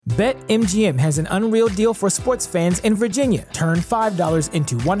BetMGM has an unreal deal for sports fans in Virginia. Turn $5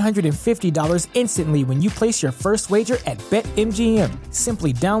 into $150 instantly when you place your first wager at BetMGM.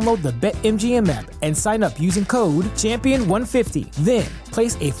 Simply download the BetMGM app and sign up using code Champion150. Then,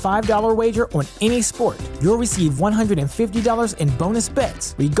 place a $5 wager on any sport. You'll receive $150 in bonus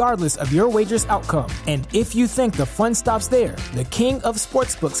bets, regardless of your wager's outcome. And if you think the fun stops there, the King of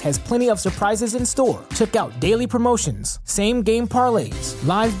Sportsbooks has plenty of surprises in store. Check out daily promotions, same-game parlays,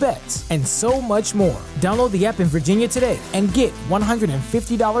 live bets, and so much more. Download the app in Virginia today and get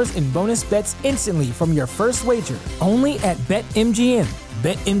 $150 in bonus bets instantly from your first wager. Only at BetMGM.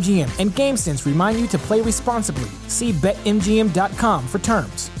 BetMGM and GameSense remind you to play responsibly. See BetMGM.com for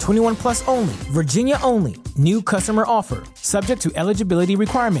terms. 21 plus only. Virginia only. New customer offer. Subject to eligibility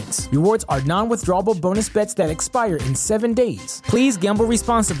requirements. Rewards are non-withdrawable bonus bets that expire in 7 days. Please gamble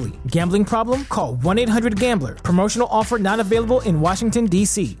responsibly. Gambling problem? Call 1-800-GAMBLER. Promotional offer not available in Washington,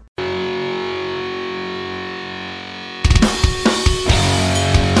 D.C.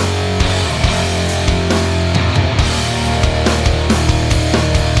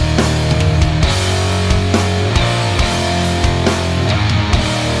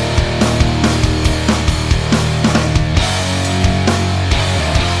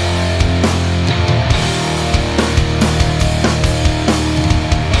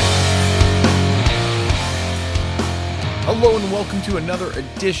 Hello and welcome to another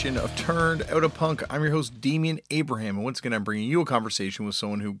edition of Turned Out of Punk. I'm your host, Damian Abraham, and once again I'm bringing you a conversation with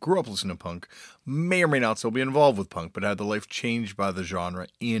someone who grew up listening to punk, may or may not still be involved with punk, but had their life changed by the genre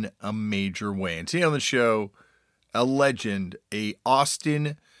in a major way. And today on the show, a legend, a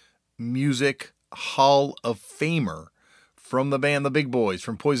Austin Music Hall of Famer from the band The Big Boys,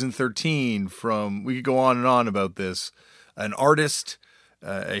 from Poison 13, we could go on and on about this, an artist,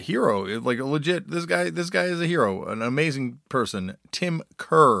 a hero, like a legit, this guy is a hero, an amazing person. Tim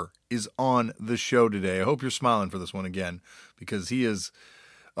Kerr is on the show today. I hope you're smiling for this one again, because he is,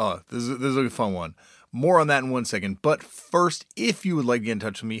 this is a fun one. More on that in 1 second. But first, if you would like to get in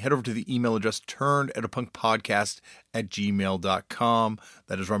touch with me, head over to the email address turnedoutapunkpodcast@gmail.com.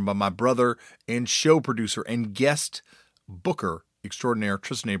 That is run by my brother and show producer and guest booker extraordinaire,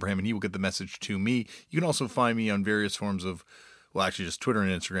 Tristan Abraham, and he will get the message to me. You can also find me on various forms of, well, actually just Twitter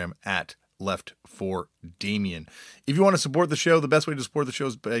and Instagram at Left4Damien. If you want to support the show, the best way to support the show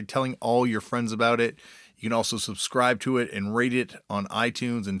is by telling all your friends about it. You can also subscribe to it and rate it on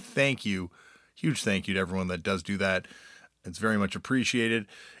iTunes. And thank you, huge thank you to everyone that does do that. It's very much appreciated.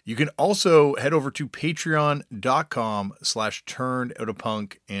 You can also head over to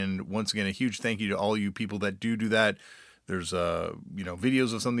patreon.com/turnedoutofpunk. And once again, a huge thank you to all you people that do that. There's,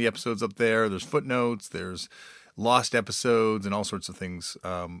 videos of some of the episodes up there. There's footnotes. There's lost episodes and all sorts of things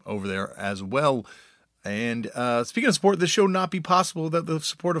over there as well. And speaking of support, this show would not be possible without the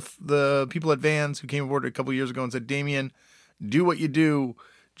support of the people at Vans who came aboard a couple of years ago and said, Damien, do what you do,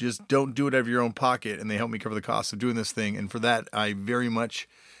 just don't do it out of your own pocket. And they helped me cover the cost of doing this thing. And for that, I very much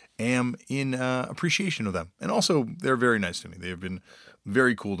am in appreciation of them. And also, they're very nice to me. They have been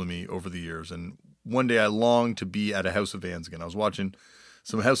very cool to me over the years. And one day I long to be at a House of Vans again. I was watching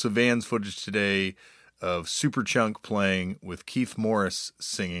some House of Vans footage today of Superchunk playing with Keith Morris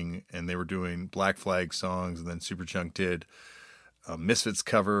singing, and they were doing Black Flag songs, and then Superchunk did a Misfits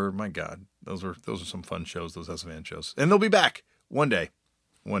cover. My God, those are some fun shows, those House of Vans shows. And they'll be back one day.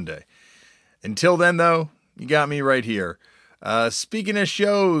 Until then, though, you got me right here. Speaking of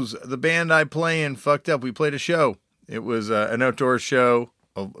shows, the band I play in fucked up. We played a show. It was an outdoor show,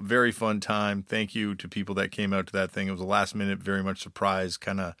 a very fun time. Thank you to people that came out to that thing. It was a last minute, very much surprise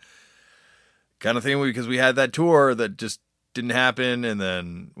kind of thing, because we had that tour that just didn't happen, and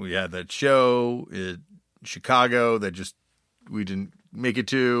then we had that show in Chicago that just we didn't make it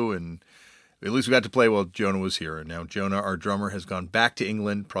to, and at least we got to play while Jonah was here. And now Jonah, our drummer, has gone back to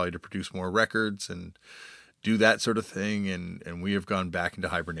England, probably to produce more records and do that sort of thing, and we have gone back into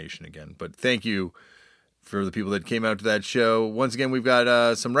hibernation again. But thank you for the people that came out to that show. Once again, we've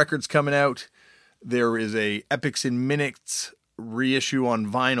got some records coming out. There is a Epics in Minutes reissue on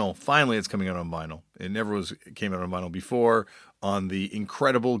vinyl. Finally, it's coming out on vinyl. It came out on vinyl before, on the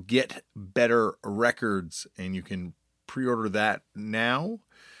incredible Get Better Records, and you can pre-order that now.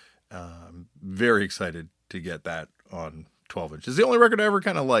 I'm very excited to get that on 12-inch. It's the only record I ever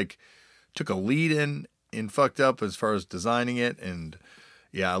kind of took a lead in fucked up as far as designing it, and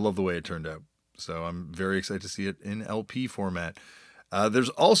yeah, I love the way it turned out. So I'm very excited to see it in LP format. There's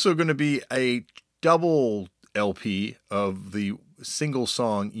also going to be a double LP of the single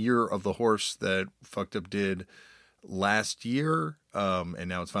song Year of the Horse that Fucked Up did last year. and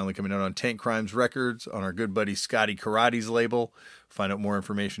now it's finally coming out on Tank Crimes Records on our good buddy Scotty Karate's label. Find out more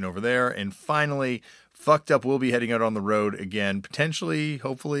information over there. And finally, Fucked Up will be heading out on the road again, potentially,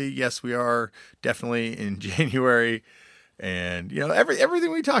 hopefully, yes, we are, definitely in January. And,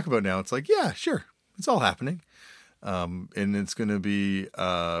 everything we talk about now, it's like, yeah, sure, it's all happening. And it's going to be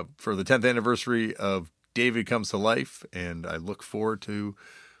for the 10th anniversary of David Comes to Life, and I look forward to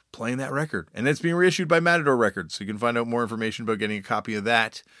playing that record. And it's being reissued by Matador Records, so you can find out more information about getting a copy of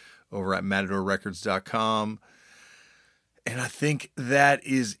that over at matadorrecords.com. And I think that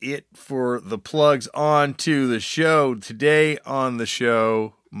is it for the plugs. On to the show. Today on the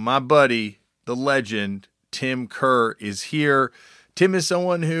show, my buddy, the legend, Tim Kerr, is here. Tim is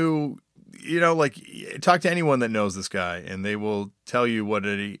someone who, talk to anyone that knows this guy, and they will tell you what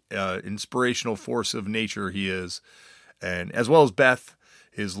an inspirational force of nature he is. And as well as Beth,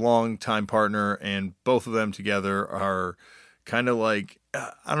 his longtime partner, and both of them together are kind of like,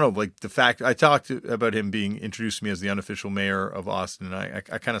 the fact I talked about him being introduced to me as the unofficial mayor of Austin. And I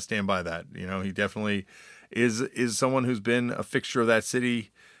kind of stand by that. He definitely is someone who's been a fixture of that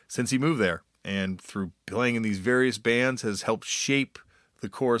city since he moved there, and through playing in these various bands has helped shape the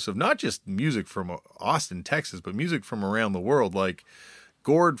course of not just music from Austin, Texas, but music from around the world. Like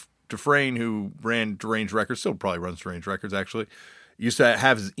Gord Dufresne, who ran Deranged Records, still probably runs Deranged Records actually, used to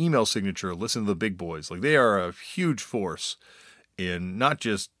have his email signature, "Listen to the Big Boys." Like they are a huge force in not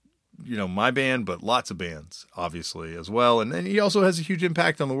just, my band, but lots of bands, obviously, as well. And then he also has a huge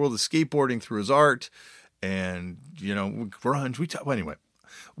impact on the world of skateboarding through his art and, grunge. Anyway,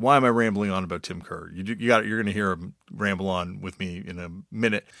 why am I rambling on about Tim Kerr? You're going to hear him ramble on with me in a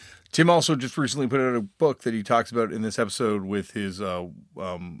minute. Tim also just recently put out a book that he talks about in this episode with his,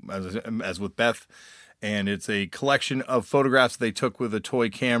 as with Beth. And it's a collection of photographs they took with a toy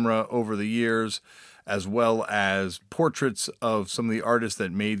camera over the years, as well as portraits of some of the artists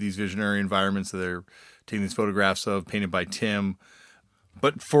that made these visionary environments that they're taking these photographs of, painted by Tim.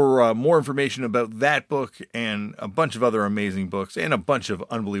 But for more information about that book and a bunch of other amazing books and a bunch of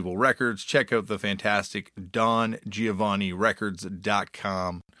unbelievable records, check out the fantastic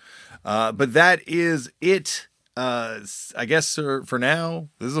DonGiovanniRecords.com. But that is it. I guess for now,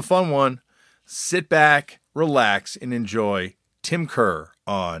 this is a fun one. Sit back, relax, and enjoy Tim Kerr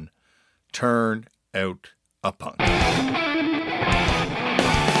on Turn Out a Punk.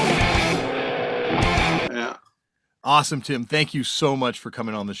 Yeah. Awesome, Tim. Thank you so much for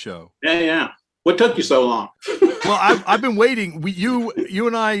coming on the show. Yeah. What took you so long? Well, I've been waiting. You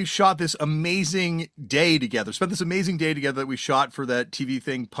and I shot this amazing day together. Spent this amazing day together that we shot for that TV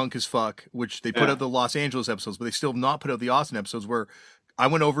thing, Punk as Fuck, which they put out the Los Angeles episodes, but they still have not put out the Austin episodes, where I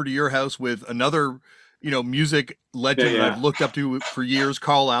went over to your house with another, music legend that I've looked up to for years,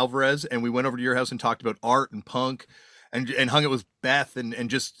 Carl Alvarez, and we went over to your house and talked about art and punk and hung out with Beth and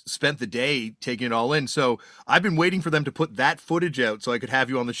just spent the day taking it all in. So I've been waiting for them to put that footage out so I could have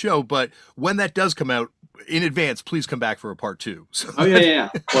you on the show. But when that does come out in advance, please come back for a part 2. So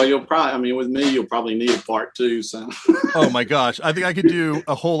Well, you'll probably, with me, you'll probably need a part 2. So. Oh my gosh. I think I could do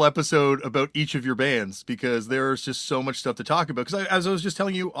a whole episode about each of your bands, because there's just so much stuff to talk about. Because as I was just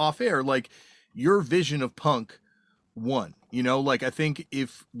telling you off air, like your vision of punk won. I think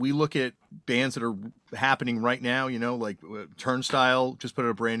if we look at bands that are happening right now, like Turnstile just put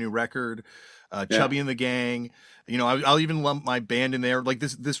out a brand new record, Chubby and the Gang, I'll even lump my band in there. Like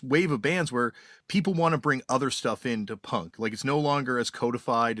this wave of bands where people want to bring other stuff into punk. Like it's no longer as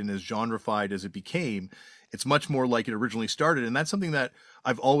codified and as genrefied as it became. It's much more like it originally started. And that's something that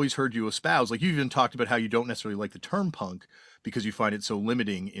I've always heard you espouse. Like you even talked about how you don't necessarily like the term punk because you find it so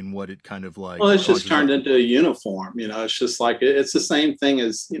limiting in what it kind of like. Well, it's just turned into a uniform. It's just like, it's the same thing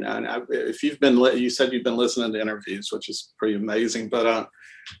as, if you've been, you said you've been listening to interviews, which is pretty amazing, but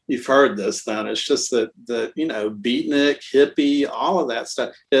you've heard this then. It's just that, beatnik, hippie, all of that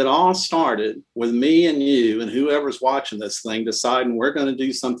stuff, it all started with me and you and whoever's watching this thing deciding we're going to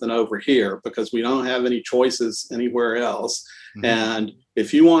do something over here because we don't have any choices anywhere else. Mm-hmm. And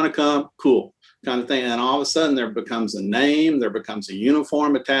if you want to come, cool. Kind of thing. And all of a sudden there becomes a name, there becomes a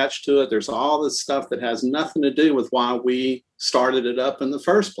uniform attached to it. There's all this stuff that has nothing to do with why we started it up in the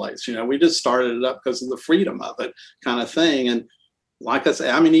first place. We just started it up because of the freedom of it, kind of thing. And like I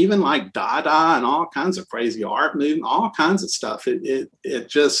say, even like Dada and all kinds of crazy art movement, all kinds of stuff. It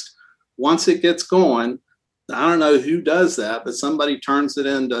just, once it gets going, I don't know who does that, but somebody turns it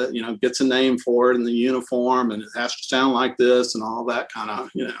into, gets a name for it in the uniform, and it has to sound like this and all that kind of,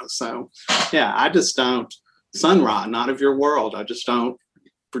 So, yeah, I just don't. Sun Ra, not of your world. I just don't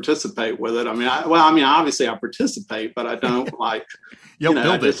participate with it. Obviously I participate, but I don't like,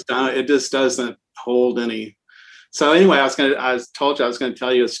 it just don't. It just doesn't hold any So anyway, I told you I was going to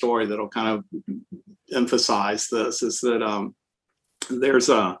tell you a story that'll kind of emphasize this. Is that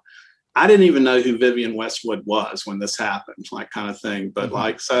I didn't even know who Vivienne Westwood was when this happened, like kind of thing.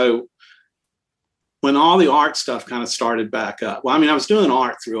 But so when all the art stuff kind of started back up, well, I mean, I was doing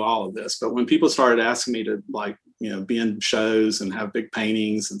art through all of this, but when people started asking me to be in shows and have big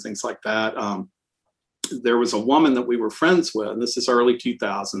paintings and things like that, there was a woman that we were friends with, and this is early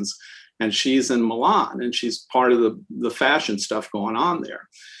 2000s, and she's in Milan, and she's part of the fashion stuff going on there.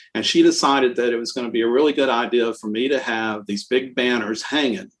 And she decided that it was going to be a really good idea for me to have these big banners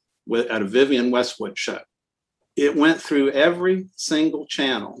hanging at a Vivienne Westwood show. It went through every single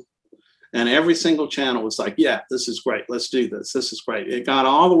channel, and every single channel was like, yeah, this is great. Let's do this. This is great. It got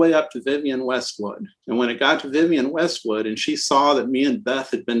all the way up to Vivienne Westwood. And when it got to Vivienne Westwood and she saw that me and Beth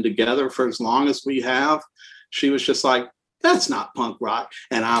had been together for as long as we have, she was just like, that's not punk rock.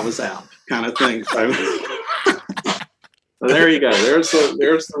 And I was out, kind of thing. So there you go. There's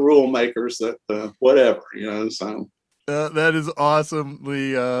the rule makers that whatever, so. That is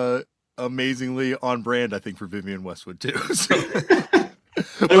awesomely, amazingly on brand, I think, for Vivienne Westwood too. So.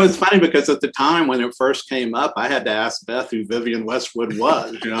 It was funny because at the time when it first came up, I had to ask Beth who Vivienne Westwood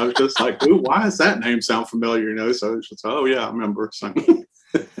was. I was just like, ooh, why does that name sound familiar? So it's just, oh yeah, I remember. So.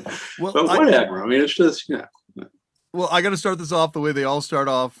 Well, but whatever. I mean, it's just, Well, I got to start this off the way they all start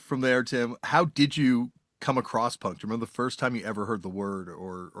off from there, Tim. How did you come across punk? Do you remember the first time you ever heard the word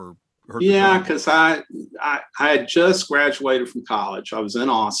or heard? Yeah, because I had just graduated from college. I was in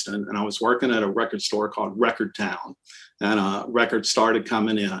Austin, and I was working at a record store called Record Town, and records started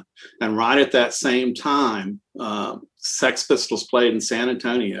coming in. And right at that same time, Sex Pistols played in San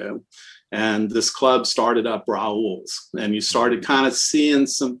Antonio, and this club started up, Raoul's, and you started kind of seeing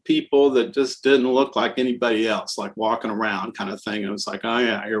some people that just didn't look like anybody else, like walking around kind of thing. And it was like, oh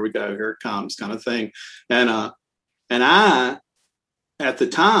yeah, here we go, here it comes kind of thing. And I, at the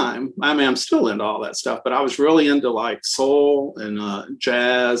time, I mean, I'm still into all that stuff, but I was really into like soul and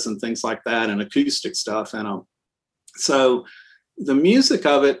jazz and things like that and acoustic stuff. And so the music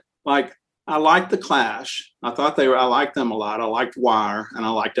of it, like, I liked the Clash. I liked them a lot. I liked Wire, and I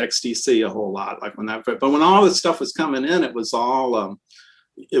liked XTC a whole lot. Like but when all this stuff was coming in, it was all,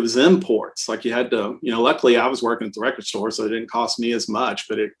 it was imports. Like you had to, luckily I was working at the record store, so it didn't cost me as much,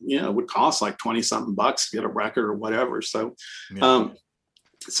 but it, would cost like 20 something bucks to get a record or whatever. So,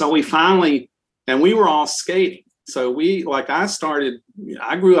 so we finally, and we were all skating. So I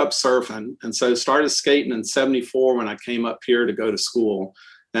grew up surfing, and so started skating in 74 when I came up here to go to school.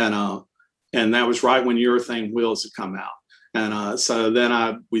 And that was right when Urethane Wheels had come out. And so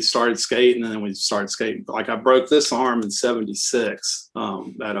then we started skating, and then we started skating. Like I broke this arm in 76 at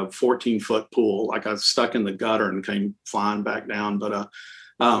a 14-foot pool. Like I was stuck in the gutter and came flying back down. But,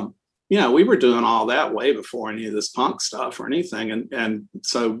 we were doing all that way before any of this punk stuff or anything. And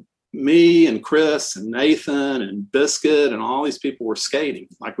so me and Chris and Nathan and Biscuit and all these people were skating.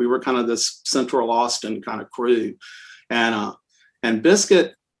 Like we were kind of this Central Austin kind of crew. And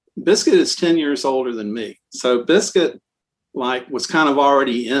Biscuit is 10 years older than me. So Biscuit was kind of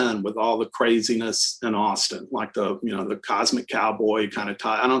already in with all the craziness in Austin, like the Cosmic Cowboy kind of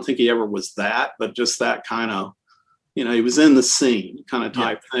type. I don't think he ever was that, but just that kind of, he was in the scene kind of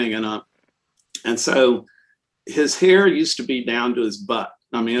type thing. And so his hair used to be down to his butt.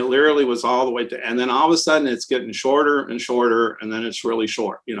 I mean, it literally was all the way to, and then all of a sudden it's getting shorter and shorter, and then it's really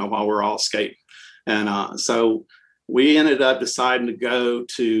short, while we're all skating. And so we ended up deciding to go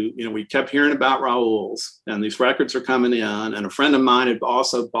to, we kept hearing about Raoul's, and these records are coming in. And a friend of mine had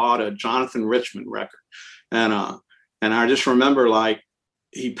also bought a Jonathan Richman record. And I just remember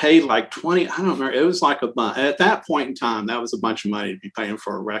he paid like 20, I don't remember. It was like a bunch. At that point in time, that was a bunch of money to be paying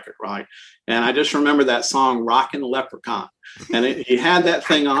for a record, right? And I just remember that song, Rockin' Leprechaun. And he had that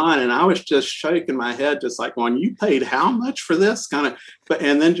thing on, and I was just shaking my head, just like, going, you paid how much for this? And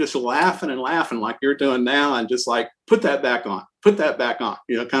then just laughing like you're doing now, and just like, put that back on,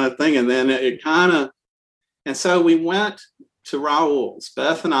 kind of thing. And then and so we went to Raoul's,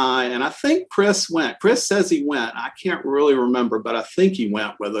 Beth and I think Chris went. Chris says he went. I can't really remember, but I think he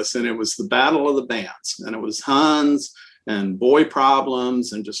went with us. And it was the Battle of the Bands, and it was Huns and Boy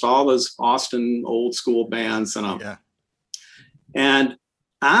Problems and just all those Austin old school bands. And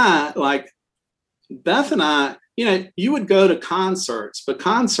Beth and I, you would go to concerts, but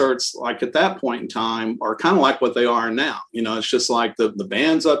concerts like at that point in time are kind of like what they are now. It's just like the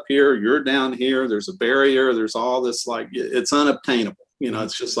band's up here, you're down here, there's a barrier, there's all this, like, it's unobtainable.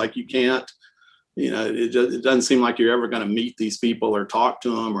 It's just like you can't, it doesn't seem like you're ever going to meet these people or talk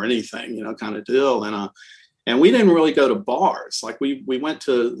to them or anything, kind of deal. And we didn't really go to bars. Like we went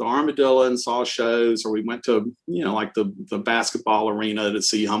to the Armadillo and saw shows, or we went to, like the basketball arena to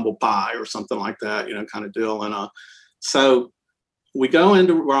see Humble Pie or something like that, kind of deal. And so we go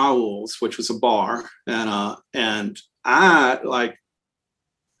into Raoul's, which was a bar, and I like,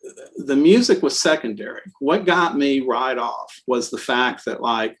 the music was secondary. What got me right off was the fact that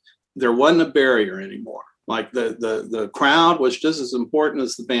like there wasn't a barrier anymore. Like the crowd was just as important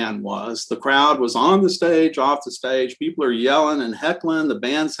as the band was. The crowd was on the stage, off the stage. People are yelling and heckling. The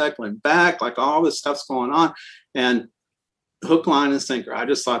band's heckling back. Like all this stuff's going on. And hook, line, and sinker. I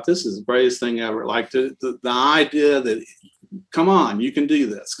just thought this is the greatest thing ever. Like the idea that, come on, you can do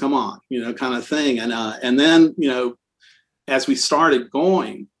this. Come on, kind of thing. And then, as we started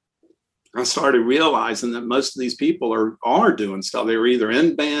going, I started realizing that most of these people are doing stuff. They were either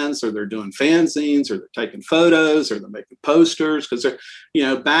in bands, or they're doing fanzines, or they're taking photos, or they're making posters. Because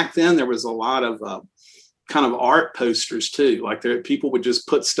back then there was a lot of kind of art posters too. Like people would just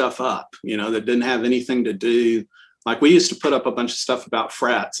put stuff up, that didn't have anything to do. Like we used to put up a bunch of stuff about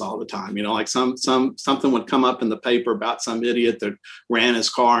frats all the time. Like something would come up in the paper about some idiot that ran his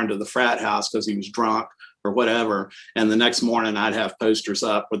car into the frat house because he was drunk, or whatever. And the next morning I'd have posters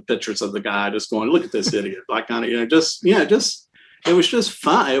up with pictures of the guy just going, look at this idiot. Like kind of, it was just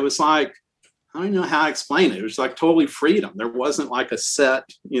fun. It was like, I don't know how to explain it. It was like totally freedom. There wasn't like a set,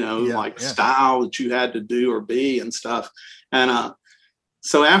 style that you had to do or be and stuff. And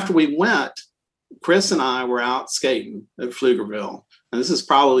so after we went, Chris and I were out skating at Pflugerville. And this is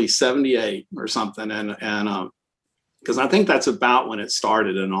probably 78 or something. And because I think that's about when it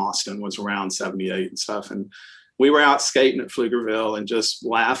started in Austin, was around 78 and stuff. And we were out skating at Pflugerville and just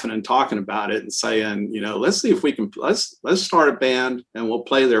laughing and talking about it and saying, let's see if we can, let's start a band and we'll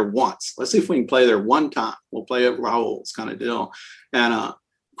play there once. Let's see if we can play there one time. We'll play at Raoul's, kind of deal. And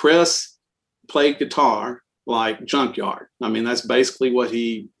Chris played guitar like Junkyard. I mean, that's basically what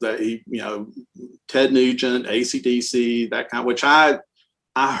he Ted Nugent, AC/DC, that kind, which I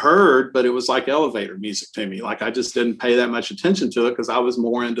heard, but it was like elevator music to me. Like I just didn't pay that much attention to it because I was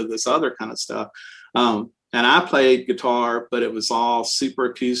more into this other kind of stuff. And I played guitar, but it was all super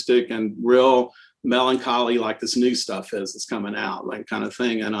acoustic and real melancholy, like this new stuff is that's coming out, like kind of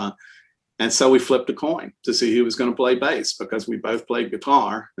thing. And so we flipped a coin to see who was going to play bass, because we both played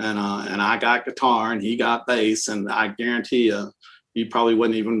guitar, and I got guitar and he got bass. And I guarantee you probably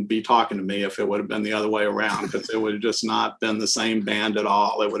wouldn't even be talking to me if it would have been the other way around, because it would have just not been the same band at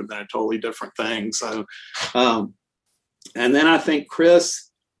all. It would have been a totally different thing. So, and then I think Chris,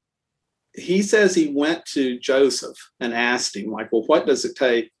 he says he went to Joseph and asked him, like, well, what does it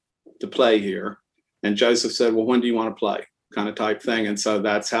take to play here? And Joseph said, well, when do you want to play? Kind of type thing. And so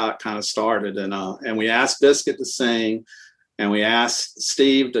that's how it kind of started. And we asked Biscuit to sing, and we asked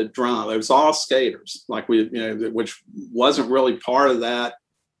Steve to drum. It was all skaters, like which wasn't really part of that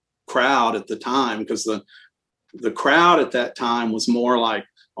crowd at the time, because the crowd at that time was more like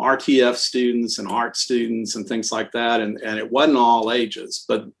RTF students and art students and things like that. And it wasn't all ages,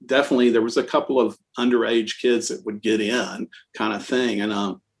 but definitely there was a couple of underage kids that would get in, kind of thing. And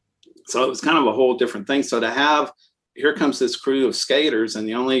so it was kind of a whole different thing. So to have, here comes this crew of skaters, and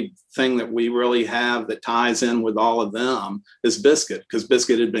the only thing that we really have that ties in with all of them is Biscuit, because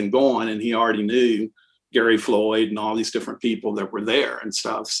Biscuit had been going and he already knew Gary Floyd and all these different people that were there and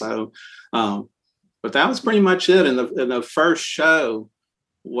stuff. So, but that was pretty much it. And the first show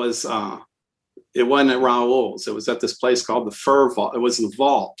was, it wasn't at Raoul's. It was at this place called the Fur Vault. It was the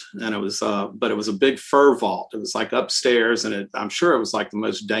Vault, and it was, but it was a big fur vault. It was like upstairs, and I'm sure it was like the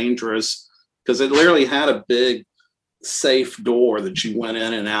most dangerous, because it literally had a big safe door that you went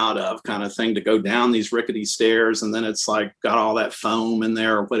in and out of, kind of thing, to go down these rickety stairs. And then it's like got all that foam in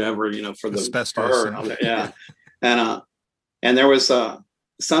there or whatever, for the asbestos. Yeah. And there was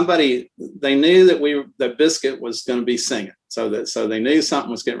somebody, they knew that Biscuit was going to be singing. So they knew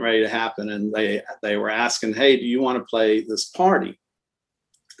something was getting ready to happen. And they were asking, hey, do you want to play this party?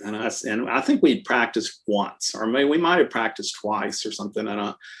 And I think we'd practiced once, or maybe we might've practiced twice or something.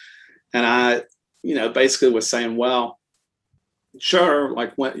 And I basically was saying, well, sure,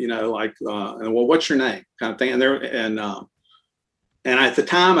 like what, and well, what's your name, kind of thing. And at the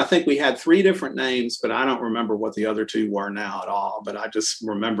time, I think we had 3 different names, but I don't remember what the other 2 were now at all. But I just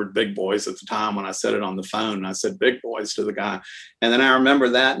remembered Big Boys at the time when I said it on the phone, and I said Big Boys to the guy. And then I remember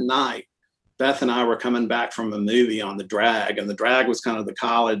that night, Beth and I were coming back from a movie on the Drag, and the Drag was kind of the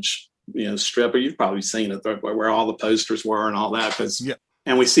college, strip. You've probably seen it, where all the posters were and all that. Yeah.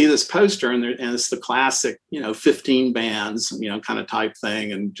 And we see this poster, and it's the classic, 15 bands, kind of type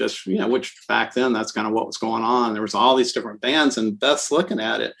thing. And just, which back then, that's kind of what was going on. There was all these different bands, and Beth's looking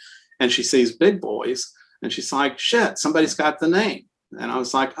at it, and she sees Big Boys. And she's like, shit, somebody's got the name. And I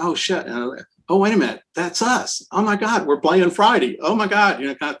was like, oh shit. And I was like, oh, wait a minute, that's us. Oh my God, we're playing Friday. Oh my God,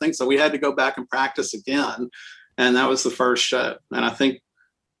 kind of thing. So we had to go back and practice again. And that was the first show. And I think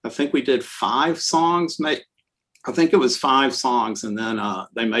we did 5 songs. I think it was 5 songs. And then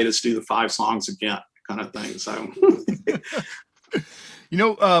they made us do the 5 songs again, kind of thing. So,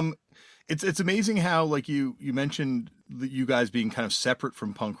 it's amazing how, like you mentioned you guys being kind of separate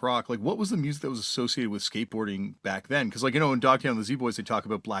from punk rock. Like, what was the music that was associated with skateboarding back then? Because, like, in Dog Town and the Z-Boys, they talk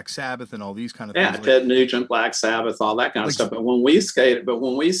about Black Sabbath and all these kind of things. Yeah, Ted Nugent, Black Sabbath, all that kind of stuff. But when we skated,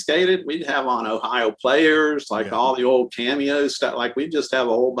 we'd have on Ohio Players, all the old Cameo stuff. Like, we just have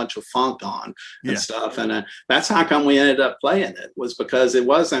a whole bunch of funk on and stuff. And that's how come we ended up playing it, was because it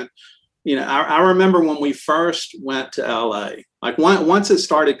wasn't, I remember when we first went to LA, like once it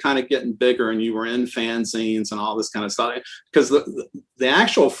started kind of getting bigger and you were in fanzines and all this kind of stuff, because the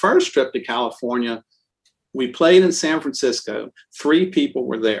actual first trip to California, we played in San Francisco. 3 people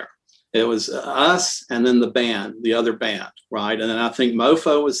were there. It was us and then the other band, right? And then I think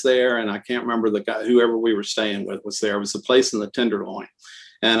Mofo was there, and I can't remember the guy, whoever we were staying with was there. It was a place in the Tenderloin.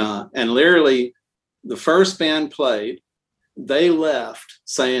 And literally the first band played. They left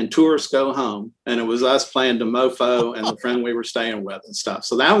saying tourists go home, and it was us playing to Mofo and the friend we were staying with and stuff.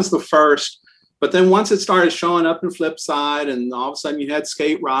 So that was the first. But then once it started showing up in Flipside, and all of a sudden you had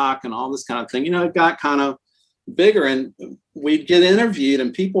skate rock and all this kind of thing, it got kind of bigger, and we'd get interviewed,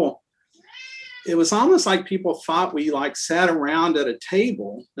 and it was almost like people thought we sat around at a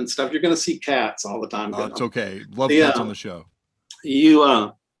table and stuff. You're going to see cats all the time. Oh, it's okay. Love cats on the show.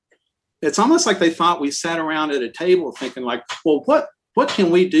 It's almost like they thought we sat around at a table thinking like, well, what can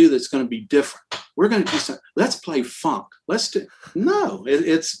we do that's going to be different? We're going to do something. Let's play funk. No,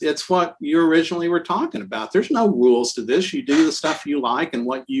 it's what you originally were talking about. There's no rules to this. You do the stuff you like and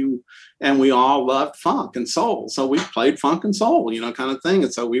we all loved funk and soul. So we played funk and soul, kind of thing.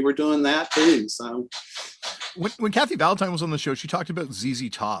 And so we were doing that too. So when Kathy Valentine was on the show, she talked about ZZ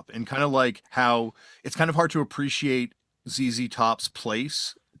Top and kind of like how it's kind of hard to appreciate ZZ Top's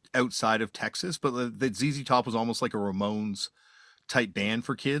place outside of Texas, but that ZZ Top was almost like a Ramones type band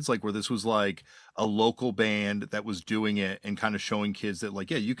for kids, like where this was like a local band that was doing it and kind of showing kids that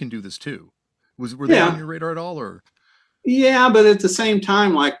like, yeah, you can do this too. Were they on your radar at all, or? Yeah, but at the same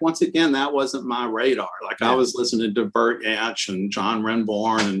time, like, once again, that wasn't my radar. Like, I was listening to Burt Yatch and John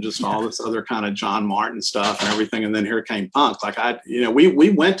Renbourn and just all this other kind of John Martin stuff and everything. And then here came punk. Like,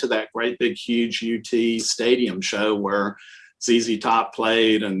 we went to that great big huge UT stadium show where ZZ Top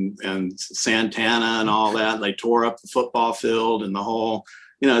played and Santana and all that. They tore up the football field and the whole,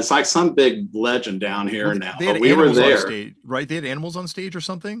 it's like some big legend down here now. They had we were there, on stage, right? They had animals on stage or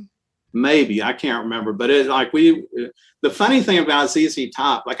something. Maybe, I can't remember, but the funny thing about ZZ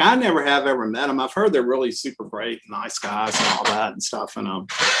Top, like, I never have ever met them. I've heard they're really super great, nice guys and all that and stuff. And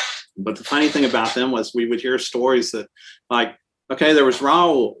but the funny thing about them was we would hear stories that, like, okay, there was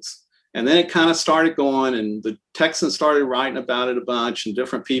Raul's. And then it kind of started going, and the Texans started writing about it a bunch and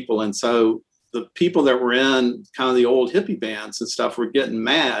different people. And so the people that were in kind of the old hippie bands and stuff were getting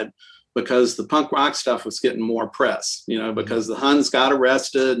mad because the punk rock stuff was getting more press, because the Huns got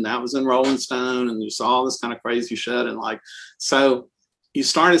arrested and that was in Rolling Stone and you saw all this kind of crazy shit. And so you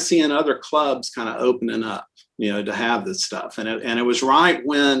started seeing other clubs kind of opening up, to have this stuff. And it was right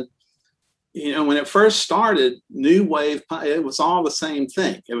when, when it first started, new wave, it was all the same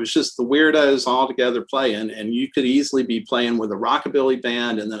thing. It was just the weirdos all together playing, and you could easily be playing with a rockabilly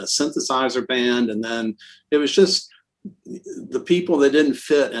band and then a synthesizer band. And then it was just the people that didn't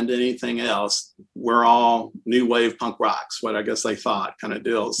fit into anything else were all new wave punk rocks, what I guess they thought, kind of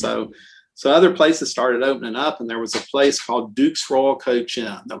deal. So other places started opening up, and there was a place called Duke's Royal Coach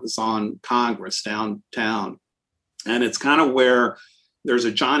Inn that was on Congress downtown. And it's kind of where there's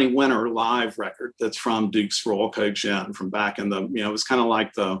a Johnny Winter live record that's from Duke's Royal Coach Inn from back in the, it was kind of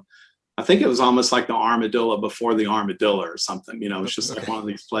like I think it was almost like the Armadillo before the Armadillo or something, it's just like one of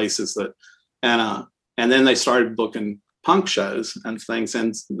these places that, and then they started booking punk shows and things.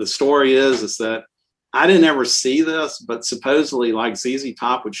 And the story is that I didn't ever see this, but supposedly like ZZ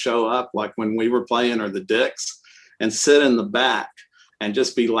Top would show up like when we were playing, or the Dicks, and sit in the back and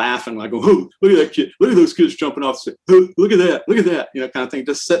just be laughing, like, oh, look at that kid, look at those kids jumping off the stage, look at that, kind of thing,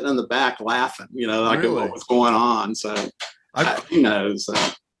 just sitting in the back laughing, like really? What was going on. So who knows?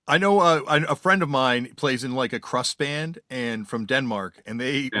 I know a friend of mine plays in like a crust band and from Denmark, and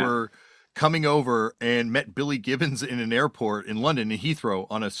they were coming over and met Billy Gibbons in an airport in London, in Heathrow,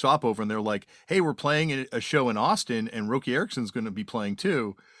 on a stopover, and they're like, hey, we're playing a show in Austin and Roky Erickson's going to be playing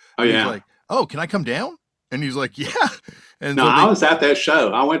too. Oh, and yeah. He's like, oh, can I come down? And he's like, yeah. And no, so I was at that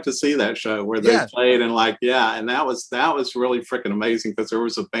show. I went to see that show where they Yeah. played, and like, yeah, and that was really freaking amazing, because there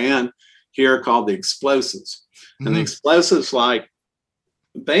was a band here called the Explosives, and the Explosives, like,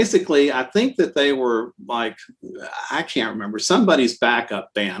 basically, I think that they were like, I can't remember, somebody's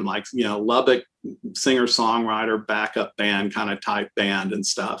backup band, like, you know, Lubbock singer-songwriter backup band kind of type band and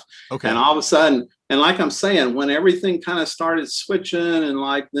stuff. Okay. And all of a sudden, and like I'm saying, when everything kind of started switching, and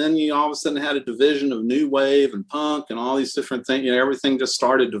like then you all of a sudden had a division of new wave and punk and all these different things, you know, everything just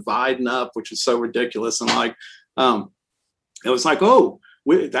started dividing up, which is so ridiculous. And like, it was like, oh,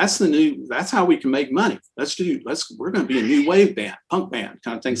 that's how we can make money. We're going to be a new wave band, punk band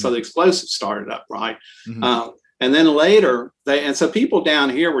kind of thing. So the Explosives started up, right? And then later so people down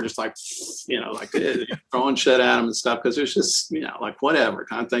here were just like, you know, like throwing shit at them and stuff, because it's just, you know, like whatever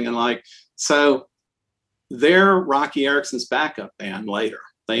kind of thing. And like, so they're Rocky Erickson's backup band later.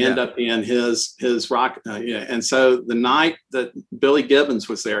 They end up being his rock. And so the night that Billy Gibbons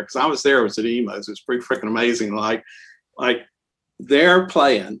was there, because I was there, it was at Emo's. It was pretty freaking amazing. Like they're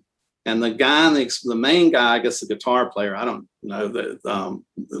playing, and the main guy, I guess the guitar player, I don't know, that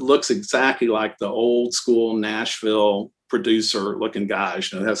looks exactly like the old school Nashville producer looking guy.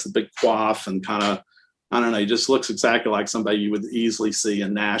 You know, has the big coif and kind of, I don't know, he just looks exactly like somebody you would easily see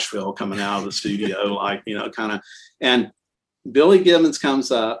in Nashville coming out of the studio, like, you know, kind of. And Billy Gibbons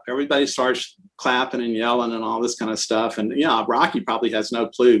comes up, everybody starts clapping and yelling and all this kind of stuff. And, you know, Rocky probably has no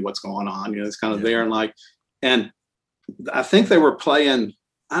clue what's going on. You know, it's kind of there, and like, and I think they were playing,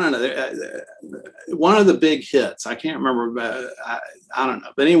 I don't know, one of the big hits. I can't remember. I don't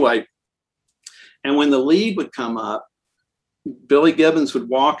know. But anyway, and when the lead would come up, Billy Gibbons would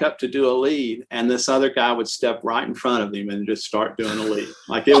walk up to do a lead, and this other guy would step right in front of him and just start doing a lead.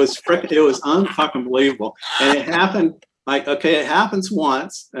 Like it was unfucking believable. And it happened, like, okay, it happens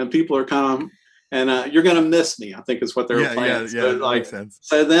once, and people are kind of, and you're going to miss me, I think is what they were playing. So, that like, makes sense.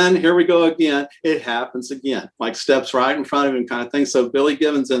 So then here we go again. It happens again, like steps right in front of him kind of thing. So Billy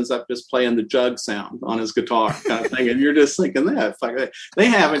Gibbons ends up just playing the jug sound on his guitar kind of thing. And you're just thinking that like, they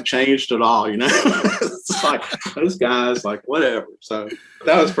haven't changed at all, you know. It's like those guys, like whatever. So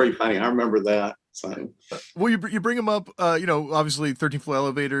that was pretty funny. I remember that. So, well, you bring them up, you know, obviously 13th Floor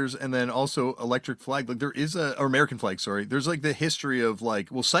Elevators, and then also Electric Flag. Like there is or American Flag, sorry. There's like the history of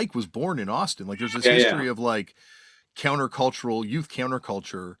like, well, Psych was born in Austin. Like there's this history of like countercultural, youth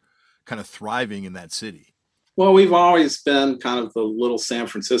counterculture kind of thriving in that city. Well, we've always been kind of the little San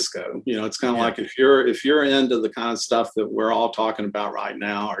Francisco, you know. It's kind of like if you're into the kind of stuff that we're all talking about right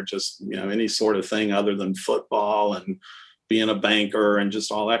now, or just, you know, any sort of thing other than football and being a banker and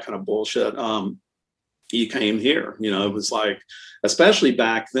just all that kind of bullshit, you came here. You know, it was like, especially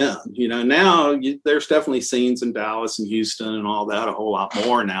back then, you know. Now there's definitely scenes in Dallas and Houston and all that a whole lot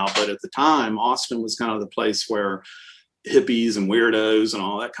more now, but at the time Austin was kind of the place where hippies and weirdos and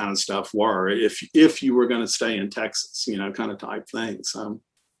all that kind of stuff were, if you were going to stay in Texas, you know, kind of type thing. So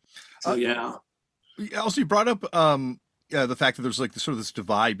yeah. Also, you brought up the fact that there's like sort of this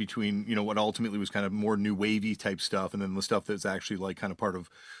divide between, you know, what ultimately was kind of more new wavy type stuff, and then the stuff that's actually like kind of part of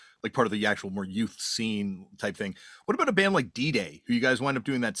the actual more youth scene type thing. What about a band like D-Day, who you guys wind up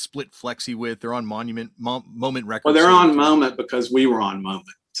doing that split flexi with? They're on Moment Records. Well, they're on Moment because we were on Moment.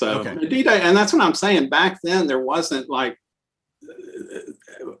 So okay. D-Day, and that's what I'm saying. Back then, there wasn't like,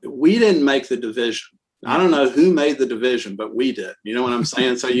 we didn't make the division. I don't know who made the division, but we did. You know what I'm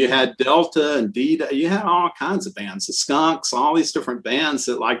saying? So you had Delta and D-Day, you had all kinds of bands, the Skunks, all these different bands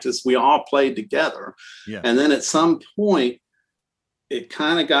that like just, we all played together. Yeah. And then at some point, it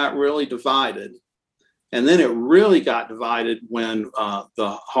kind of got really divided. And then it really got divided when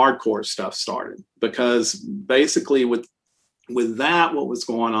the hardcore stuff started, because basically with that, what was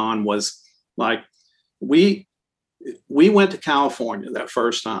going on was like, we went to California that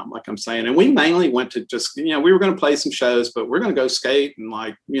first time, like I'm saying, and we mainly went to just, you know, we were going to play some shows, but we're going to go skate and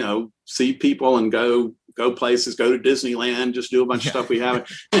like, you know, see people and go places, go to Disneyland, just do a bunch of stuff we haven't.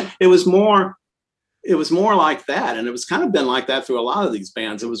 It was more like that. And it was kind of been like that through a lot of these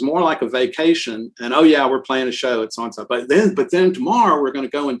bands. It was more like a vacation, and oh yeah, we're playing a show at so and so. But then tomorrow we're going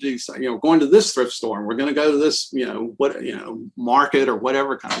to go and do, you know, going to this thrift store, and we're going to go to this, you know, what, you know, market or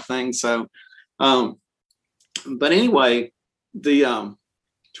whatever kind of thing. So, but anyway, trying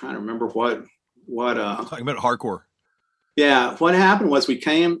to remember what talking about hardcore. Yeah. What happened was we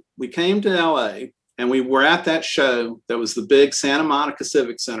came to LA, and we were at that show that was the big Santa Monica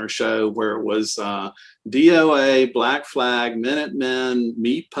Civic Center show, where it was DOA, Black Flag, Minutemen,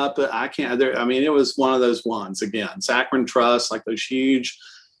 Meat Puppet. I mean, it was one of those ones again, Saccharin Trust, like those huge,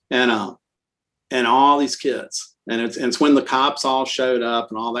 and all these kids. And it's when the cops all showed up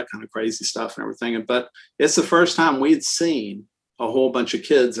and all that kind of crazy stuff and everything. But it's the first time we'd seen a whole bunch of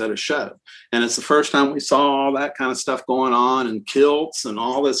kids at a show. And it's the first time we saw all that kind of stuff going on, and kilts and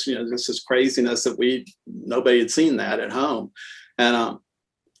all this, this craziness that nobody had seen that at home. And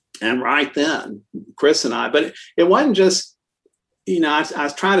right then, Chris and I, but it wasn't just,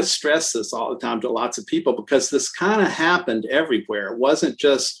 I try to stress this all the time to lots of people, because this kind of happened everywhere. It wasn't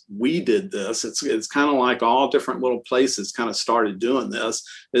just we did this. It's kind of like all different little places kind of started doing this,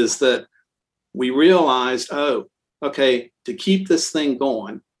 is that we realized, oh, okay, to keep this thing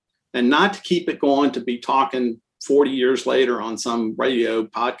going, and not to keep it going to be talking 40 years later on some radio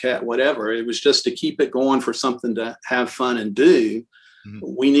podcast, whatever. It was just to keep it going for something to have fun and do.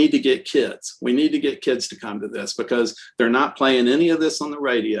 We need to get kids. We need to get kids to come to this, because they're not playing any of this on the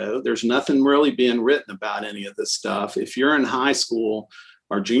radio. There's nothing really being written about any of this stuff. If you're in high school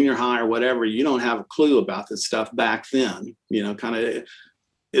or junior high or whatever, you don't have a clue about this stuff back then.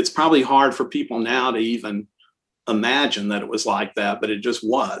 It's probably hard for people now to even imagine that it was like that, but it just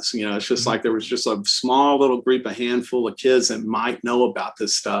was. It's just like there was just a small little group, a handful of kids that might know about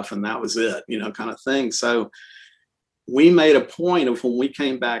this stuff, and that was it, kind of thing. So we made a point of, when we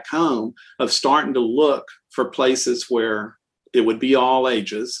came back home, of starting to look for places where it would be all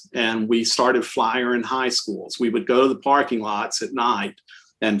ages. And we started flyering high schools. We would go to the parking lots at night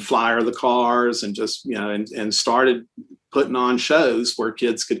and flyer the cars, and just, and started putting on shows where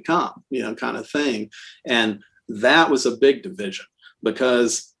kids could come, kind of thing. And that was a big division,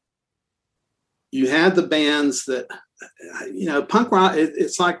 because you had the bands that, punk rock,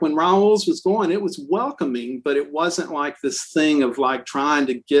 it's like when Raoul's was going, it was welcoming, but it wasn't like this thing of like trying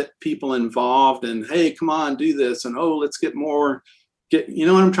to get people involved and, hey, come on, do this. And, oh, let's get more, you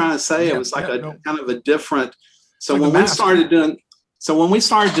know what I'm trying to say? It was like kind of a different. So when we started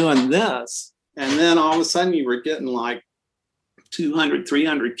doing this, and then all of a sudden you were getting like 200,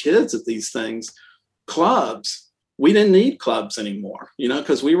 300 kids at these things, clubs, we didn't need clubs anymore,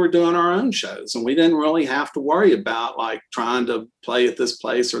 because we were doing our own shows, and we didn't really have to worry about like trying to play at this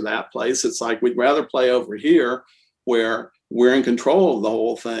place or that place. It's like, we'd rather play over here where we're in control of the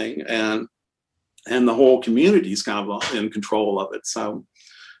whole thing, and the whole community's kind of in control of it.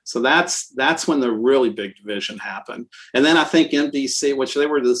 So that's when the really big division happened. And then I think MDC, which they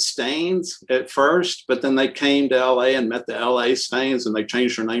were the Stains at first, but then they came to LA and met the LA Stains, and they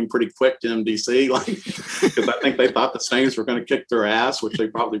changed their name pretty quick to MDC, because I think they thought the Stains were going to kick their ass, which they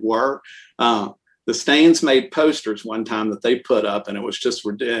probably were. The Stains made posters one time that they put up, and it was just,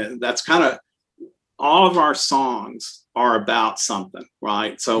 that's kind of, all of our songs are about something,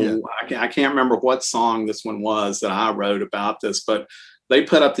 right? So I can't remember what song this one was that I wrote about this, but they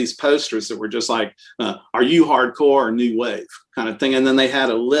put up these posters that were just like, are you hardcore or new wave kind of thing? And then they had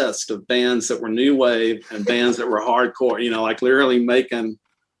a list of bands that were new wave and bands that were hardcore, like literally making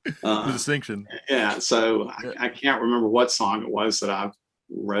the distinction. Yeah. So I can't remember what song it was that I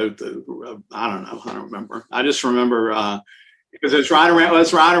wrote. I don't know. I don't remember. I just remember because it was right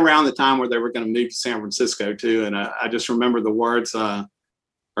around the time where they were going to move to San Francisco too. And I just remember the words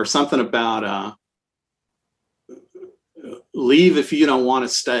or something about leave if you don't want to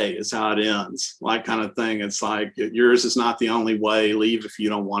stay is how it ends, like kind of thing. It's like, yours is not the only way, leave if you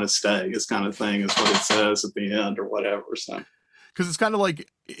don't want to stay is kind of thing, is what it says at the end or whatever. So because it's kind of like,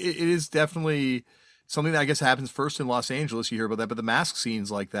 it is definitely something that I guess happens first in Los Angeles. You hear about that, but the mask scenes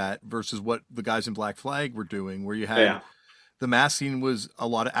like that versus what the guys in Black Flag were doing, where you had the mask scene was a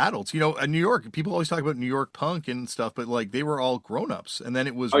lot of adults, in New York, people always talk about New York punk and stuff, but like they were all grown-ups, and then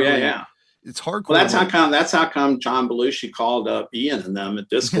it was it's hardcore. Well, that's how come John Belushi called up Ian and them at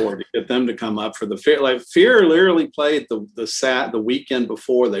Discord to get them to come up for the Fear. Like Fear literally played the weekend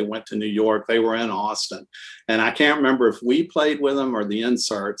before they went to New York. They were in Austin, and I can't remember if we played with them or the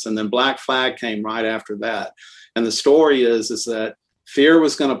Inserts. And then Black Flag came right after that. And the story is that Fear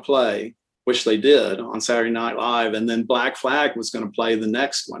was going to play, which they did on Saturday Night Live, and then Black Flag was going to play the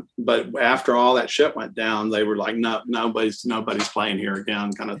next one. But after all that shit went down, they were like, no, nobody's playing here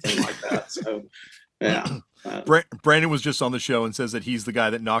again, kind of thing like that. So, yeah. Brandon was just on the show and says that he's the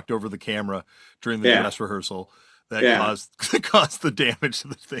guy that knocked over the camera during the dress rehearsrsal that caused the damage to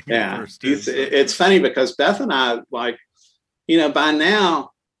the thing. Yeah, it's funny because Beth and I, like, by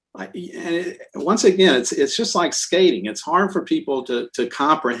now, once again, it's just like skating. It's hard for people to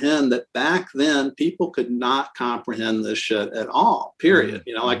comprehend that back then people could not comprehend this shit at all, period.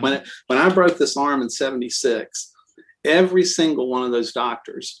 Like when I broke this arm in 76, every single one of those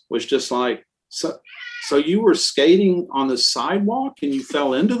doctors was just like, so you were skating on the sidewalk and you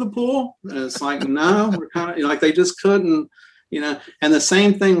fell into the pool? And it's like, no, we're kind of, like they just couldn't, And the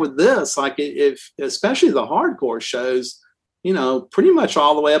same thing with this, like if especially the hardcore shows, pretty much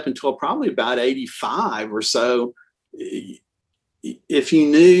all the way up until probably about 85 or so, if you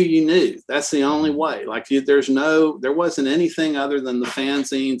knew, you knew. That's the only way. Like there wasn't anything other than the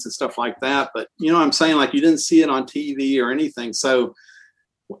fanzines and stuff like that. But I'm saying, like, you didn't see it on TV or anything. So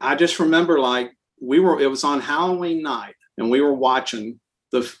I just remember, like, it was on Halloween night and we were watching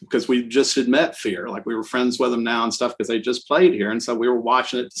because we just had met Fear, like we were friends with them now and stuff because they just played here. And so we were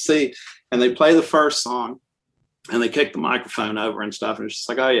watching it to see, and they play the first song and they kick the microphone over and stuff. And it's just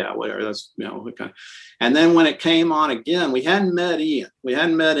like, oh yeah, whatever. That's, okay. And then when it came on again, we hadn't met Ian. We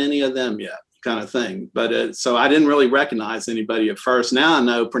hadn't met any of them yet, kind of thing. But so I didn't really recognize anybody at first. Now I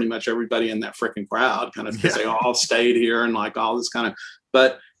know pretty much everybody in that freaking crowd, kind of, because they all stayed here and like all this kind of,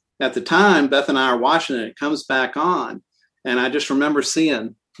 but at the time, Beth and I are watching it, it comes back on. And I just remember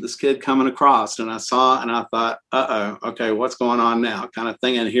seeing this kid coming across, and I thought, okay, what's going on now, kind of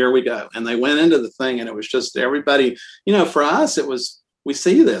thing. And here we go. And they went into the thing, and it was just everybody, for us, it was, we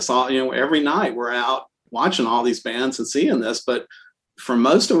see this all, every night we're out watching all these bands and seeing this. But for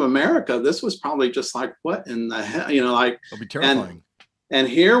most of America, this was probably just like, what in the hell, like, it'll be terrifying. And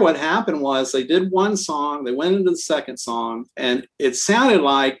here what happened was they did one song, they went into the second song, and it sounded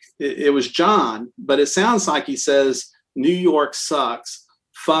like it was John, but it sounds like he says, New York sucks,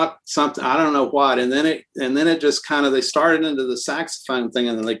 fuck something, I don't know what. And then it just kind of, they started into the saxophone thing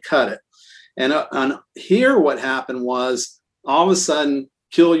and then they cut it. And here what happened was all of a sudden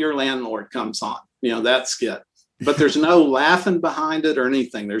Kill Your Landlord comes on, that skit. But there's no laughing behind it or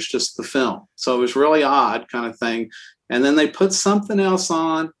anything. There's just the film. So it was really odd kind of thing. And then they put something else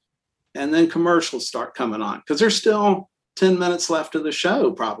on, and then commercials start coming on because there's still 10 minutes left of the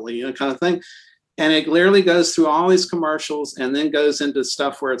show probably, kind of thing. And it literally goes through all these commercials and then goes into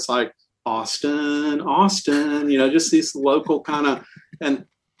stuff where it's like Austin, just these local kind of, and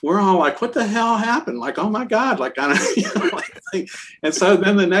we're all like, what the hell happened? Like, oh my God, like kind of, like, and so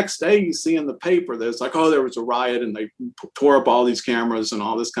then the next day you see in the paper, there's like, oh, there was a riot and they tore up all these cameras and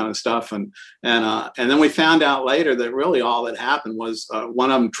all this kind of stuff. And then we found out later that really all that happened was one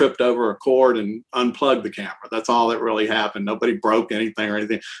of them tripped over a cord and unplugged the camera. That's all that really happened. Nobody broke anything or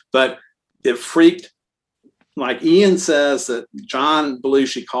anything, but it freaked. Like Ian says that John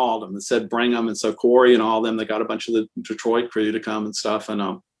Belushi called him and said, bring them. And so Corey and all of them, they got a bunch of the Detroit crew to come and stuff.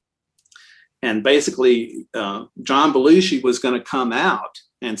 And basically, John Belushi was going to come out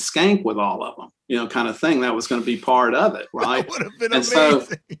and skank with all of them, kind of thing. That was going to be part of it, right? That would have been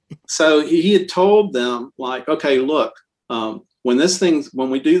amazing. So he had told them, like, okay, look, when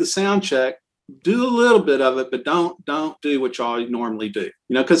we do the sound check, do a little bit of it, but don't do what y'all normally do,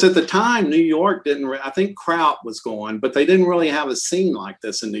 because at the time, New York I think Kraut was going, but they didn't really have a scene like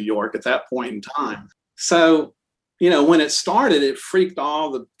this in New York at that point in time. So, when it started, it freaked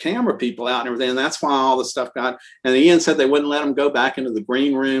all the camera people out and everything. And that's why all the stuff and Ian said they wouldn't let them go back into the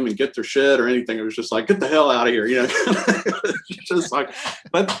green room and get their shit or anything. It was just like, get the hell out of here. Just like,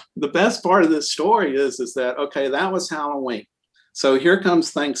 but the best part of this story is that, okay, that was Halloween. So here comes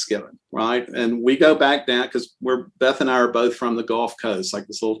Thanksgiving, right? And we go back down because Beth and I are both from the Gulf Coast, like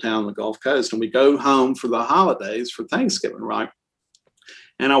this little town on the Gulf Coast. And we go home for the holidays for Thanksgiving, right?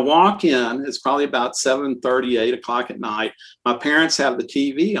 And I walk in, it's probably about 7:30, 8 o'clock at night. My parents have the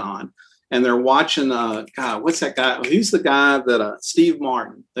TV on and they're watching, God, what's that guy? Who's the guy that, Steve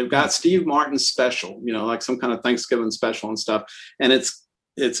Martin. They've got Steve Martin's special, like some kind of Thanksgiving special and stuff. And it's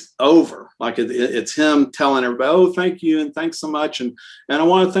over. Like it's him telling everybody, oh, thank you. And thanks so much. And I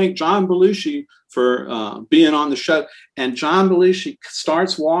want to thank John Belushi for being on the show. And John Belushi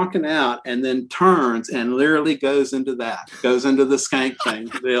starts walking out and then turns and literally goes into the skank thing.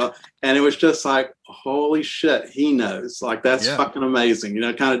 And it was just like, holy shit, he knows. Like, that's fucking amazing,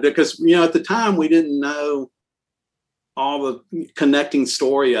 kind of, because, at the time we didn't know all the connecting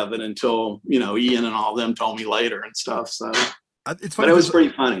story of it until, Ian and all them told me later and stuff. So it's funny, but it was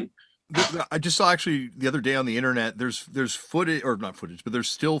pretty funny. I just saw actually the other day on the internet, there's footage, or not footage, but there's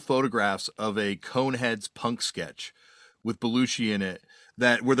still photographs of a Coneheads punk sketch with Belushi in it,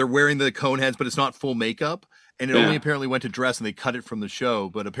 where they're wearing the Coneheads, but it's not full makeup. And it only apparently went to dress, and they cut it from the show.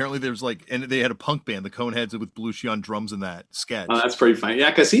 But apparently there's and they had a punk band, the Coneheads, with Belushi on drums in that sketch. Oh, that's pretty funny. Yeah,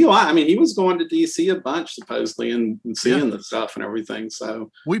 because he was going to DC a bunch, supposedly, and seeing the stuff and everything.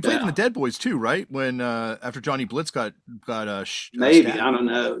 So we played in the Dead Boys too, right? When after Johnny Blitz got maybe stabbed. I don't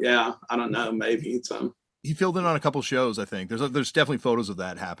know. Yeah, I don't know. Maybe he filled in on a couple shows. I think there's definitely photos of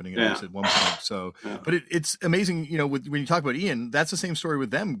that happening at one point. So, but it's amazing. When you talk about Ian, that's the same story with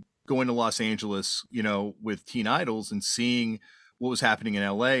them. Going to Los Angeles, with Teen Idols and seeing what was happening in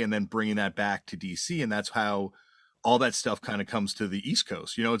LA and then bringing that back to DC. And that's how all that stuff kind of comes to the East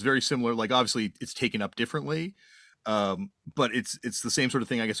Coast. You know, it's very similar. Like obviously it's taken up differently, but it's the same sort of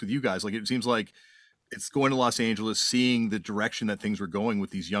thing, I guess, with you guys. Like it seems like it's going to Los Angeles, seeing the direction that things were going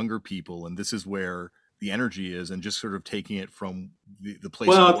with these younger people, and this is where the energy is, and just sort of taking it from the place.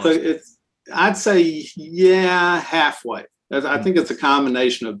 Well, I'd say, yeah, halfway. I think it's a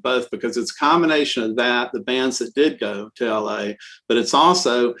combination of both, because it's a combination of that, the bands that did go to LA, but it's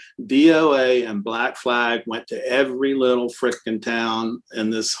also DOA and Black Flag went to every little frickin' town in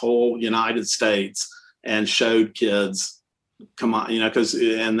this whole United States and showed kids, come on,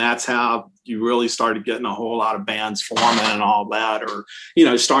 and that's how you really started getting a whole lot of bands forming and all that, or,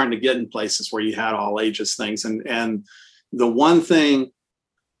 starting to get in places where you had all ages things. And the one thing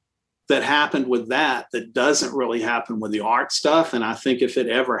that happened with that doesn't really happen with the art stuff. And I think if it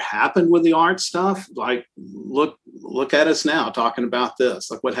ever happened with the art stuff, like look at us now talking about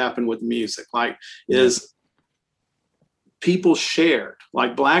this, like what happened with music, is people shared,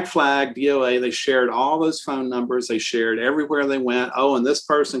 like Black Flag, DOA, they shared all those phone numbers. They shared everywhere they went. Oh, and this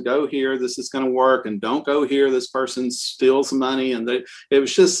person, go here, this is going to work. And don't go here, this person steals money. And it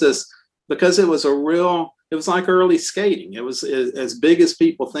was just this, because it was like early skating. It was as big as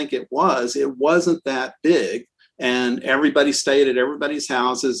people think it was. It wasn't that big, and everybody stayed at everybody's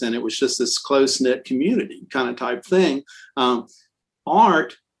houses, and it was just this close-knit community kind of type thing.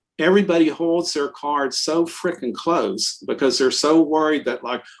 Art, everybody holds their cards so freaking close because they're so worried that,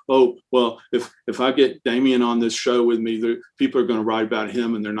 like, oh, well, if I get Damien on this show with me, the people are going to write about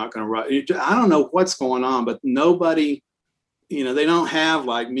him, and they're not going to write. I don't know what's going on, but nobody. They don't have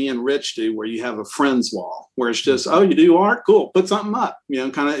like me and Rich do, where you have a friends wall where it's just, oh, you do art? Cool. Put something up,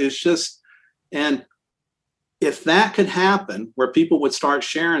 kind of, it's just, and if that could happen where people would start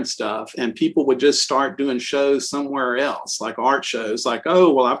sharing stuff and people would just start doing shows somewhere else, like art shows, like,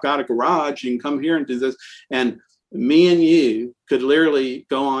 oh, well, I've got a garage, you can come here and do this. And me and you could literally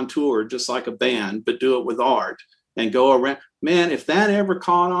go on tour just like a band, but do it with art and go around. Man, if that ever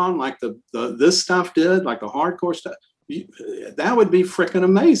caught on like this stuff did, like the hardcore stuff, that would be freaking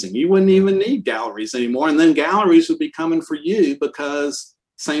amazing. You wouldn't even need galleries anymore. And then galleries would be coming for you, because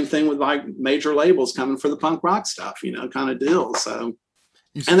same thing with like major labels coming for the punk rock stuff, kind of deal. So,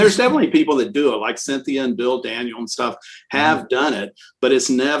 and there's definitely people that do it, like Cynthia and Bill Daniel and stuff have done it, but it's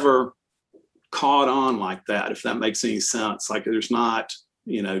never caught on like that, if that makes any sense. Like there's not,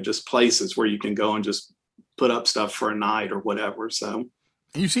 just places where you can go and just put up stuff for a night or whatever. So.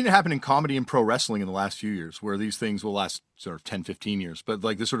 And you've seen it happen in comedy and pro wrestling in the last few years, where these things will last sort of 10, 15 years, but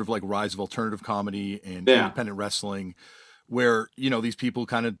like this sort of like rise of alternative comedy and independent wrestling, where, these people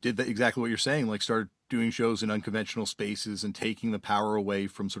kind of did exactly what you're saying, like started doing shows in unconventional spaces and taking the power away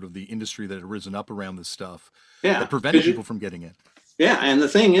from sort of the industry that had risen up around this stuff that prevented people from getting it. Yeah. And the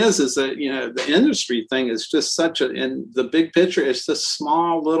thing is that, the industry thing is just in the big picture, it's this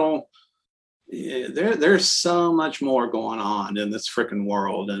small little, there's so much more going on in this freaking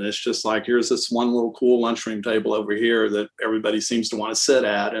world. And it's just like, here's this one little cool lunchroom table over here that everybody seems to want to sit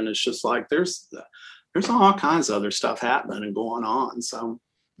at. And it's just like, there's all kinds of other stuff happening and going on. So,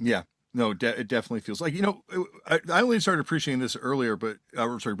 yeah, no, it definitely feels like, I only started appreciating this earlier,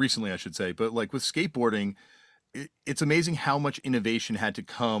 recently, I should say, but like with skateboarding, it's amazing how much innovation had to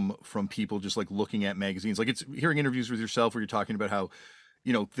come from people just like looking at magazines. Like it's hearing interviews with yourself where you're talking about how,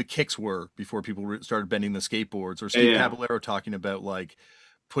 the kicks were before people started bending the skateboards, or Steve Caballero talking about like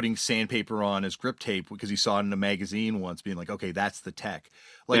putting sandpaper on as grip tape because he saw it in a magazine once, being like, okay, that's the tech.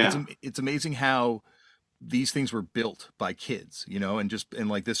 Like it's amazing how these things were built by kids, and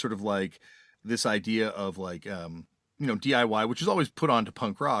like this sort of like this idea of like, DIY, which is always put on to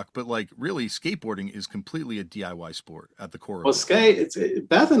punk rock, but like really skateboarding is completely a DIY sport at the core. Well,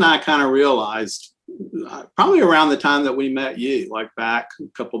 Beth and I kind of realized probably around the time that we met you, like back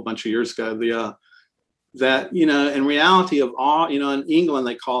a bunch of years ago, that, in reality of all, in England,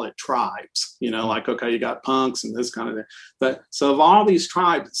 they call it tribes, like, okay, you got punks and this kind of thing. But so of all these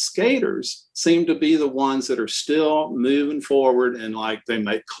tribes, skaters seem to be the ones that are still moving forward, and like they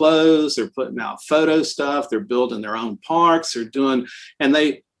make clothes, they're putting out photo stuff, they're building their own parks, they're doing, and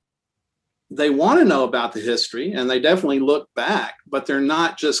they want to know about the history, and they definitely look back, but they're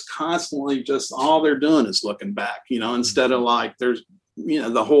not just constantly just all they're doing is looking back, instead of like there's,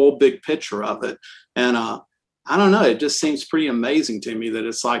 the whole big picture of it. And I don't know, it just seems pretty amazing to me that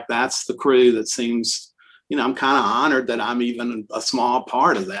it's like, that's the crew that seems, I'm kind of honored that I'm even a small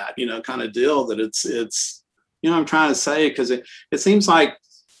part of that, kind of deal, that it's, I'm trying to say, because it seems like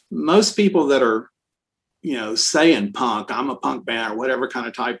most people that are, saying punk, I'm a punk band or whatever kind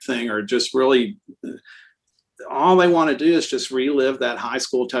of type thing, are just really, all they want to do is just relive that high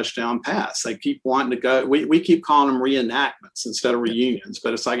school touchdown pass. They keep wanting to go. We keep calling them reenactments instead of reunions,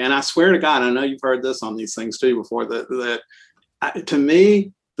 but it's like, and I swear to God, I know you've heard this on these things too before, that to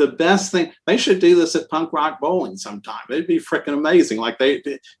me, the best thing, they should do this at punk rock bowling sometime. It'd be freaking amazing. Like they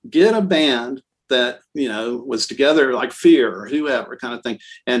get a band that, was together, like Fear or whoever kind of thing.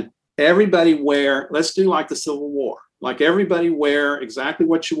 And everybody let's do like the Civil War. Like everybody wear exactly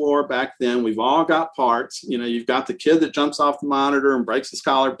what you wore back then. We've all got parts. You've got the kid that jumps off the monitor and breaks his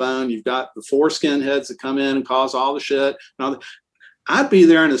collarbone. You've got the 4 skinheads that come in and cause all the shit. I'd be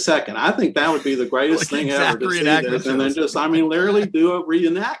there in a second. I think that would be the greatest thing ever to see this. And then just, literally do a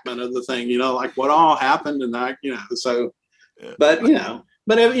reenactment of the thing, like what all happened and that, so, but,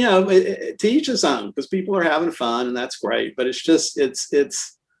 to each his own, because people are having fun and that's great. But it's just,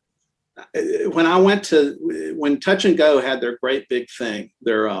 it's, when Touch and Go had their great big thing,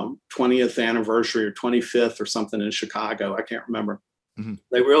 their 20th anniversary or 25th or something in Chicago, I can't remember. Mm-hmm.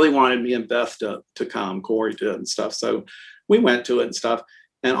 They really wanted me and Beth to come. Corey did and stuff. So we went to it and stuff.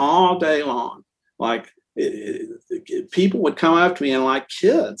 And all day long, like people would come up to me and like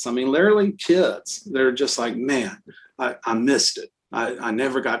kids. Literally kids. They're just like, man, I missed it. I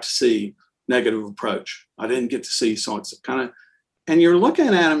never got to see Negative Approach. I didn't get to see so it's kind of. And you're looking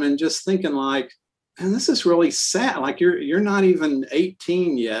at them and just thinking like, and this is really sad. Like you're not even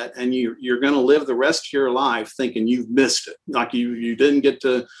 18 yet, and you're going to live the rest of your life thinking you've missed it. Like you didn't get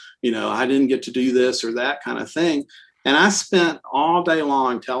to, I didn't get to do this or that kind of thing. And I spent all day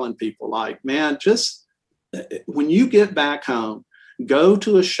long telling people like, man, just when you get back home, go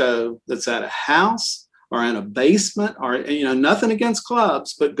to a show that's at a house or in a basement or, nothing against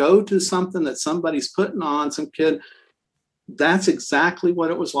clubs, but go to something that somebody's putting on, some kid. That's exactly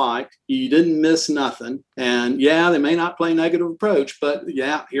what it was like. You didn't miss nothing. And yeah, they may not play Negative Approach, but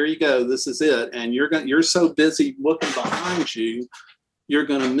yeah, here you go. This is it. And you're so busy looking behind you, you're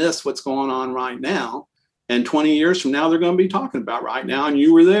going to miss what's going on right now. And 20 years from now, they're going to be talking about right now. And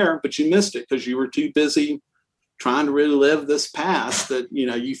you were there, but you missed it because you were too busy trying to relive this past that,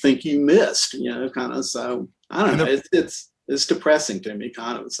 you think you missed, kind of. So I don't know. It's depressing to me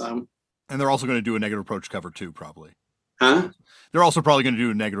kind of. So. And they're also going to do a Negative Approach cover too, probably. Huh? They're also probably going to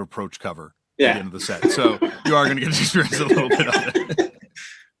do a Negative Approach cover at the end of the set. So you are going to get to experience a little bit of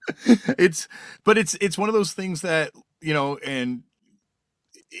it. It's one of those things that, and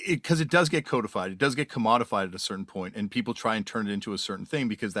because it does get codified, it does get commodified at a certain point, and people try and turn it into a certain thing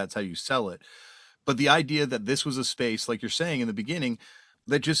because that's how you sell it. But the idea that this was a space, like you're saying in the beginning,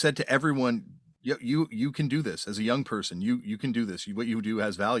 that just said to everyone, you can do this as a young person. You can do this. What you do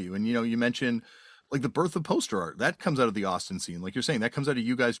has value. And, you mentioned like the birth of poster art that comes out of the Austin scene. Like you're saying, that comes out of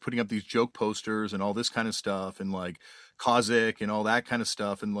you guys putting up these joke posters and all this kind of stuff, and like Kozik and all that kind of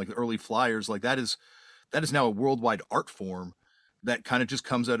stuff. And like the early flyers, like that is now a worldwide art form that kind of just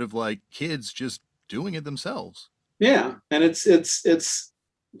comes out of like kids just doing it themselves. Yeah. And it's,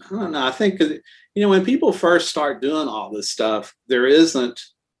 I don't know. I think, when people first start doing all this stuff, you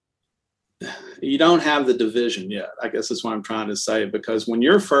don't have the division yet, I guess is what I'm trying to say, because when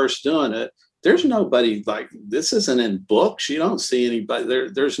you're first doing it, there's nobody like this isn't in books. You don't see anybody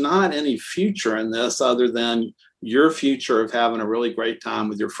there's not any future in this other than your future of having a really great time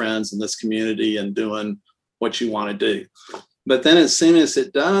with your friends in this community and doing what you want to do. But then as soon as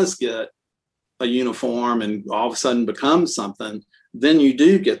it does get a uniform and all of a sudden becomes something, then you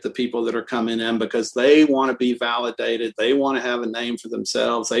do get the people that are coming in because they want to be validated. They want to have a name for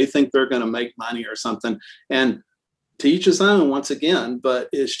themselves. They think they're going to make money or something. And to each his own once again, but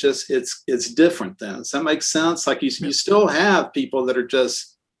it's just, it's different then. Does that make sense? Like you still have people that are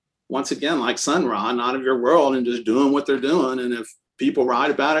just, once again, like Sun Ra, not of your world and just doing what they're doing. And if people write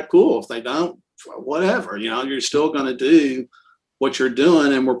about it, cool. If they don't, whatever, you're still going to do what you're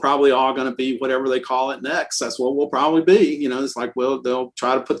doing. And we're probably all going to be whatever they call it next. That's what we'll probably be, it's like, well, they'll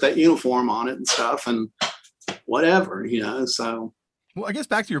try to put that uniform on it and stuff and whatever, so. Well, I guess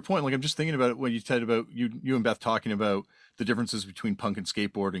back to your point, like I'm just thinking about what you said about you and Beth talking about the differences between punk and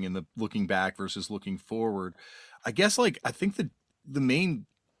skateboarding and the looking back versus looking forward. I guess I think the main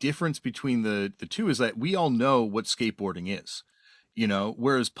difference between the two is that we all know what skateboarding is,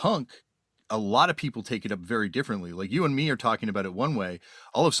 whereas punk, a lot of people take it up very differently. Like you and me are talking about it one way.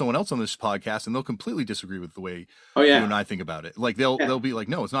 I'll have someone else on this podcast and they'll completely disagree with the way you and I think about it. Like they'll be like,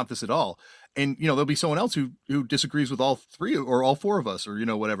 no, it's not this at all. And, there'll be someone else who disagrees with all three or all four of us or,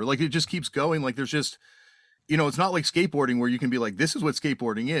 whatever. Like it just keeps going. Like there's just, it's not like skateboarding where you can be like, this is what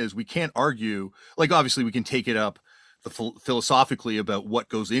skateboarding is. We can't argue. Like, obviously we can take it up philosophically about what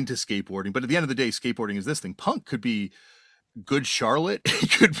goes into skateboarding. But at the end of the day, skateboarding is this thing. Punk could be Good Charlotte.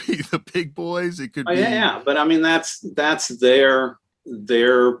 It could be the Big Boys. It could be. Yeah. But I mean, that's their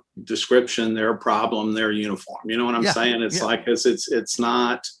description, their problem, their uniform. You know what I'm saying? It's like, it's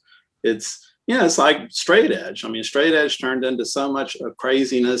not, it's like straight edge. I mean, straight edge turned into so much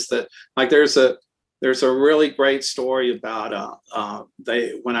craziness that, like, there's a really great story about I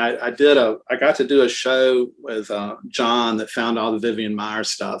got to do a show with John that found all the Vivian Meyers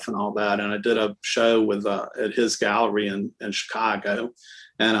stuff and all that, and I did a show with at his gallery in Chicago,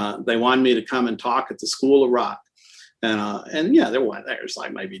 and they wanted me to come and talk at the School of Rock, and yeah, there's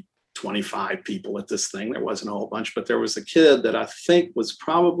like maybe 25 people at this thing. There wasn't a whole bunch, but there was a kid that I think was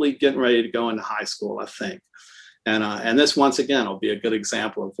probably getting ready to go into high school, I think, and this once again will be a good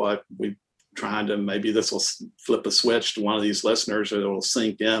example of what we. Trying to, maybe this will flip a switch to one of these listeners, or it'll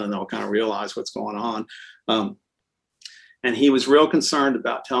sink in and they'll kind of realize what's going on. And he was real concerned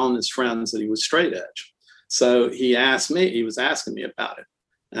about telling his friends that he was straight edge. So he was asking me about it.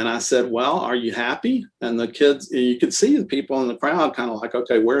 And I said, well, are you happy? And the kids, you could see the people in the crowd kind of like,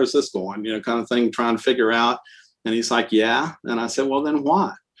 okay, where is this going? You know, kind of thing, trying to figure out. And he's like, yeah. And I said, well, then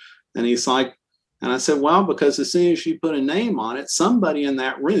why? And he's like, and I said, well, because as soon as you put a name on it, somebody in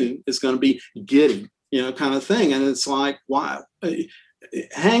that room is going to be giddy, you know, kind of thing. And it's like, why?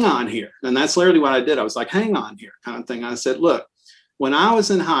 Hang on here. And that's literally what I did. I was like, hang on here, kind of thing. I said, look, when I was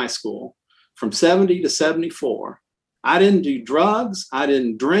in high school from 70 to 74, I didn't do drugs. I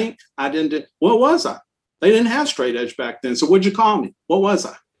didn't drink. What was I? They didn't have straight edge back then. So what'd you call me? What was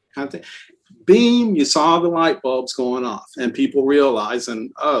I? Kind of thing. Beam, you saw the light bulbs going off, and people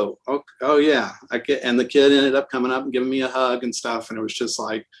realizing, oh yeah, I get. And the kid ended up coming up and giving me a hug and stuff, and it was just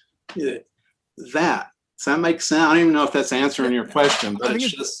like that. Does that make sense? I don't even know if that's answering your question, but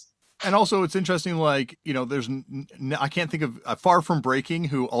it's just. And also, it's interesting. Like, you know, there's I can't think of Far From Breaking,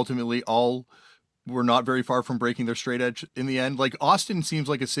 who ultimately all were not very far from breaking their straight edge in the end. Like, Austin seems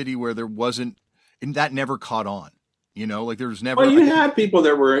like a city where there wasn't, and that never caught on. You know, like there's never. Well, you had people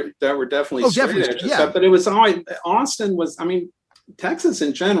that were definitely straight edge, stuff, but it was always, Austin was. I mean, Texas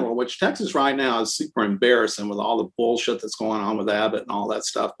in general, which Texas right now is super embarrassing with all the bullshit that's going on with Abbott and all that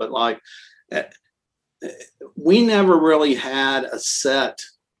stuff. But like, we never really had a set,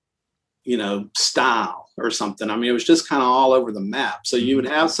 you know, style or something. I mean, it was just kind of all over the map. So you would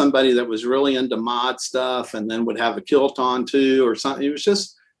have somebody that was really into mod stuff, and then would have a kilt on too, or something. It was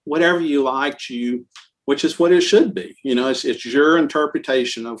just whatever you liked, which is what it should be. You know, it's your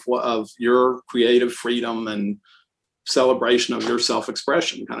interpretation of your creative freedom and celebration of your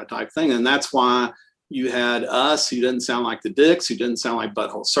self-expression kind of type thing. And that's why you had us who didn't sound like the Dicks, who didn't sound like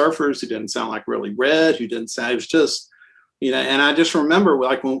Butthole Surfers, who didn't sound like Really Red, who didn't sound, it was just, you know, and I just remember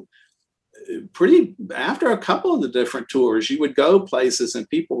like after a couple of the different tours, you would go places and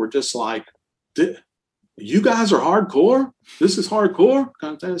people were just like, you guys are hardcore? This is hardcore?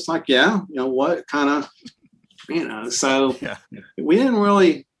 Kind of thing. It's like, yeah, you know what kind of, you know, so we didn't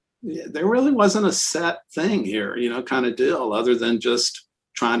really, there really wasn't a set thing here, you know, kind of deal, other than just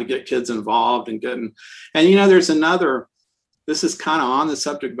trying to get kids involved and you know, there's another, this is kind of on the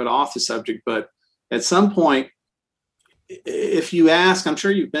subject, but off the subject, but at some point, if you ask, I'm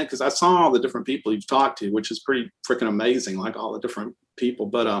sure you've been, because I saw all the different people you've talked to, which is pretty freaking amazing, like all the different people,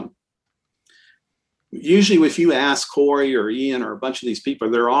 but, usually if you ask Corey or Ian or a bunch of these people,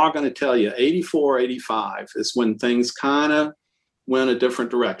 they're all going to tell you 84, 85 is when things kind of went a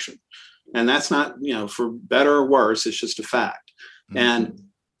different direction. And that's not, you know, for better or worse, it's just a fact. Mm-hmm. And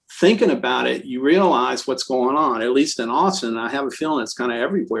thinking about it, you realize what's going on, at least in Austin, and I have a feeling it's kind of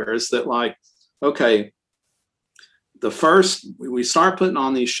everywhere, is that like, okay, we start putting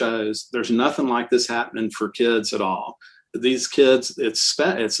on these shows, there's nothing like this happening for kids at all. These kids, it's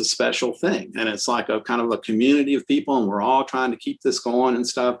a special thing. And it's like a kind of a community of people, and we're all trying to keep this going and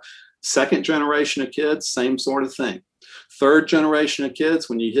stuff. Second generation of kids, same sort of thing. Third generation of kids,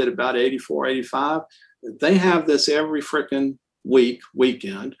 when you hit about 84, 85, they have this every freaking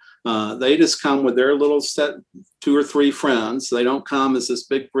weekend. They just come with their little set, 2 or 3 friends. They don't come as this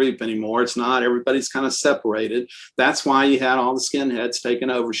big group anymore. It's not, everybody's kind of separated. That's why you had all the skinheads taking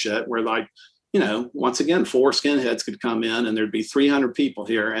over shit, where like, you know, once again, 4 skinheads could come in and there'd be 300 people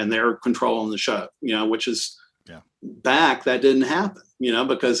here and they're controlling the show, you know, which is back, that didn't happen, you know,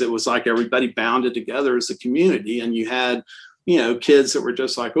 because it was like everybody bounded together as a community. And you had, you know, kids that were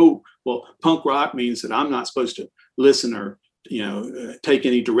just like, oh, well, punk rock means that I'm not supposed to listen or, you know, take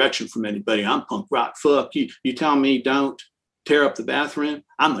any direction from anybody. I'm punk rock. Fuck you. You tell me don't tear up the bathroom,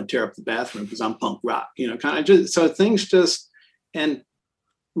 I'm going to tear up the bathroom because I'm punk rock, you know, kind of just, so things just, and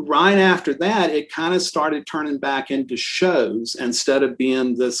right after that, it kind of started turning back into shows instead of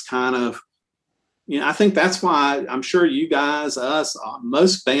being this kind of I think that's why I'm sure you guys, us,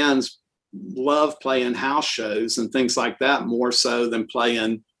 most bands love playing house shows and things like that more so than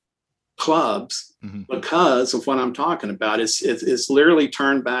playing clubs, because of what I'm talking about. It's literally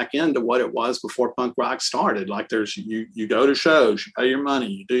turned back into what it was before punk rock started. Like there's you go to shows, you pay your money,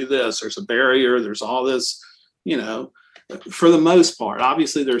 you do this. There's a barrier. There's all this, for the most part.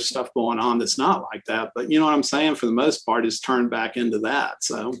 Obviously, there's stuff going on that's not like that, but you know what I'm saying. For the most part, it's turned back into that.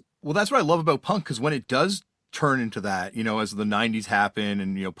 So, well, that's what I love about punk, because when it does turn into that, as the 90s happen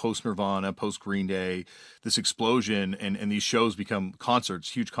and, post Nirvana, post Green Day, this explosion and these shows become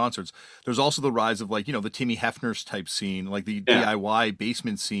concerts, huge concerts. There's also the rise of like, the Timmy Hefner's type scene, like the DIY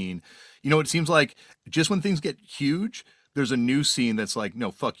basement scene. It seems like just when things get huge, there's a new scene that's like, no,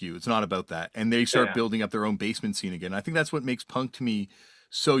 fuck you. It's not about that. And they start building up their own basement scene again. I think that's what makes punk to me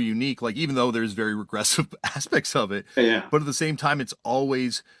so unique. Like, even though there's very regressive aspects of it, but at the same time, it's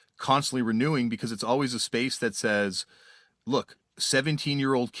always constantly renewing, because it's always a space that says, look,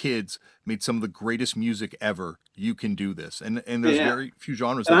 17-year-old kids made some of the greatest music ever. You can do this. And there's very few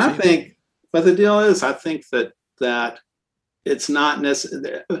genres. And I think, but the deal is, I think that it's not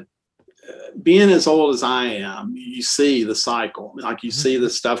necessarily, being as old as I am, you see the cycle. Like you see the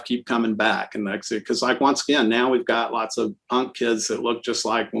stuff keep coming back. And that's it. Because like, once again, now we've got lots of punk kids that look just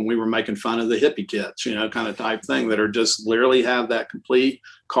like when we were making fun of the hippie kids, kind of type thing, that are just literally have that complete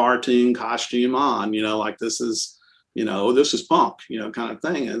cartoon costume on, like this is punk, kind of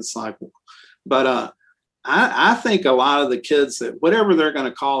thing. And it's like, but I think a lot of the kids that whatever they're going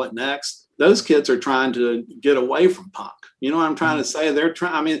to call it next, those kids are trying to get away from punk. You know what I'm trying to say? They're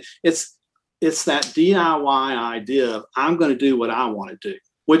trying, I mean, it's that DIY idea of I'm going to do what I want to do,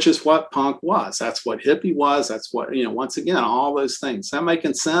 which is what punk was. That's what hippie was. That's what, once again, all those things. Is that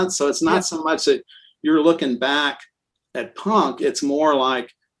making sense? So it's not so much that you're looking back at punk. It's more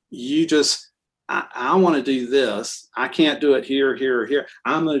like you just, I want to do this. I can't do it here, here, or here.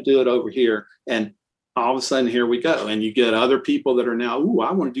 I'm going to do it over here. And all of a sudden, here we go. And you get other people that are now, ooh,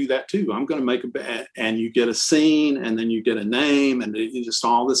 I want to do that too. I'm going to make a band. And you get a scene, and then you get a name, and you just,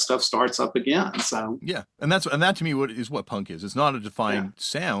 all this stuff starts up again. So yeah, and that to me what punk is. It's not a defined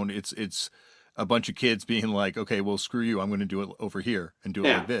sound. It's a bunch of kids being like, okay, well, screw you. I'm going to do it over here and do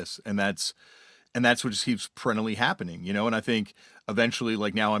it like this. And that's what just keeps perennially happening, And I think eventually,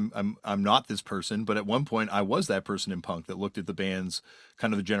 like now, I'm not this person, but at one point I was that person in punk that looked at the bands,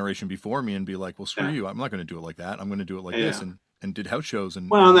 kind of the generation before me, and be like, well, screw you. I'm not going to do it like that. I'm going to do it like this, and did house shows. And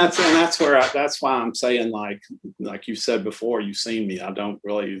that's why I'm saying, like you said before, you've seen me. I don't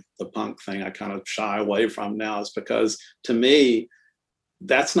really, the punk thing I kind of shy away from now, is because to me,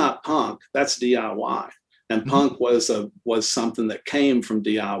 that's not punk. That's DIY. And punk was something that came from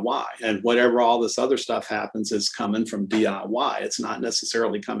DIY, and whatever all this other stuff happens is coming from DIY. It's not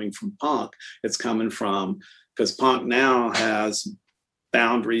necessarily coming from punk. It's coming from, because punk now has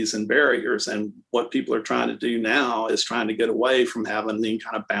boundaries and barriers, and what people are trying to do now is trying to get away from having any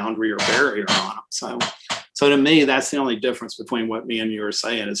kind of boundary or barrier on them. So to me, that's the only difference between what me and you are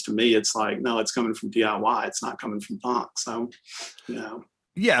saying. Is, to me, it's like, no, it's coming from DIY. It's not coming from punk. So,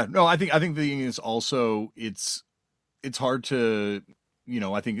 Yeah, no, I think the thing is also it's hard to,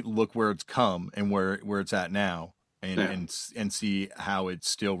 I think look where it's come and where it's at now, and see how it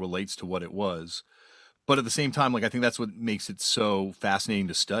still relates to what it was. But at the same time, like, I think that's what makes it so fascinating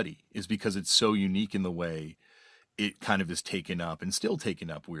to study, is because it's so unique in the way it kind of is taken up and still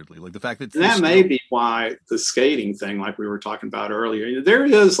taken up weirdly. Like the fact that may be why the skating thing, like we were talking about earlier, there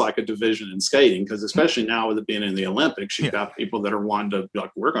is like a division in skating, because especially now with it being in the Olympics, you've got people that are wanting to,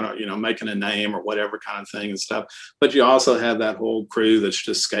 like, we're going to, making a name or whatever kind of thing and stuff. But you also have that whole crew that's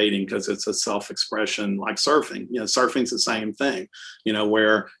just skating because it's a self-expression, like surfing. Surfing's the same thing,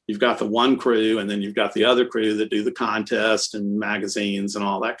 where you've got the one crew and then you've got the other crew that do the contest and magazines and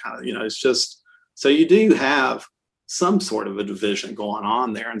all that kind of, it's just, so you do have some sort of a division going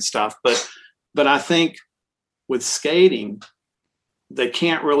on there and stuff. But I think with skating, they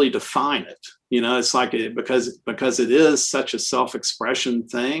can't really define it. It's like because it is such a self-expression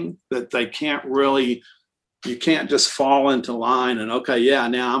thing that they can't really, you can't just fall into line and, okay, yeah,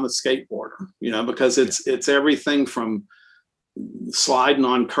 now I'm a skateboarder, because it's everything from sliding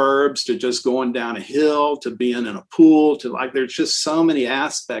on curbs to just going down a hill to being in a pool to, like, there's just so many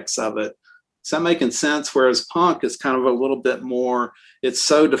aspects of it. Is that making sense? Whereas punk is kind of a little bit more, it's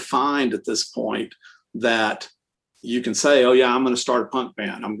so defined at this point that you can say, oh yeah, I'm going to start a punk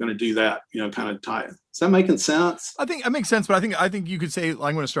band. I'm going to do that, kind of type. Is that making sense? I think it makes sense, but I think you could say, I'm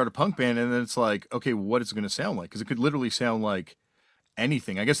going to start a punk band, and then it's like, okay, what is it going to sound like? Because it could literally sound like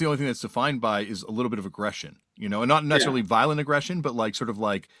anything. I guess the only thing that's defined by is a little bit of aggression, and not necessarily violent aggression, but like sort of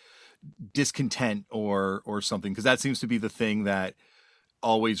like discontent or something, because that seems to be the thing that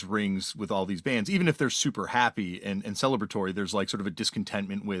always rings with all these bands, even if they're super happy and celebratory. There's like sort of a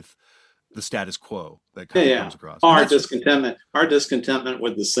discontentment with the status quo that kind of comes across. Our discontentment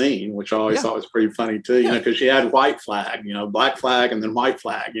with the scene, which I always thought was pretty funny too, because you had White Flag, Black Flag, and then White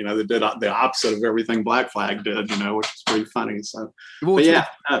Flag, that did the opposite of everything Black Flag did, which is pretty funny. So, well,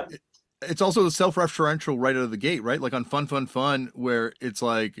 it's also the self-referential right out of the gate, right? Like on Fun, Fun, Fun, where it's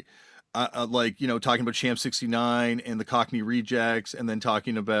like talking about Sham 69 and the Cockney Rejects, and then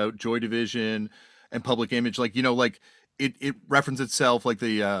talking about Joy Division and Public Image, it references itself, like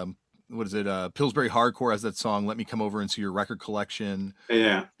the, what is it? Pillsbury Hardcore has that song, Let Me Come Over and See Your Record Collection.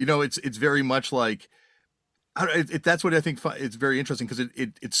 Yeah. It's very much like, that's what I think it's very interesting, because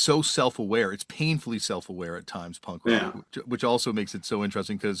it's so self-aware. It's painfully self-aware at times, punk rock, which also makes it so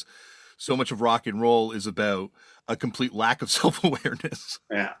interesting, because so much of rock and roll is about a complete lack of self-awareness.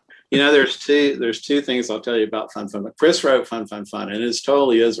 Yeah. There's two things I'll tell you about Fun Fun. Chris wrote Fun Fun Fun, and it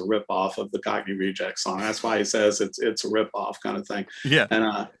totally is a ripoff of the Cockney Rejects song. That's why he says it's a ripoff kind of thing. Yeah.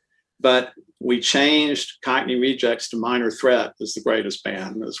 And but we changed Cockney Rejects to Minor Threat as the greatest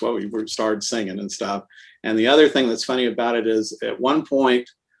band. That's what we started singing and stuff. And the other thing that's funny about it is, at one point,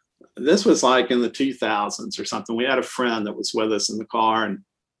 this was like in the 2000s or something, we had a friend that was with us in the car,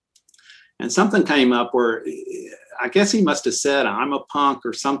 and something came up where I guess he must have said, I'm a punk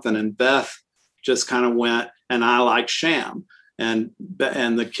or something. And Beth just kind of went, and I like Sham. And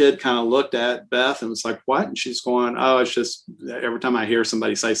the kid kind of looked at Beth and was like, what? And she's going, oh, it's just every time I hear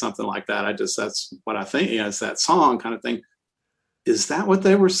somebody say something like that, that's what I think. It's that song kind of thing. Is that what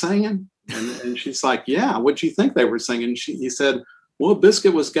they were singing? And she's like, yeah, what'd you think they were singing? He said, well,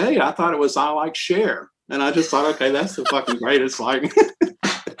 Biscuit was gay. I thought it was I Like Cher. And I just thought, okay, that's the fucking greatest. Like,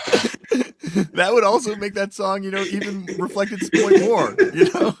 that would also make that song, even reflect its point more,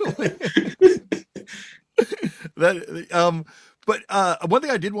 But one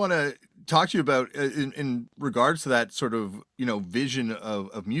thing I did want to talk to you about in regards to that sort of, vision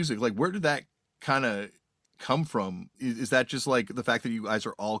of music, like, where did that kind of come from? Is that just like the fact that you guys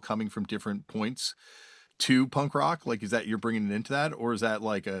are all coming from different points to punk rock? Like, is that you're bringing it into that, or is that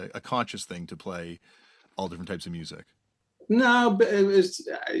like a conscious thing to play all different types of music? No, but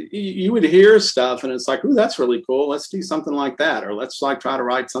you would hear stuff and it's like, ooh, that's really cool. Let's do something like that. Or let's try to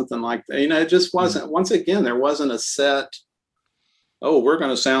write something like that. It just wasn't, once again, there wasn't a set, oh, we're going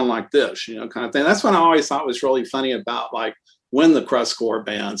to sound like this, kind of thing. That's what I always thought was really funny about, like, when the crustcore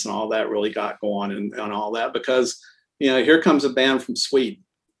bands and all that really got going and all that, because, here comes a band from Sweden.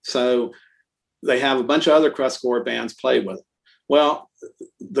 So they have a bunch of other crustcore bands play with them. Well,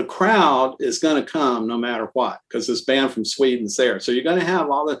 the crowd is going to come no matter what, because this band from Sweden's there. So you're going to have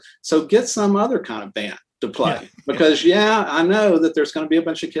so get some other kind of band to play, because I know that there's going to be a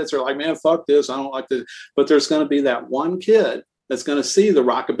bunch of kids that are like, man, fuck this, I don't like this. But there's going to be that one kid that's going to see the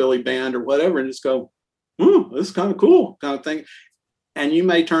rockabilly band or whatever and just go, this is kind of cool kind of thing. And you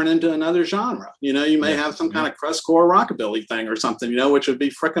may turn into another genre. You may have some kind of crustcore rockabilly thing or something, which would be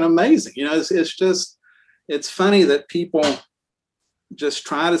freaking amazing. It's funny that people just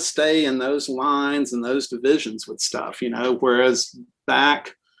try to stay in those lines and those divisions with stuff, whereas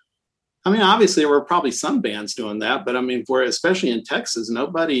back, obviously there were probably some bands doing that, but where, especially in Texas,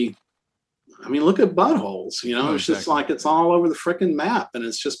 nobody, look at Buttholes, it's just like, it's all over the freaking map. And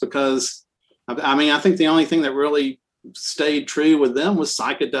it's just because, I think the only thing that really stayed true with them was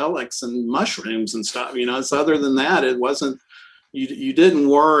psychedelics and mushrooms and stuff, so other than that, it wasn't, you didn't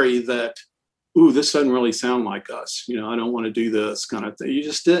worry that, ooh, this doesn't really sound like us. I don't want to do this kind of thing. You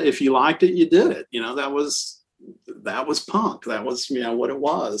just did. If you liked it, you did it. That was punk. That was, what it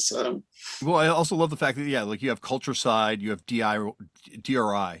was. Well, I also love the fact that, like, you have Culture Side, you have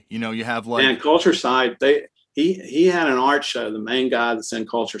DRI, you have like. And Culture Side, he had an art show, the main guy that's in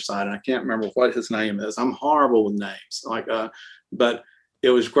Culture Side, and I can't remember what his name is. I'm horrible with names. But it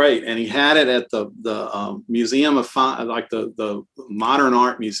was great, and he had it at the Museum of like the Modern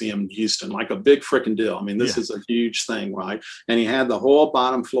Art Museum in Houston, like a big freaking deal. This is a huge thing, right? And he had the whole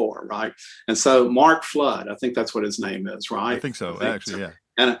bottom floor, right? And so Mark Flood, I think that's what his name is, right? I think so, actually, yeah.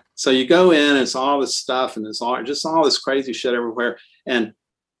 And so you go in, and it's all this stuff, and it's just all this crazy shit everywhere, and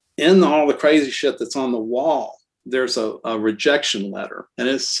in all the crazy shit that's on the wall, there's a rejection letter, and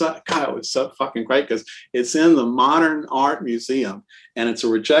it's so fucking great, because it's in the Modern Art Museum, and it's a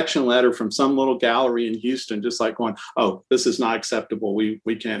rejection letter from some little gallery in Houston, just like going, oh, this is not acceptable, we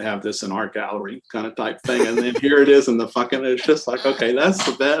can't have this in our gallery kind of type thing. And then here it is in the fucking, it's just like, okay, that's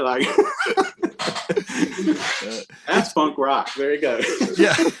the bet, like that's punk rock. There you go.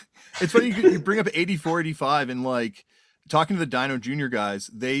 Yeah, it's funny you bring up 84, 85, and like talking to the Dino Jr. guys,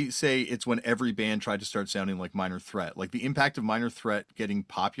 they say it's when every band tried to start sounding like Minor Threat. Like the impact of Minor Threat getting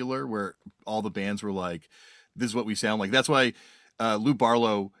popular, where all the bands were like, "This is what we sound like." That's why Lou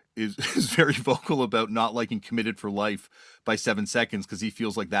Barlow is very vocal about not liking Committed for Life by 7 Seconds, because he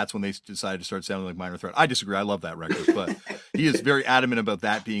feels like that's when they decided to start sounding like Minor Threat. I disagree. I love that record, but he is very adamant about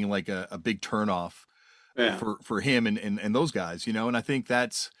that being like a big turnoff for him and those guys, you know. And I think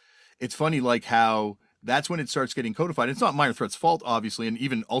it's funny, like how that's when it starts getting codified. It's not Minor Threat's fault, obviously, and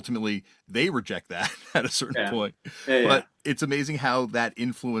even ultimately they reject that at a certain point. But it's amazing how that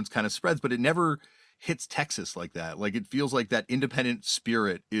influence kind of spreads, but it never hits Texas like that. Like it feels like that independent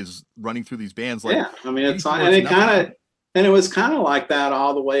spirit is running through these bands. Like, I mean, and it was kind of like that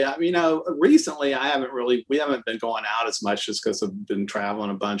all the way up. You know, recently we haven't been going out as much just because I've been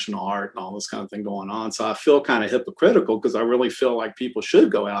traveling a bunch in art and all this kind of thing going on. So I feel kind of hypocritical because I really feel like people should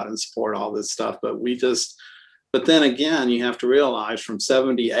go out and support all this stuff. But then again, you have to realize from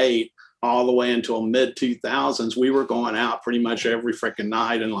 78 all the way until mid 2000s, we were going out pretty much every freaking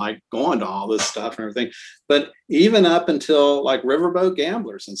night and like going to all this stuff and everything. But even up until like Riverboat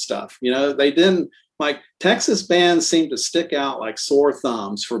Gamblers and stuff, you know, they didn't, like Texas bands seem to stick out like sore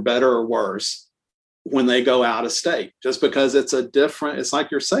thumbs, for better or worse, when they go out of state, just because it's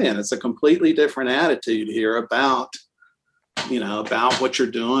like you're saying, it's a completely different attitude here about what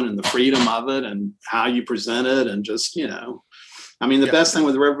you're doing and the freedom of it and how you present it. And just, you know, I mean, the best thing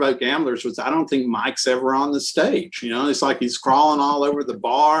with Riverboat Gamblers was I don't think Mike's ever on the stage. You know, it's like he's crawling all over the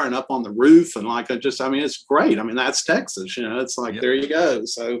bar and up on the roof. And like, it's great. I mean, that's Texas, you know, it's like, there you go.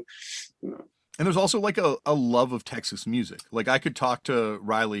 So, you know. And there's also like a love of Texas music. Like I could talk to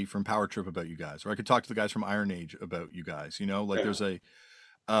Riley from Power Trip about you guys, or I could talk to the guys from Iron Age about you guys, you know, like there's a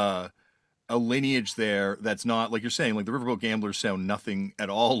lineage there that's not, like you're saying, like the Riverboat Gamblers sound nothing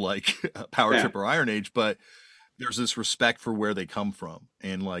at all like Power Trip or Iron Age, but there's this respect for where they come from.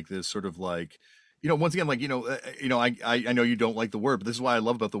 And like this sort of like, you know, once again, like, I know you don't like the word, but this is why I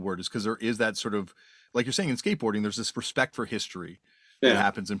love about the word, is because there is that sort of, like you're saying in skateboarding, there's this respect for history that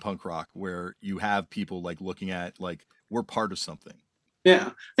happens in punk rock, where you have people like looking at, like, we're part of something. Yeah.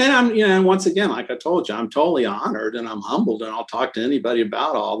 And I'm, you know, once again, like I told you, I'm totally honored and I'm humbled, and I'll talk to anybody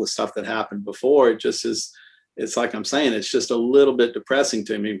about all the stuff that happened before. It just is, it's like I'm saying, it's just a little bit depressing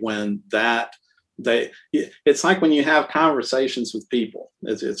to me when it's like when you have conversations with people,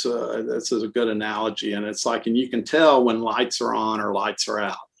 it's a good analogy. And it's like, and you can tell when lights are on or lights are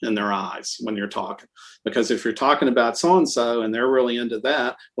out in their eyes when you're talking, because if you're talking about so-and-so and they're really into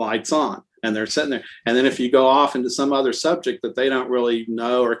that, lights on, and they're sitting there. And then if you go off into some other subject that they don't really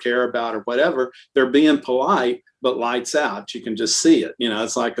know or care about or whatever, they're being polite, but lights out. You can just see it, you know,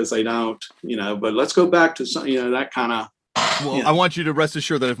 it's like, cause they don't, you know, but let's go back to some, you know, that kind of. Well, yeah. I want you to rest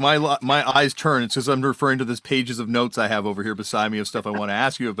assured that if my eyes turn, it's because I'm referring to this pages of notes I have over here beside me of stuff I want to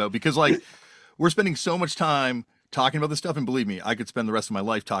ask you about, because like we're spending so much time talking about this stuff, and believe me, I could spend the rest of my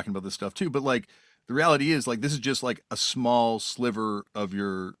life talking about this stuff too. But like the reality is, like, this is just like a small sliver of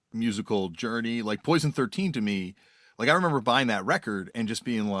your musical journey. Like Poison 13 to me, like I remember buying that record and just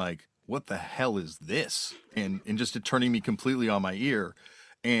being like, what the hell is this? And just it turning me completely on my ear.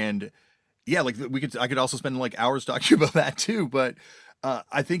 And yeah, like I could also spend like hours talking about that too. But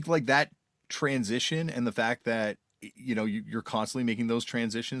I think like that transition and the fact that, you know, you're constantly making those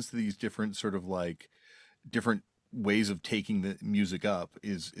transitions to these different sort of like different ways of taking the music up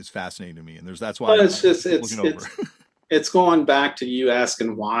is fascinating to me. And that's why it's going back to you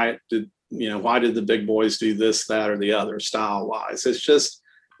asking why did the big boys do this, that, or the other style wise. It's just,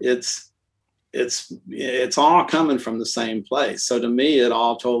 it's all coming from the same place. So to me, it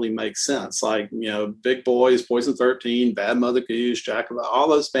all totally makes sense. Like, you know, Big Boys, Poison 13, Bad Mother Goose, Jack of all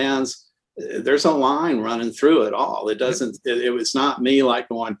those bands, there's a line running through it all. It doesn't, it was not me like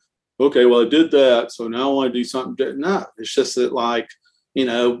going, okay, well, I did that, so now I want to do something different. No, it's just that, like, you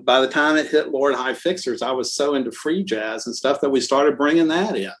know, by the time it hit Lord High Fixers, I was so into free jazz and stuff that we started bringing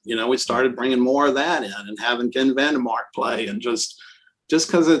that in. You know, we started bringing more of that in and having Ken Vandermark play, and just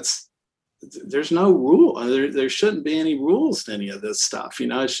because there's no rule. There shouldn't be any rules to any of this stuff. You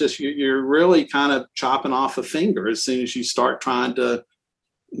know, it's just you're really kind of chopping off a finger as soon as you start trying to,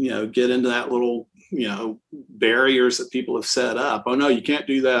 you know, get into that little, you know, barriers that people have set up. Oh no, you can't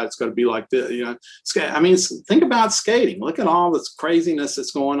do that. It's got to be like this. You know, I mean, think about skating. Look at all this craziness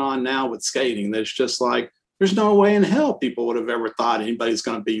that's going on now with skating. That's just like, there's no way in hell people would have ever thought anybody's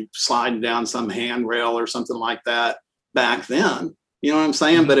going to be sliding down some handrail or something like that back then. You know what I'm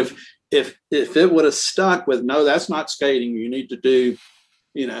saying? But if it would have stuck with, no, that's not skating, you need to do,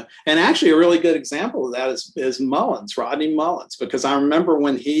 you know. And actually a really good example of that is Mullins, Rodney Mullins, because I remember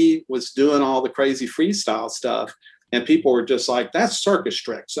when he was doing all the crazy freestyle stuff, And people were just like, that's circus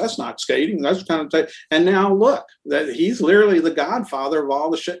tricks. That's not skating. That's kind of, and now look, that he's literally the godfather of all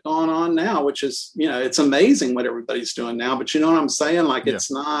the shit going on now, which is, it's amazing what everybody's doing now. But you know what I'm saying? Like,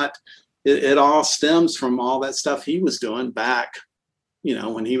 it's not, it all stems from all that stuff he was doing back,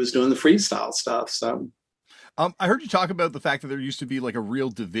 when he was doing the freestyle stuff. So. I heard you talk about the fact that there used to be like a real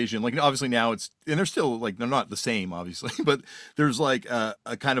division, like obviously now and they're still like, they're not the same, obviously, but there's like a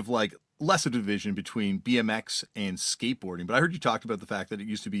kind of like less a division between BMX and skateboarding. But I heard you talked about the fact that it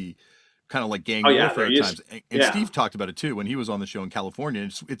used to be kind of like gang warfare at times. And Steve talked about it too when he was on the show in California.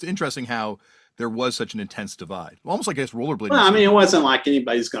 It's interesting how there was such an intense divide, almost like I guess rollerblading. Well, I mean, it wasn't like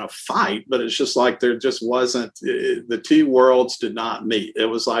anybody's going to fight, but it's just like there just wasn't, the two worlds did not meet. It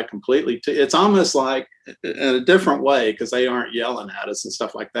was like completely, it's almost like in a different way because they aren't yelling at us and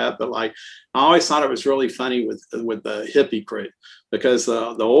stuff like that. But like, I always thought it was really funny with the hippie crew because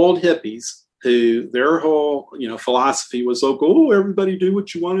the old hippies who their whole, philosophy was like, oh, everybody do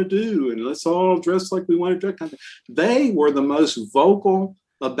what you want to do. And let's all dress like we want to dress. They were the most vocal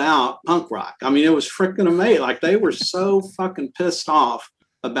about punk rock. I mean, it was freaking amazing. Like they were so fucking pissed off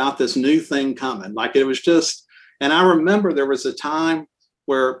about this new thing coming. Like it was just, and I remember there was a time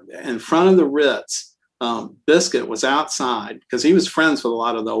where in front of the Ritz, Biscuit was outside because he was friends with a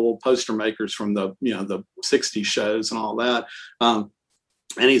lot of the old poster makers from the 60s shows and all that.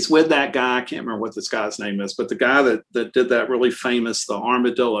 And he's with that guy. I can't remember what this guy's name is, but the guy that did that really famous, the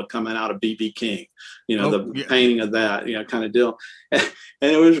armadillo coming out of BB King, painting of that, kind of deal.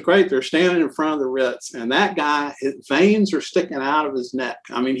 And it was great. They're standing in front of the Ritz and that guy, his veins are sticking out of his neck.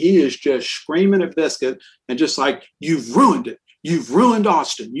 I mean, he is just screaming at Biscuit and just like, you've ruined it. You've ruined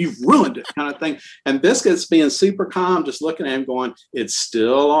Austin. You've ruined it kind of thing. And Biscuit's being super calm, just looking at him going, it's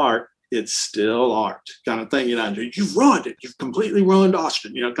still art. It's still art kind of thing, you've ruined it. You've completely ruined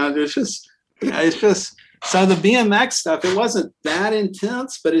Austin, kind of, it's just so the BMX stuff, it wasn't that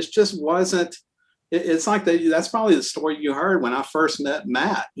intense, but it just wasn't, it's like that's probably the story you heard when I first met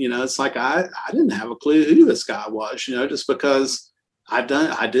Matt, it's like, I didn't have a clue who this guy was, just because I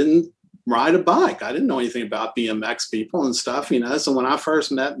didn't ride a bike. I didn't know anything about BMX people and stuff, so when I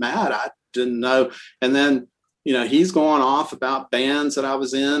first met Matt, I didn't know. And then, he's going off about bands that I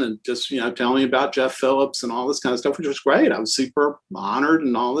was in and just, telling me about Jeff Phillips and all this kind of stuff, which was great. I was super honored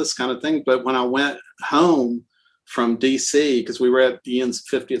and all this kind of thing. But when I went home from DC, because we were at Ian's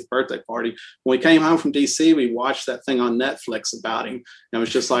 50th birthday party, when we came home from DC, we watched that thing on Netflix about him. And it was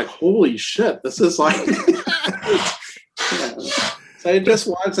just like, holy shit, this is like, So it just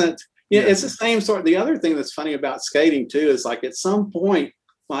wasn't, it's the same sort. The other thing that's funny about skating too, is like at some point,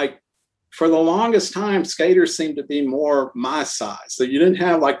 like, for the longest time, skaters seemed to be more my size. So you didn't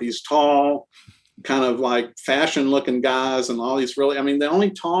have like these tall, kind of like fashion looking guys and all these really, I mean, the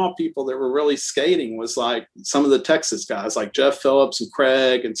only tall people that were really skating was like some of the Texas guys like Jeff Phillips and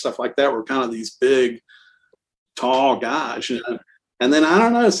Craig and stuff like that were kind of these big, tall guys, And then I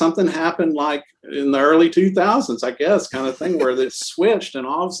don't know, something happened like in the early 2000s, I guess, kind of thing where it switched and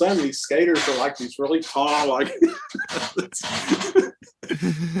all of a sudden these skaters are like these really tall, like it's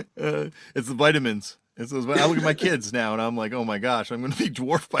the vitamins. It's those, I look at my kids now and I'm like, oh my gosh, I'm going to be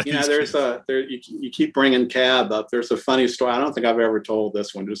dwarfed by these there's kids. You keep bringing Cab up. There's a funny story. I don't think I've ever told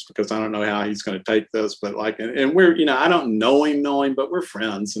this one just because I don't know how he's going to take this, but like, and we're, I don't know him, but we're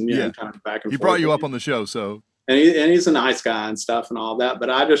friends and, kind of back and forth. He brought you up on the show. So, and he's a nice guy and stuff and all that. But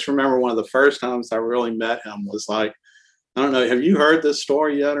I just remember one of the first times I really met him was like, I don't know. Have you heard this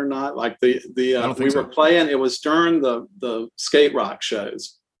story yet or not? Like we were playing, it was during the skate rock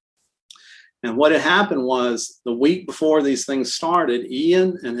shows. And what had happened was the week before these things started,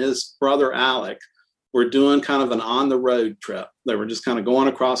 Ian and his brother Alec were doing kind of an on the road trip. They were just kind of going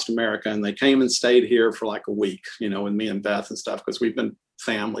across America and they came and stayed here for like a week, with me and Beth and stuff, because we've been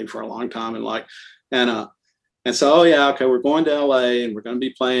family for a long time. And so, we're going to LA and we're going to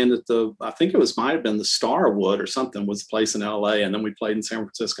be playing at I think it might have been the Starwood or something was the place in LA. And then we played in San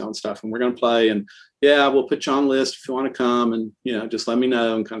Francisco and stuff. And we're going to play and we'll put you on list if you want to come and, just let me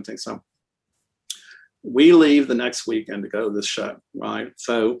know and kind of thing. So we leave the next weekend to go to this show, right?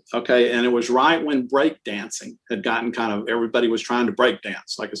 So, and it was right when breakdancing had gotten everybody was trying to break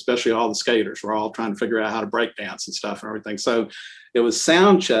dance, like especially all the skaters were all trying to figure out how to break dance and stuff and everything. So it was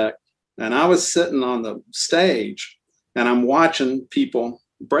sound check. And I was sitting on the stage and I'm watching people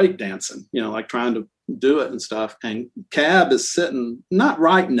breakdancing, like trying to do it and stuff. And Cab is sitting not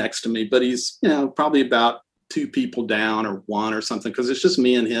right next to me, but he's, probably about 2 people down or 1 or something, because it's just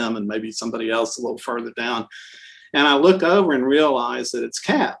me and him and maybe somebody else a little further down. And I look over and realize that it's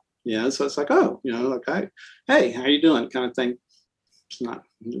Cab, so it's like, oh, hey, how you doing kind of thing. I'm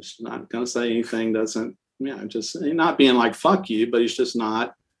just not going to say anything, doesn't just not being like, fuck you, but he's just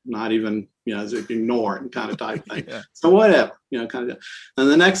not even, ignoring kind of type thing. Yeah. So whatever, kind of. And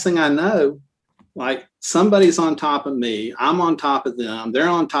the next thing I know, like somebody's on top of me, I'm on top of them, they're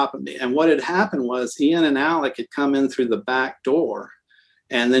on top of me. And what had happened was Ian and Alec had come in through the back door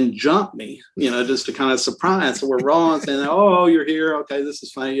and then jumped me, just to kind of surprise. So we're rolling saying, oh, you're here. Okay, this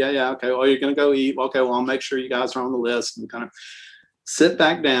is funny. Yeah. Okay. Oh, you're going to go eat. Okay, well, I'll make sure you guys are on the list, and kind of sit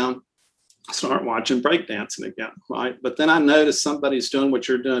back down, start watching breakdancing again, right? But then I noticed somebody's doing what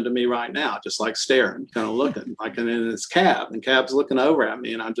you're doing to me right now, just like staring, kind of looking, like in his cab, and Cab's looking over at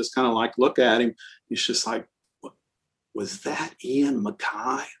me, and I'm just kind of like, look at him. He's just like, what, was that Ian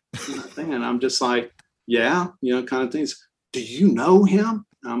MacKaye? And I'm just like, yeah, kind of things. Do you know him?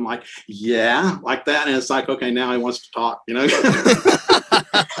 And I'm like, yeah, like that. And it's like, okay, now he wants to talk,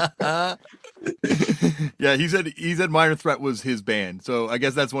 Yeah, he said Minor Threat was his band. So I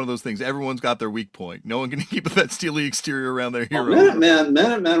guess that's one of those things. Everyone's got their weak point. No one can keep that steely exterior around their hero.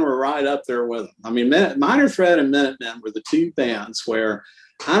 Minutemen were right up there with them. I mean, Minor Threat and Minutemen were the two bands where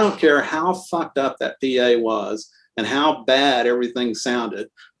I don't care how fucked up that PA was and how bad everything sounded.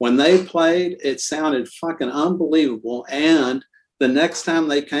 When they played, it sounded fucking unbelievable. And the next time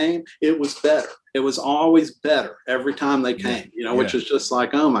they came, it was better. It was always better every time they came, which is just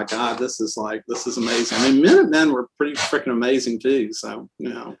like, oh my God, this is amazing. I mean, Minutemen were pretty freaking amazing too. So,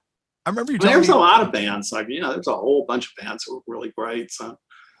 I remember there's a lot of bands, like, there's a whole bunch of bands that were really great. So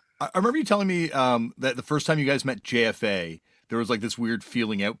I remember you telling me that the first time you guys met JFA, there was like this weird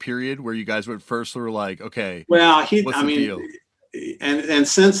feeling out period where you guys were like, okay, well, what's the deal? And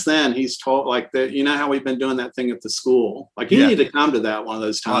since then he's told, like, that, how we've been doing that thing at the school, like, you need to come to that one of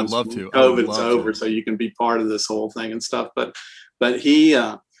those times. I'd love to. COVID's over, so you can be part of this whole thing and stuff. But he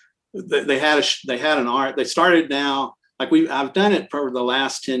they had an art. They started now, like, I've done it for the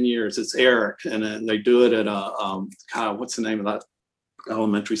last 10 years. It's Eric, and they do it at God, what's the name of that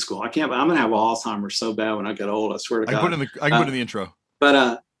elementary school? I'm gonna have Alzheimer's so bad when I get old, I swear to God. I can put in the intro.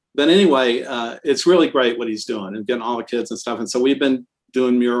 But anyway, it's really great what he's doing and getting all the kids and stuff. And so we've been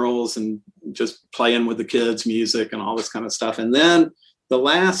doing murals and just playing with the kids, music and all this kind of stuff. And then the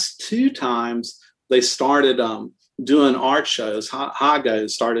last two times they started doing art shows. Hago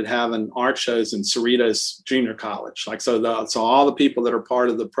started having art shows in Cerritos Junior College. Like, so all the people that are part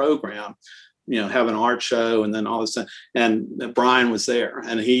of the program, have an art show, and then all this stuff. And Brian was there,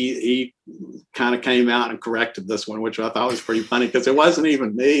 and he kind of came out and corrected this one, which I thought was pretty funny, because it wasn't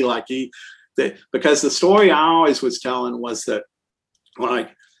even me. Like, because the story I always was telling was that, like,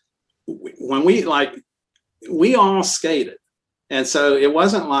 when we all skated. And so it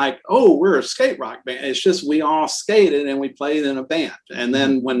wasn't like, oh, we're a skate rock band. It's just, we all skated and we played in a band. And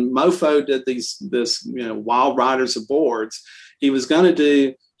then when Mofo did this Wild Riders of Boards, he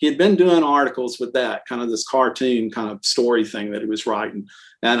had been doing articles with that, kind of this cartoon kind of story thing that he was writing.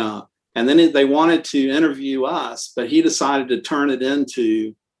 And then they wanted to interview us, but he decided to turn it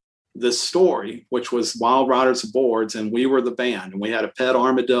into this story, which was Wild Riders of Boards, and we were the band, and we had a pet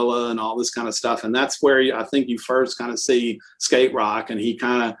armadillo and all this kind of stuff. And that's where I think you first kind of see skate rock, and he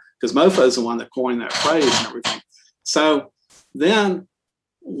kind of, because Mofo's the one that coined that phrase and everything. So then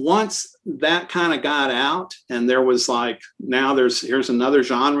once that kind of got out, and there was like, now here's another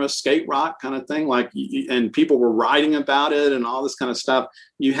genre, skate rock kind of thing, like, and people were writing about it and all this kind of stuff.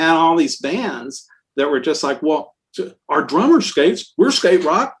 You had all these bands that were just like, well, our drummer skates, we're skate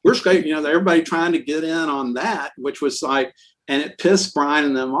rock, we're skate, everybody trying to get in on that, which was like, and it pissed Brian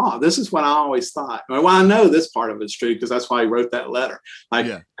and them off. This is what I always thought. Well, I know this part of it's true, because that's why he wrote that letter.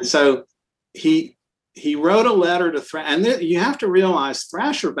 And so he wrote a letter to Thrasher, and you have to realize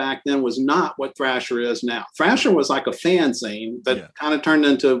Thrasher back then was not what Thrasher is now. Thrasher was like a fanzine that kind of turned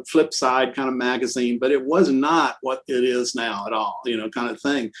into a Flipside kind of magazine, but it was not what it is now at all, kind of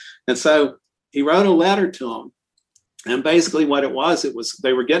thing. And so he wrote a letter to him, and basically what it was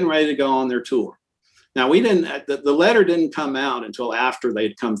they were getting ready to go on their tour. Now, the letter didn't come out until after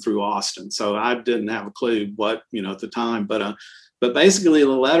they'd come through Austin, so I didn't have a clue what, at the time, but basically the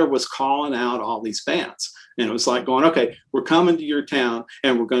letter was calling out all these bands, and it was like going, okay, we're coming to your town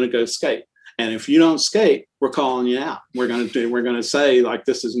and we're going to go skate. And if you don't skate, we're calling you out. We're going to say, like,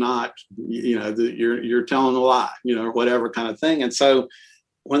 this is not, you're telling a lie, or whatever kind of thing. And so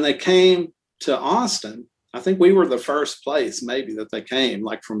when they came to Austin, I think we were the first place maybe that they came,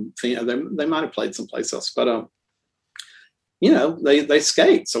 like, from, they might have played someplace else, but they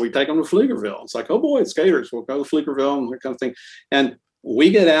skate. So we take them to Pflugerville. It's like, oh boy, skaters, we'll go to Pflugerville and that kind of thing. And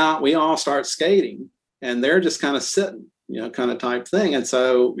we get out, we all start skating, and they're just kind of sitting, kind of type thing. And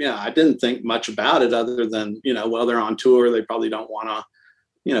so, I didn't think much about it other than, well, they're on tour. They probably don't want to,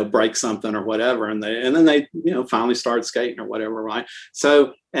 break something or whatever. And then they, finally started skating or whatever. Right.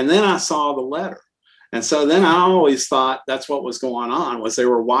 So, and then I saw the letter. And so then I always thought that's what was going on, was they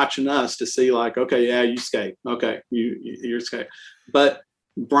were watching us to see like, okay, yeah, you skate. Okay. You're skate. But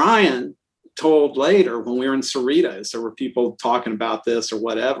Brian told later when we were in Cerritos, there were people talking about this or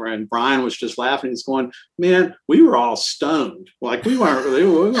whatever. And Brian was just laughing. He's going, man, we were all stoned. Like we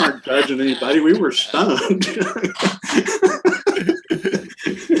weren't judging anybody. We were stoned.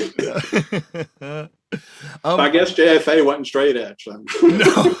 I guess JFA wasn't straight edge.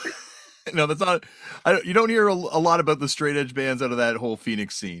 No. No, that's not. You don't hear a lot about the straight edge bands out of that whole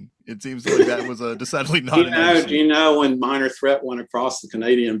Phoenix scene. It seems like that was decidedly not. Do you know when Minor Threat went across the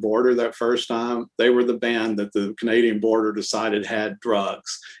Canadian border that first time? They were the band that the Canadian border decided had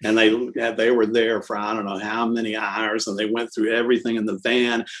drugs, and they were there for I don't know how many hours, and they went through everything in the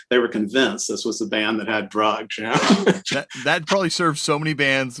van. They were convinced this was the band that had drugs. That probably served so many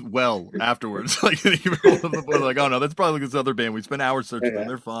bands well afterwards. Like oh no, that's probably this other band. We spent hours searching them.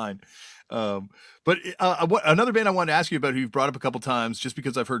 They're fine. But another band I wanted to ask you about, who you've brought up a couple times, just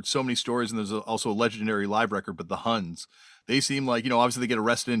because I've heard so many stories, and there's also a legendary live record, but the Huns. They seem like, obviously they get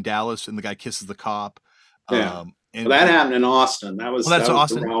arrested in Dallas and the guy kisses the cop. Yeah. And that happened in Austin. That's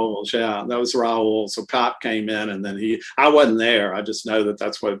Austin. Raoul's, yeah, that was Raoul. So cop came in, and then I wasn't there. I just know that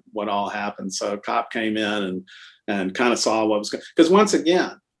that's what all happened. So cop came in and kind of saw what was going, because once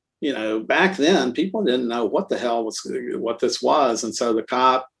again, back then people didn't know what the hell what this was. And so the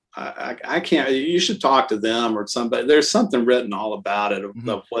cop, I can't, you should talk to them or somebody. There's something written all about it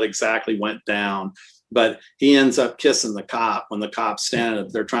of what exactly went down, but he ends up kissing the cop when the cop's standing up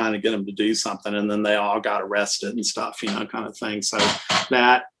there trying to get him to do something. And then they all got arrested and stuff, kind of thing. So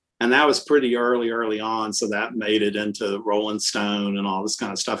that was pretty early on. So that made it into Rolling Stone and all this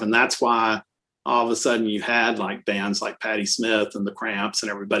kind of stuff. And that's why all of a sudden you had like bands like Patti Smith and the Cramps and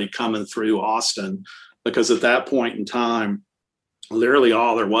everybody coming through Austin, because at that point in time, literally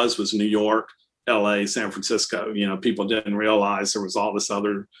all there was New York, LA, San Francisco. People didn't realize there was all this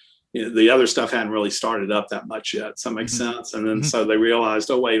other, the other stuff hadn't really started up that much yet. Does that make sense? And then so they realized,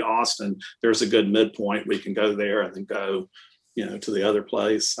 oh wait, Austin, there's a good midpoint. We can go there and then go, to the other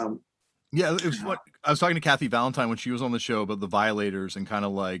place. Yeah, it was what I was talking to Kathy Valentine when she was on the show about the Violators and kind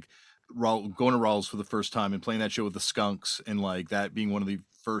of like going to Rawls for the first time and playing that show with the Skunks, and like that being one of the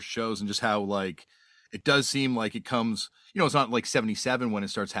first shows, and just how like it does seem like it comes, it's not like 77 when it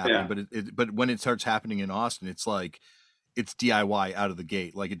starts happening, but when it starts happening in Austin, it's like, it's DIY out of the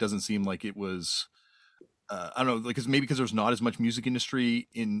gate. Like, it doesn't seem like it was, I don't know, like, because there's not as much music industry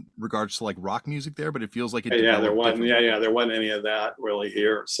in regards to like rock music there, but it feels like it. Yeah, there wasn't. Yeah, there wasn't any of that really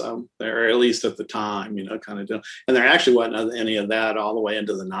here. So there, at least at the time, kind of deal. And there actually wasn't any of that all the way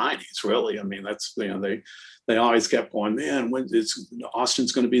into the 90s, really. I mean, that's, they always kept going, man, when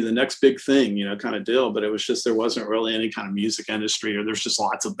Austin's going to be the next big thing, kind of deal. But it was just, there wasn't really any kind of music industry, or there's just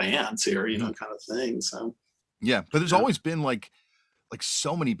lots of bands here, kind of thing. So, yeah, but there's always been like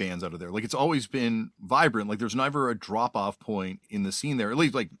so many bands out of there. Like, it's always been vibrant. Like, there's never a drop off point in the scene there, at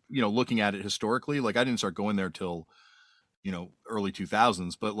least like, looking at it historically. Like, I didn't start going there till, early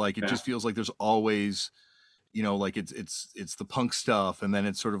 2000s, but like, it just feels like there's always, like it's the punk stuff. And then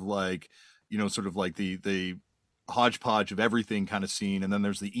it's sort of like, the hodgepodge of everything kind of scene. And then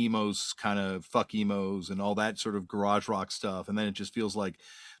there's the emos, kind of fuck emos and all that sort of garage rock stuff. And then it just feels like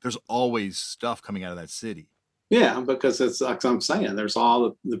there's always stuff coming out of that city. Yeah, because it's like I'm saying, there's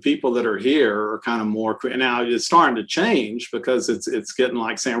all the people that are here are kind of more. Now it's starting to change because it's getting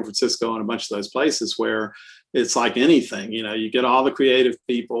like San Francisco and a bunch of those places where it's like anything, you get all the creative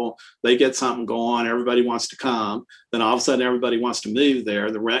people, they get something going, everybody wants to come. Then all of a sudden, everybody wants to move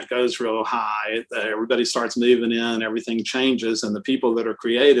there. The rent goes real high. Everybody starts moving in, everything changes. And the people that are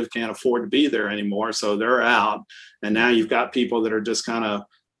creative can't afford to be there anymore. So they're out. And now you've got people that are just kind of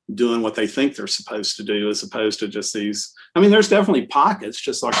doing what they think they're supposed to do, as opposed to just these. I mean, there's definitely pockets,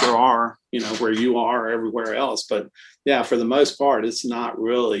 just like there are, where you are everywhere else. But yeah, for the most part, it's not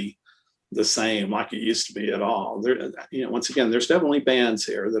really the same like it used to be at all. There, once again, there's definitely bands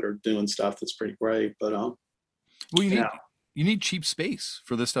here that are doing stuff that's pretty great. But well, you need cheap space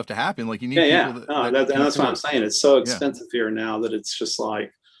for this stuff to happen. Like, you need people that's what I'm saying. It's so expensive here now that it's just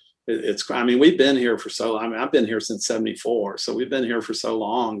like, I mean, we've been here for I've been here since 74. So we've been here for so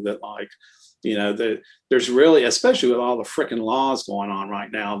long that, like, there's really, especially with all the freaking laws going on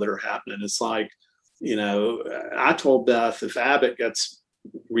right now that are happening. It's like, I told Beth, if Abbott gets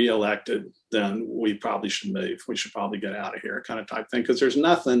reelected, then we probably should move. We should probably get out of here, kind of type thing. Cause there's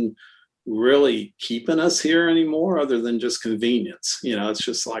nothing really keeping us here anymore other than just convenience. It's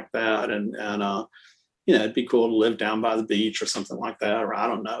just like that. And it'd be cool to live down by the beach or something like that, or I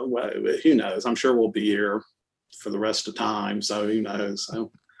don't know. Who knows? I'm sure we'll be here for the rest of time. So who knows?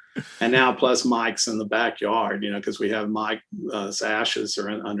 So, and now plus Mike's in the backyard, because we have Mike's ashes are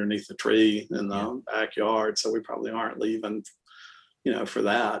underneath the tree in the backyard. So we probably aren't leaving, for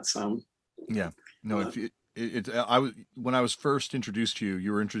that. So, yeah, no, when I was first introduced to you,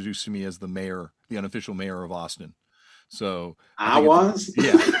 you were introduced to me as the mayor, the unofficial mayor of Austin. So I was.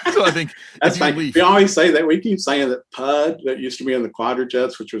 Yeah. So I think that's fine. We always say that. We keep saying that Pud, that used to be in the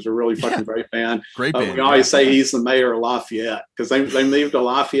Quadrajets, which was a really fucking great band. Great band. We always say he's the mayor of Lafayette because they moved to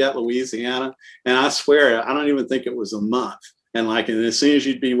Lafayette, Louisiana. And I swear, I don't even think it was a month. And and as soon as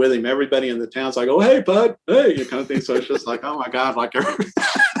you'd be with him, everybody in the town's like, "Oh, hey, Pud, hey," you kind of thing. So it's just like, oh my God, like everybody.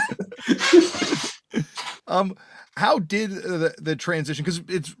 How did the transition? Because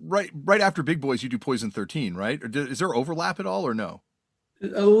it's right after Big Boys, you do Poison 13, right? Or is there overlap at all, or no?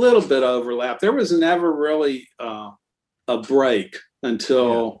 A little bit of overlap. There was never really a break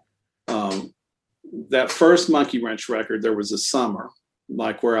until that first Monkeywrench record. There was a summer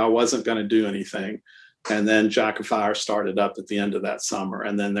where I wasn't going to do anything, and then Jack of Fire started up at the end of that summer,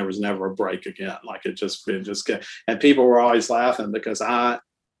 and then there was never a break again. It just kept, and people were always laughing because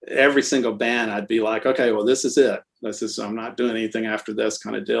every single band I'd be like, okay, well, this is it. I'm not doing anything after this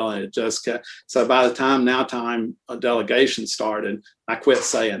kind of deal. And it just kept, so by the time a delegation started, I quit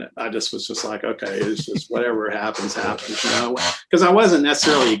saying it. I just was just like, okay, it's just whatever happens, because I wasn't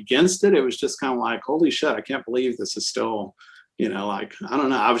necessarily against it. It was just kind of like, holy shit, I can't believe this is still, I don't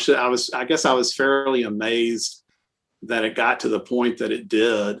know. I guess I was fairly amazed that it got to the point that it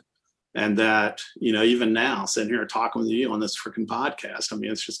did. And that, even now sitting here talking with you on this freaking podcast, I mean,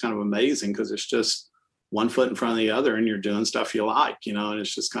 it's just kind of amazing because it's just one foot in front of the other and you're doing stuff you like, and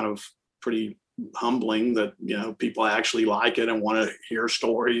it's just kind of pretty humbling that, people actually like it and want to hear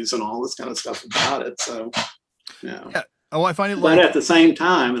stories and all this kind of stuff about it. So, yeah. Oh, I find it but at the same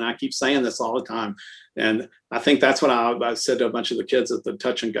time, and I keep saying this all the time, and I think that's what I said to a bunch of the kids at the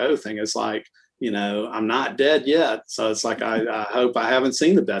Touch and Go thing is like, I'm not dead yet. So it's like, I hope I haven't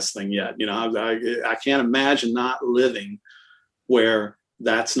seen the best thing yet. I can't imagine not living where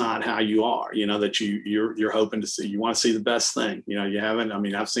that's not how you are, that you're hoping to see, you want to see the best thing, you haven't,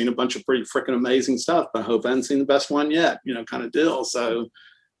 I've seen a bunch of pretty freaking amazing stuff, but I hope I haven't seen the best one yet, kind of deal. So,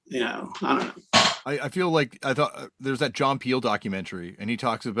 I don't know. I feel like I thought there's that John Peel documentary and he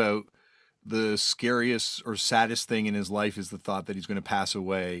talks about the scariest or saddest thing in his life is the thought that he's going to pass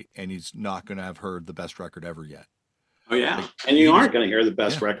away and he's not going to have heard the best record ever yet. Oh yeah. And you aren't going to hear the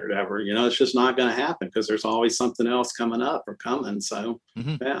best record ever, it's just not going to happen because there's always something else coming up or coming. So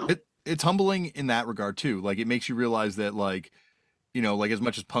yeah, it's humbling in that regard too. It makes you realize that as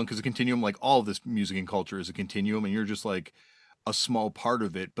much as punk is a continuum, all of this music and culture is a continuum and you're just a small part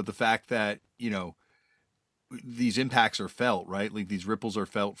of it. But the fact that, these impacts are felt, right? These ripples are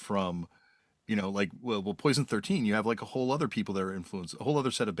felt from, Poison 13, you have a whole other people that are influenced, a whole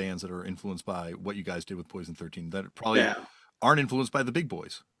other set of bands that are influenced by what you guys did with Poison 13 that probably aren't influenced by the Big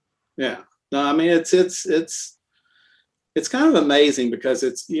Boys. Yeah. No, it's kind of amazing because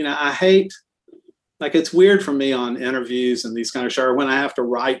it's, I hate, it's weird for me on interviews and these kind of shows when I have to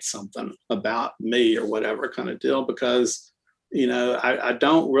write something about me or whatever kind of deal because I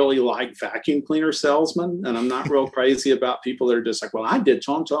don't really like vacuum cleaner salesmen, and I'm not real crazy about people that are just like, well, I did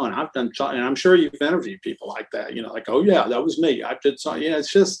so and I've done so, and I'm sure you've interviewed people like that, oh yeah, that was me. I did so. Yeah,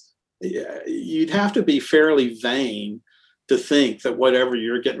 it's just, you'd have to be fairly vain to think that whatever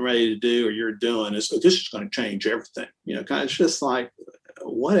you're getting ready to do or you're doing this is going to change everything. It's just like,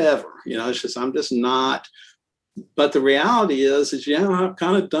 whatever, it's just, I'm just not. But the reality is I've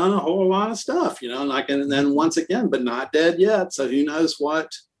kind of done a whole lot of stuff, and then once again, but not dead yet. So who knows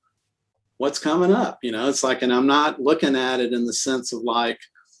what's coming up, it's and I'm not looking at it in the sense of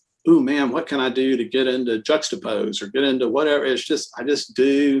oh man, what can I do to get into juxtapose or get into whatever. It's just, I just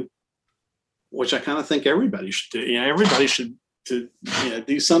do, which I kind of think everybody should do. Everybody should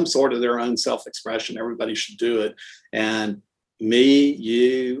do some sort of their own self-expression. Everybody should do it. And me,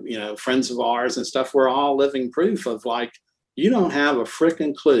 you, friends of ours and stuff, we're all living proof of you don't have a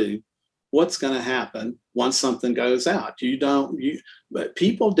freaking clue what's going to happen once something goes out. But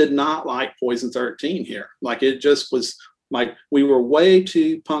people did not like Poison 13 here. It just was we were way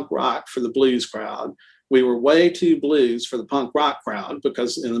too punk rock for the blues crowd. We were way too blues for the punk rock crowd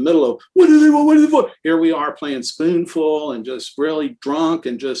because in the middle of what do they want? Here we are playing Spoonful and just really drunk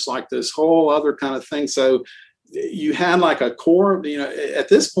and just this whole other kind of thing. So you had a core, at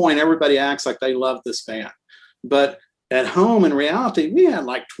this point, everybody acts like they love this band, but at home in reality, we had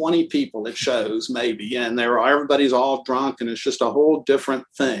 20 people at shows maybe, and everybody's all drunk and it's just a whole different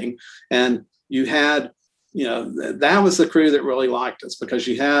thing. And you had, that was the crew that really liked us, because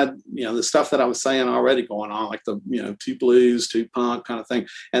you had, the stuff that I was saying already going on, like the, two blues, two punk kind of thing.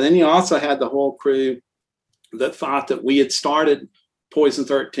 And then you also had the whole crew that thought that we had started Poison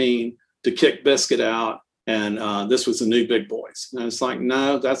 13 to kick Biscuit out, and this was the new big boys. And it's like,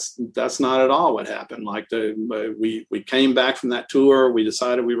 no, that's not at all what happened. Like we came back from that tour. We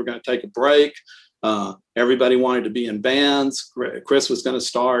decided we were going to take a break. Everybody wanted to be in bands. Chris was going to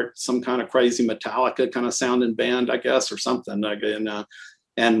start some kind of crazy Metallica kind of sounding band, I guess, or something.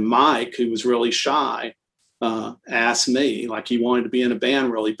 And Mike, who was really shy, asked me, like, he wanted to be in a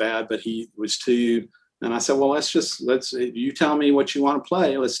band really bad, but he was too. And I said, well, let's you tell me what you want to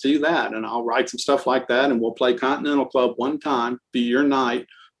play. Let's do that. And I'll write some stuff like that. And we'll play Continental Club one time, be your night.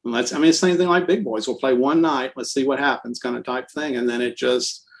 And it's the same thing like Big Boys. We'll play one night. Let's see what happens, kind of type thing. And then it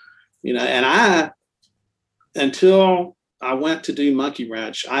just, and until I went to do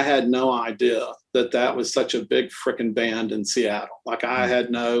Monkeywrench, I had no idea that was such a big freaking band in Seattle. Like, I had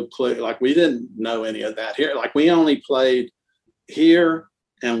no clue. Like, we didn't know any of that here. Like, we only played here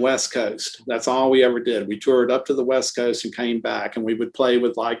and West Coast. That's all we ever did. We toured up to the West Coast and came back, and we would play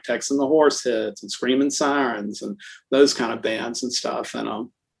with like Tex and the Horseheads and Screaming Sirens and those kind of bands and stuff. And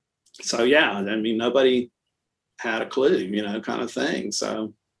so yeah, I mean, nobody had a clue, kind of thing.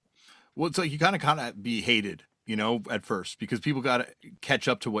 So, well, it's like you kind of be hated, at first, because people got to catch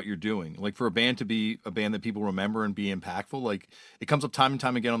up to what you're doing. Like, for a band to be a band that people remember and be impactful, like, it comes up time and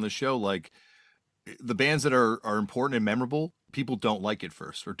time again on the show. Like, the bands that are important and memorable, people don't like it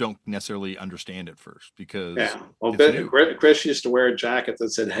first, or don't necessarily understand it first, because well, Chris used to wear a jacket that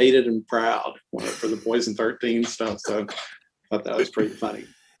said "Hated and Proud" for the Poison 13 stuff. So I thought that was pretty funny.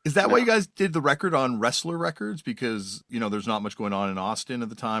 Is that why you guys did the record on Wrestler Records? Because there's not much going on in Austin at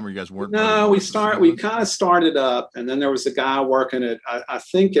the time, or you guys weren't. No, we kind of started up, and then there was a guy working at. I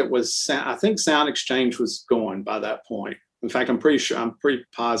think Sound Exchange was going by that point. In fact, I'm pretty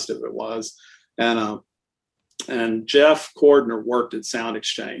positive it was. And Jeff Cordner worked at Sound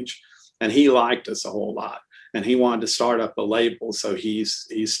Exchange, and he liked us a whole lot, and he wanted to start up a label. So he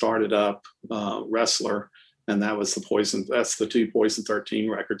started up Wrestler, and that was that's the two Poison 13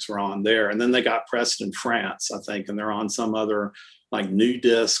 records were on there. And then they got pressed in France, I think, and they're on some other like new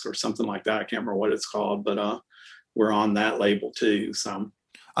disc or something like that. I can't remember what it's called, but we're on that label too. So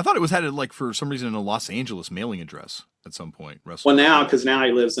I thought it was had like, for some reason, in a Los Angeles mailing address at some point. Wrestler. Well, because now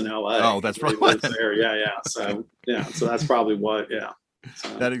he lives in LA. Oh, that's probably there. Yeah. So that's probably what. Yeah.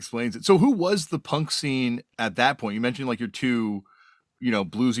 So. That explains it. So who was the punk scene at that point? You mentioned like you're too,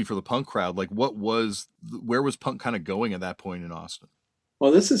 bluesy for the punk crowd. Like, where was punk kind of going at that point in Austin?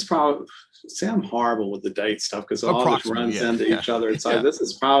 Well, this is probably, I'm horrible with the date stuff, because all this runs into each other. It's like, this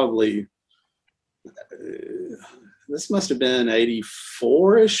is probably, this must have been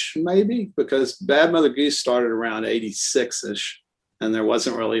 84-ish, maybe, because Bad Mother Goose started around 86-ish, and there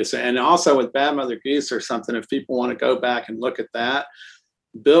wasn't really and also with Bad Mother Goose or something, if people want to go back and look at that,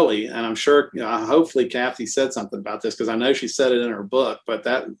 Billy, and I'm sure, hopefully Kathy said something about this, because I know she said it in her book, but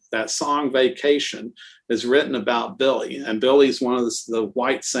that song Vacation is written about Billy, and Billy's one of the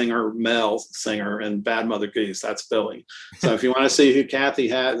white male singer in Bad Mother Goose. That's Billy. So if you want to see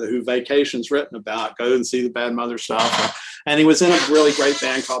who Vacation's written about, go and see the Bad Mother stuff. And he was in a really great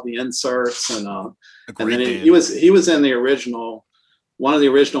band called the Inserts, and then he was in the original. One of the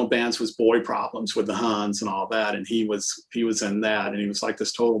original bands was Boy Problems with the Huns and all that, and he was in that, and he was like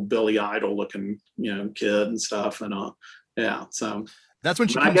this total Billy Idol looking, kid and stuff, and so that's when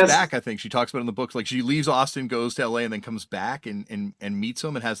she comes back. I think she talks about it in the book, like she leaves Austin, goes to LA, and then comes back and meets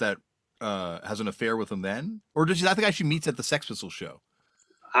him and has an affair with him then, or does she? I think she meets at the Sex Pistols show.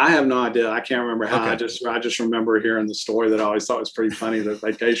 I have no idea. I can't remember how. Okay. I just remember hearing the story that I always thought was pretty funny, that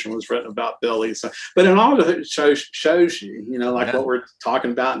Vacation was written about Billy. So, but it all shows you, what we're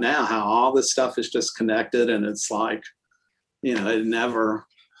talking about now, how all this stuff is just connected, and it's like, it never.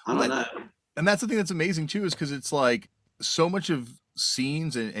 I don't know. And that's the thing that's amazing too, is because it's like so much of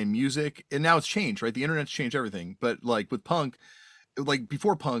scenes and music, and now it's changed, right? The internet's changed everything, but like with punk. Like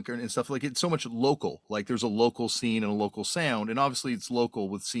before punk and stuff, like it's so much local, like there's a local scene and a local sound, and obviously it's local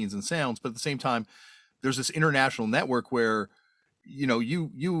with scenes and sounds, but at the same time there's this international network where you know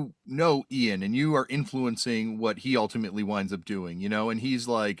Ian, and you are influencing what he ultimately winds up doing, and he's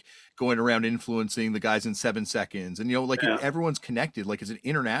like going around influencing the guys in 7 Seconds, and everyone's connected. Like, it's an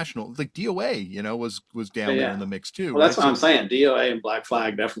international, like DOA, was down there in the mix too. Well, that's what I'm saying. DOA and Black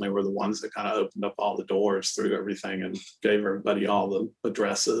Flag definitely were the ones that kind of opened up all the doors through everything and gave everybody all the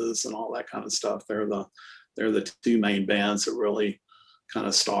addresses and all that kind of stuff. They're the two main bands that really kind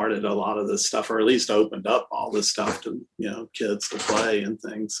of started a lot of this stuff, or at least opened up all this stuff to kids to play and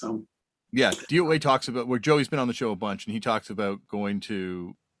things. So Yeah, DOA talks about where Joey's been on the show a bunch, and he talks about going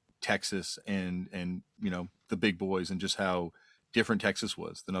to Texas and the big boys and just how different Texas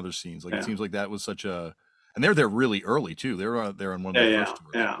was than other scenes. Like it seems like that was such a, and they're there really early too. They were there on one of the first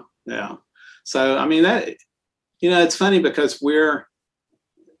tours. Yeah. So I mean that it's funny because we're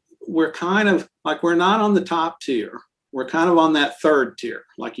kind of like we're not on the top tier. We're kind of on that third tier.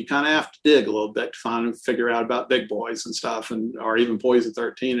 Like you kind of have to dig a little bit to figure out about big boys and stuff, or even Poison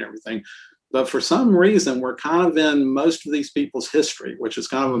 13 and everything. But for some reason, we're kind of in most of these people's history, which is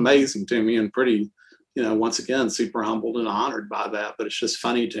kind of amazing to me and pretty, once again, super humbled and honored by that. But it's just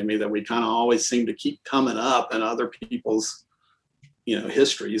funny to me that we kind of always seem to keep coming up in other people's,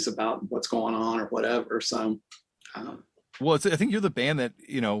 histories about what's going on or whatever. So, well, I think you're the band that,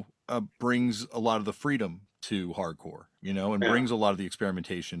 brings a lot of the freedom to hardcore, and brings a lot of the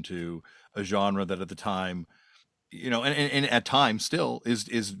experimentation to a genre that at the time, and at times still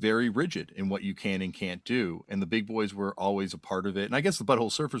is very rigid in what you can and can't do. And the big boys were always a part of it. And I guess the Butthole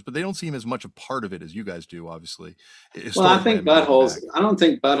Surfers, but they don't seem as much a part of it as you guys do, obviously. Well, I think I don't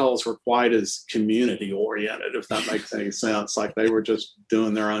think Buttholes were quite as community oriented, if that makes any sense. Like they were just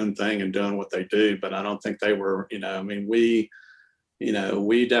doing their own thing and doing what they do. But I don't think they were,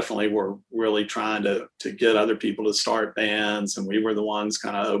 we definitely were really trying to get other people to start bands, and we were the ones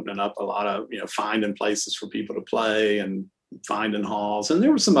kind of opening up a lot of, finding places for people to play and finding halls. And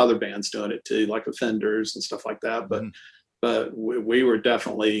there were some other bands doing it too, like Offenders and stuff like that. But we were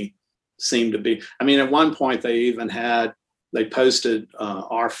definitely seemed to be, at one point they posted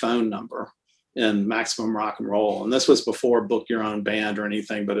our phone number in Maximum Rock and Roll. And this was before Book Your Own Band or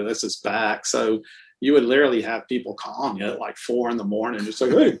anything, but this is back. So you would literally have people calling you at like 4 a.m, just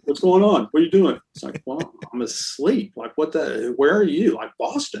like, hey, what's going on? What are you doing? It's like, well, I'm asleep. Like, where are you? Like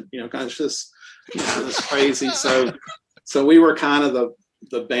Boston, kind of just, it's crazy. So we were kind of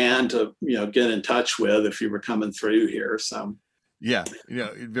the band to, get in touch with if you were coming through here. So. Yeah.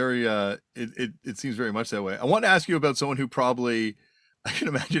 It seems very much that way. I want to ask you about someone who probably, I can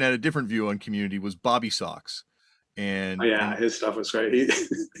imagine, had a different view on Community, was Bobby Socks. And his stuff was great.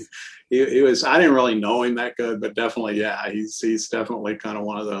 He was, I didn't really know him that good, but definitely, he's definitely kind of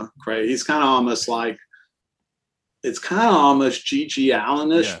one of the great. He's kind of almost like, it's kind of almost G.G.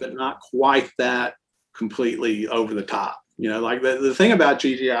 Allen-ish, but not quite that completely over the top. Like the thing about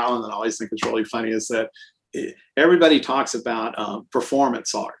G.G. Allen that I always think is really funny is that everybody talks about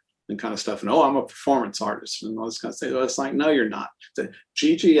performance art and kind of stuff. And, I'm a performance artist and all this kind of stuff. It's like, no, you're not.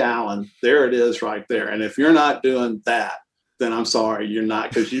 G.G. Allen, there it is right there. And if you're not doing that, then I'm sorry, you're not,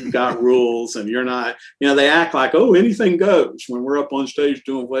 because you've got rules and you're not, they act like, anything goes when we're up on stage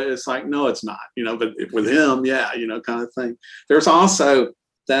doing what it's like, no, it's not, but with him, kind of thing. There's also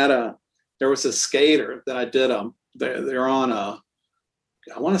that, there was a skater that I did, they're on I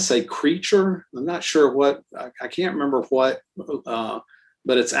want to say Creature. I'm not sure what, I can't remember what,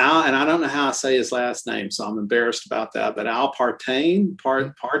 but it's Al, and I don't know how I say his last name, so I'm embarrassed about that. But Al Partien,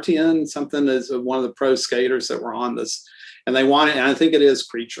 something, is one of the pro skaters that were on this, and they wanted, and I think it is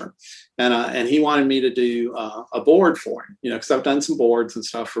Creature, and he wanted me to do a board for him, because I've done some boards and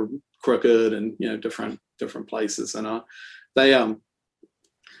stuff for Crooked and different places, and they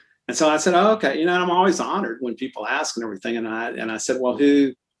and so I said, okay, I'm always honored when people ask and everything, and I said, well,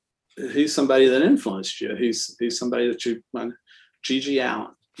 who's somebody that influenced you? Who's somebody that you G.G.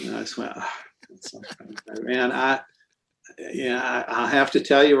 Allen. I just went, man, I have to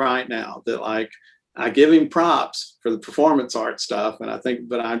tell you right now that, like, I give him props for the performance art stuff. And I think,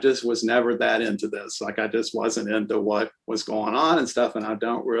 but I just was never that into this. Like, I just wasn't into what was going on and stuff. And I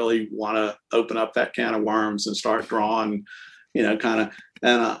don't really want to open up that can of worms and start drawing, kind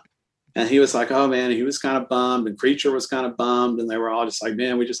of, and he was like, oh man, he was kind of bummed, and Creature was kind of bummed. And they were all just like,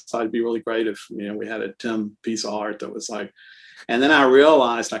 man, we just thought it'd be really great if, we had a Tim piece of art that was like. And then I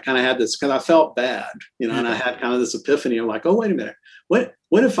realized I kind of had this, because I felt bad, and I had kind of this epiphany of like, oh, wait a minute. What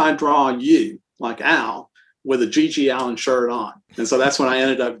if I draw you like Al with a G.G. Allen shirt on? And so that's what I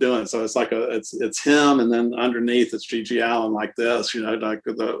ended up doing. So it's like it's him, and then underneath it's G.G. Allen like this,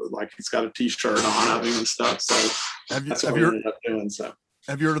 like he's got a T-shirt on of him and stuff. So that's what I ended up doing. So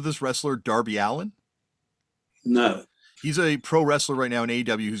have you heard of this wrestler Darby Allin? No. He's a pro wrestler right now in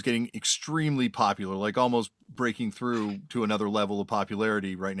AEW who's getting extremely popular, like almost breaking through to another level of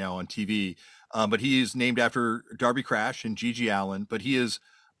popularity right now on TV. But he is named after Darby Crash and G.G. Allen, but he is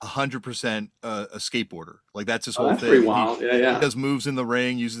 100% a skateboarder. Like that's his Oh, whole that's thing. pretty wild. He does moves in the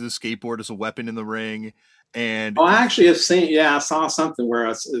ring, uses his skateboard as a weapon in the ring. And I actually have seen, I saw something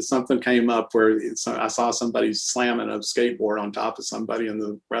where something came up where I saw somebody slamming a skateboard on top of somebody in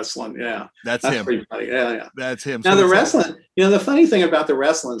the wrestling. Yeah. That's him. Pretty funny. Yeah. That's him. Now so the wrestling, the funny thing about the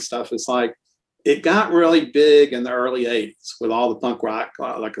wrestling stuff is like, it got really big in the early 80s with all the punk rock,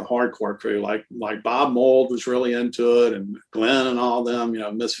 like the hardcore crew, like Bob Mould was really into it, and Glenn and all them,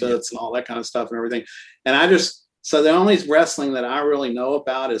 Misfits and all that kind of stuff and everything. And so the only wrestling that I really know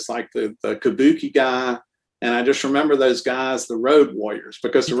about is like the Kabuki guy. And I just remember those guys, the Road Warriors,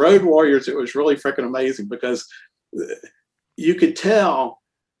 because the Road Warriors, it was really freaking amazing because you could tell,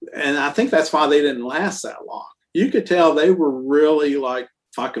 and I think that's why they didn't last that long. You could tell they were really like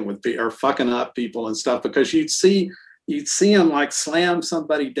fucking with people or fucking up people and stuff, because you'd see them like slam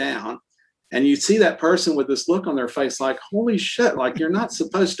somebody down, and you'd see that person with this look on their face like, holy shit, like you're not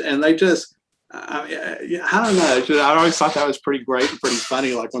supposed to. And they just, I don't know. I always thought that was pretty great and pretty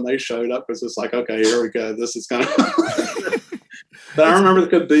funny. Like when they showed up, because it's like, okay, here we go. This is kind of. But I remember the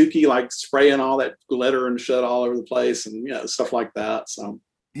Kabuki like spraying all that glitter and shit all over the place, and stuff like that. So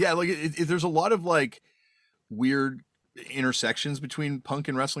yeah, like there's a lot of like weird intersections between punk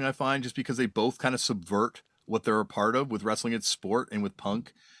and wrestling, I find, just because they both kind of subvert what they're a part of. With wrestling, it's sport, and with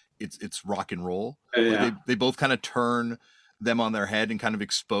punk, it's rock and roll. Yeah. Like they both kind of turn them on their head and kind of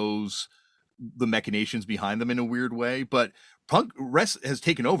expose the machinations behind them in a weird way. But punk has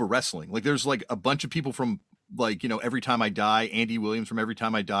taken over wrestling. Like there's like a bunch of people from like, Every Time I Die, Andy Williams from Every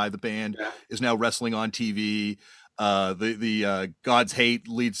Time I Die, the band, is now wrestling on TV. The God's Hate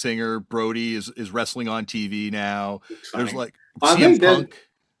lead singer Brody is wrestling on TV now. There's like CM Punk.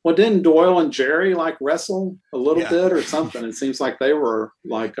 Didn't Doyle and Jerry like wrestle a little bit or something? It seems like they were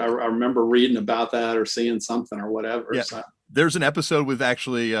like, I remember reading about that or seeing something or whatever. Yeah. So. There's an episode with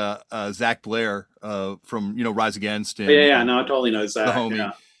actually Zach Blair from Rise Against. And, no, I totally know Zach.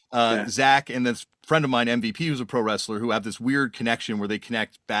 The homie. Zach and this friend of mine, MVP, who's a pro wrestler, who have this weird connection where they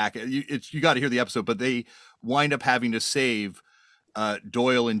connect back. You got to hear the episode, but they wind up having to save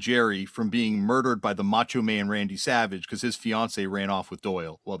Doyle and Jerry from being murdered by the Macho Man Randy Savage because his fiance ran off with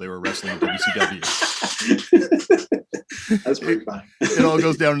Doyle while they were wrestling in WCW. That's pretty funny. It all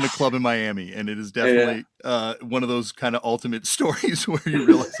goes down in a club in Miami, and it is definitely one of those kind of ultimate stories where you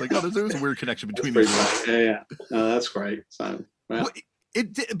realize, like, oh, there's a weird connection between these guys. Yeah. No, that's great. So, well.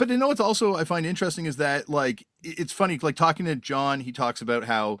 But what's also I find interesting is that, like, it's funny, like talking to John, he talks about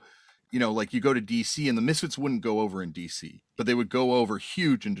how, like you go to DC and the Misfits wouldn't go over in DC, but they would go over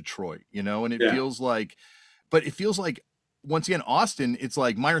huge in Detroit, and it feels like once again, Austin, it's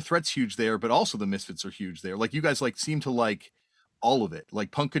like Minor Threat's huge there, but also the Misfits are huge there. Like you guys like seem to like all of it.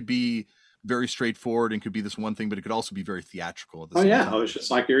 Like punk could be very straightforward and could be this one thing, but it could also be very theatrical. At the same time. It's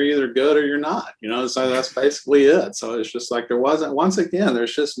just like you're either good or you're not, so that's basically it. So it's just like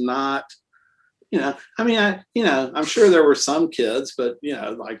there's just not, I'm sure there were some kids, but,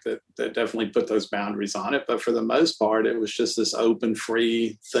 like that definitely put those boundaries on it. But for the most part, it was just this open,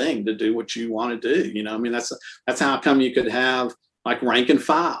 free thing to do what you want to do. That's how come you could have like Rank and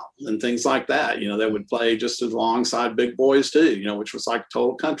File and things like that, that would play just alongside Big Boys too, which was like a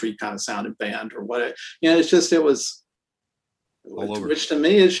total country kind of sounding band or what, it's just, it was, which to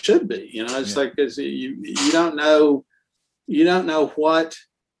me it should be, it's like, cause you don't know what,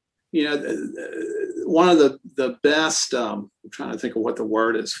 one of the best, I'm trying to think of what the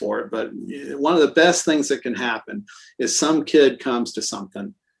word is for it, but one of the best things that can happen is some kid comes to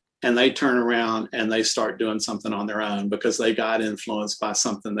something and they turn around and they start doing something on their own because they got influenced by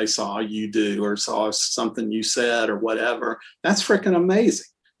something they saw you do or saw something you said or whatever. That's freaking amazing.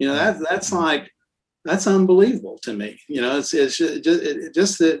 That's unbelievable to me. It's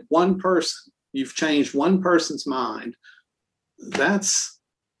just that one person, you've changed one person's mind.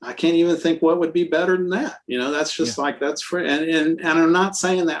 I can't even think what would be better than that. That's just like, that's free. And I'm not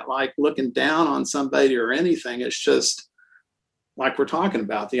saying that like looking down on somebody or anything. It's just like we're talking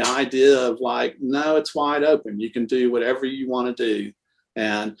about the idea of like, no, it's wide open. You can do whatever you want to do.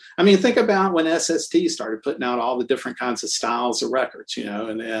 And I mean, think about when SST started putting out all the different kinds of styles of records,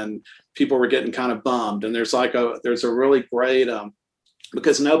 and people were getting kind of bummed. And there's a really great,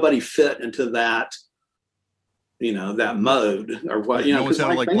 because nobody fit into that, that mode or what,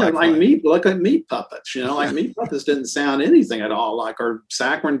 like Meat, look at Meat Puppets, like Meat Puppets didn't sound anything at all like, or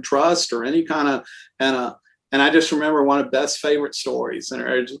Saccharine Trust or any kind of, and I just remember one of the best favorite stories, and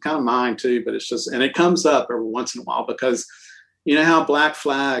it's kind of mine too, but it's just, and it comes up every once in a while because how Black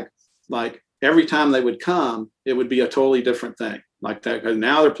Flag, like every time they would come, it would be a totally different thing. like that. Because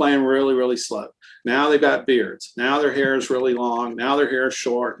now they're playing really, really slow. Now they've got beards. Now their hair is really long. Now their hair is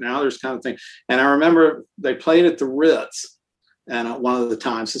short. Now there's kind of thing. And I remember they played at the Ritz, and one of the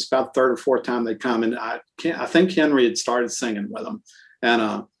times, it's about the third or fourth time they come, and I think Henry had started singing with them,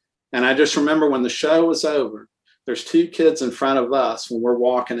 and I just remember when the show was over, there's two kids in front of us when we're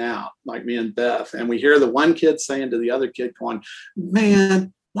walking out, like me and Beth, and we hear the one kid saying to the other kid, going,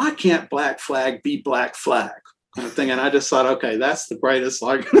 "Man, why can't Black Flag be Black Flag?" kind of thing. And I just thought, okay, that's the greatest,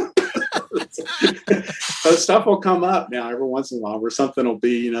 like. So stuff will come up now every once in a while where something will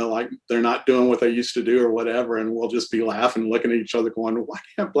be, like they're not doing what they used to do or whatever, and we'll just be laughing, looking at each other, going, "Why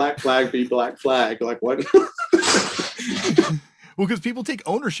can't Black Flag be Black Flag?" Like what? Well, because people take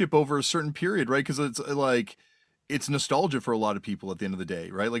ownership over a certain period, right? Because it's like it's nostalgia for a lot of people at the end of the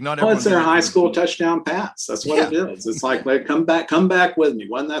day, right? Like not everyone. It's their high school touchdown pass. That's what it is. It's like, come back with me.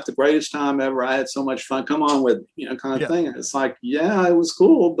 Wasn't that the greatest time ever? I had so much fun. Come on with me, kind of thing. And it's like, yeah, it was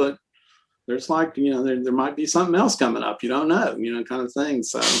cool, but there's like, there might be something else coming up. You don't know, kind of thing.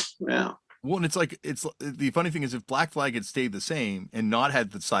 So, yeah. Well, and it's like, the funny thing is if Black Flag had stayed the same and not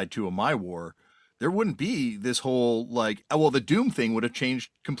had the side 2 of My War, there wouldn't be this whole like, the Doom thing would have changed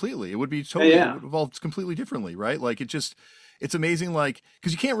completely. It would be totally it would evolved completely differently, right? Like it's amazing, like,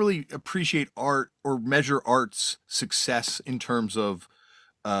 because you can't really appreciate art or measure art's success in terms of,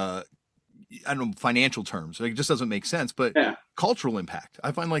 I don't know, financial terms. Like, it just doesn't make sense. But cultural impact,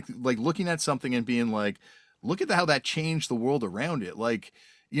 I find like looking at something and being like, look at how that changed the world around it. Like,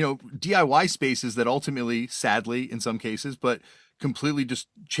 DIY spaces that ultimately, sadly, in some cases, but completely just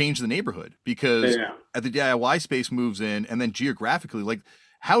change the neighborhood because at the DIY space moves in, and then geographically, like,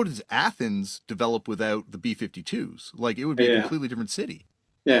 how does Athens develop without the B-52s? Like, it would be a completely different city.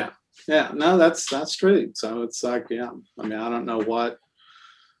 Yeah. No, that's true. So it's like, I mean, I don't know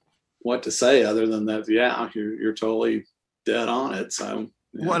what to say other than that. Yeah, you're totally dead on it. So.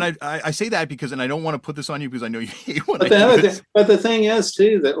 Yeah. Well, and I say that because, and I don't want to put this on you because I know you hate when but the thing is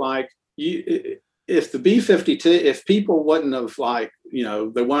too, that like if the B-52, if people wouldn't have like, they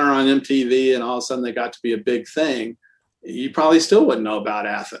weren't on MTV and all of a sudden they got to be a big thing, you probably still wouldn't know about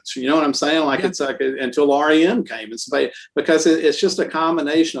Athens. You know what I'm saying? Like it's like until REM came, because it's just a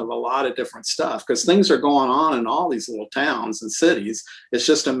combination of a lot of different stuff because things are going on in all these little towns and cities. It's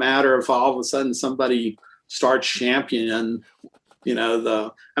just a matter of all of a sudden somebody starts championing.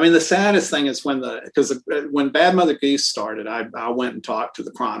 The saddest thing is when Bad Mother Goose started, I went and talked to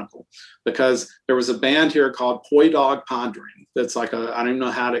the Chronicle because there was a band here called Poi Dog Pondering. That's like I don't even know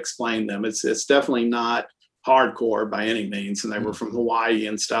how to explain them. It's definitely not hardcore by any means, and they were from Hawaii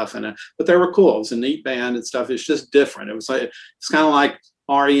and stuff. But they were cool. It was a neat band and stuff. It's just different. It was like it's kind of like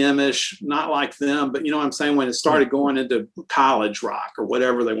REM-ish, not like them, but you know what I'm saying? When it started going into college rock or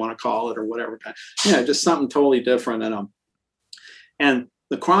whatever they want to call it or whatever, just something totally different. And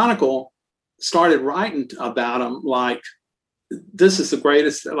the Chronicle started writing about them like, this is the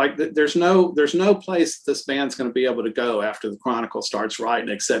greatest, like there's no place this band's going to be able to go after the Chronicle starts writing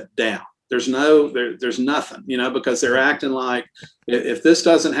except down. There's nothing, because they're acting like if this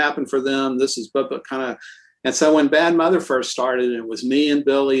doesn't happen for them, this is but kind of. And so when Bad Mother first started, it was me and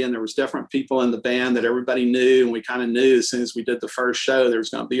Billy, and there was different people in the band that everybody knew. And we kind of knew as soon as we did the first show, there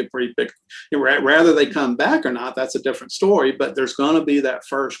was going to be a pretty big, whether they come back or not, that's a different story. But there's going to be that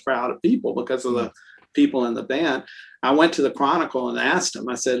first crowd of people because of the people in the band. I went to the Chronicle and asked them,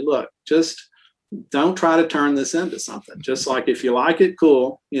 I said, look, just don't try to turn this into something. Just like if you like it,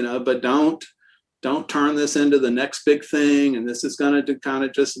 cool, but don't turn this into the next big thing. And this is going to kind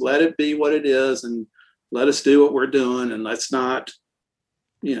of just let it be what it is. And let us do what we're doing, and let's not,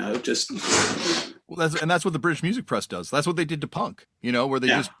 just. Well, that's what the British music press does. That's what they did to punk, where they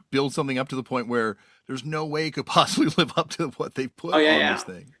just build something up to the point where there's no way it could possibly live up to what they put on this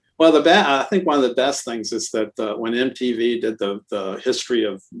thing. Well, I think one of the best things is that when MTV did the history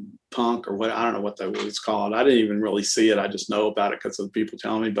of punk or what, I don't know what that was called. I didn't even really see it. I just know about it because of people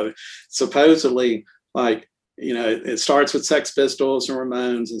telling me. But supposedly, like, it starts with Sex Pistols and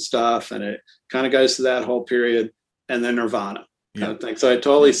Ramones and stuff, and it kind of goes to that whole period, and then Nirvana kind of thing. So it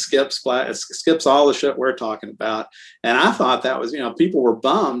totally skips all the shit we're talking about. And I thought that was, people were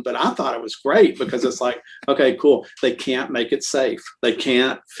bummed, but I thought it was great because it's like, okay, cool. They can't make it safe. They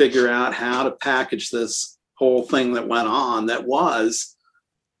can't figure out how to package this whole thing that went on that was,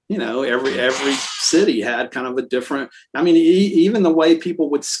 every city had kind of a different, even the way people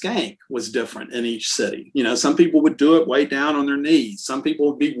would skank was different in each city. Some people would do it way down on their knees. Some people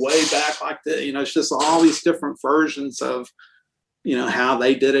would be way back like that. It's just all these different versions of, how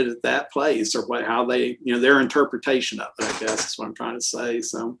they did it at that place or how they, their interpretation of it, I guess is what I'm trying to say.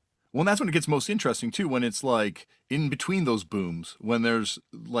 So. Well, and that's when it gets most interesting too, when it's like in between those booms, when there's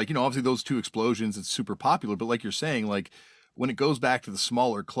like, obviously those two explosions, it's super popular. But like you're saying, like when it goes back to the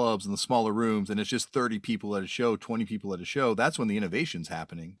smaller clubs and the smaller rooms and it's just 30 people at a show, 20 people at a show, that's when the innovation's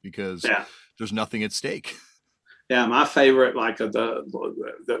happening because there's nothing at stake. Yeah, my favorite, like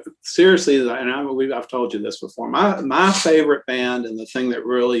seriously, and I've told you this before. My favorite band and the thing that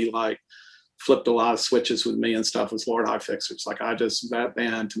really like flipped a lot of switches with me and stuff was Lord High Fixers. Like that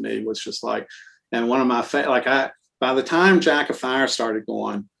band to me was just like, and one of my by the time Jack of Fire started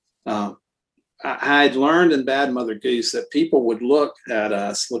going, I had learned in Bad Mother Goose that people would look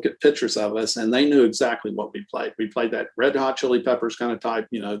at pictures of us, and they knew exactly what we played. We played that Red Hot Chili Peppers kind of type,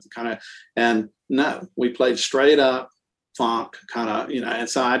 and no, we played straight up funk kind of, and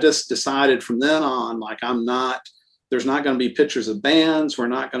so I just decided from then on, like, there's not going to be pictures of bands. We're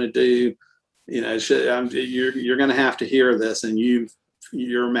not going to do, you're going to have to hear this and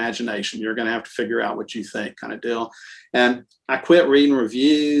your imagination, you're going to have to figure out what you think kind of deal. And I quit reading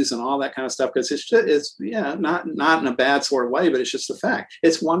reviews and all that kind of stuff because it's not in a bad sort of way, but it's just a fact.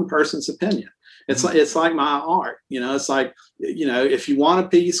 It's one person's opinion. It's like my art, it's like, if you want a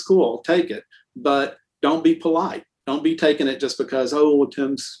piece, cool, take it, but don't be polite. Don't be taking it just because,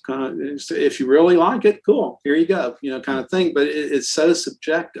 Tim's kind of, if you really like it, cool, here you go, kind of thing. But it's so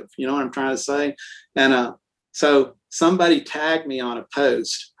subjective, you know what I'm trying to say? And so somebody tagged me on a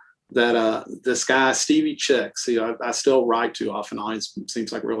post that this guy, Stevie Chicks, I still write to off and on. He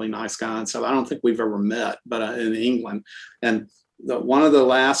seems like a really nice guy and stuff. I don't think we've ever met, but in England. And one of the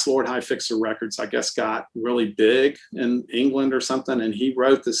last Lord High Fixer records, I guess, got really big in England or something. And he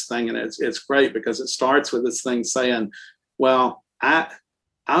wrote this thing, and it's great because it starts with this thing saying, well, I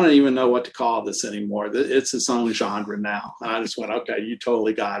don't even know what to call this anymore. It's its own genre now. And I just went, okay, you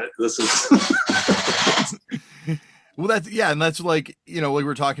totally got it. This is... Well, and that's like, like we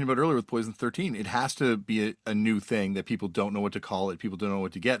were talking about earlier with Poison 13, it has to be a new thing that people don't know what to call it. People don't know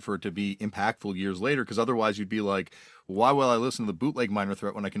what to get for it to be impactful years later. Because otherwise you'd be like, why will I listen to the bootleg Minor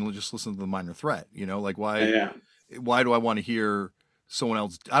Threat when I can just listen to the Minor Threat? Like why do I want to hear someone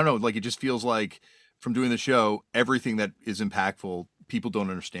else? I don't know. Like, it just feels like from doing the show, everything that is impactful, people don't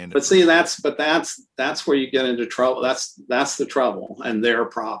understand it. But see, that's where you get into trouble. That's the trouble and their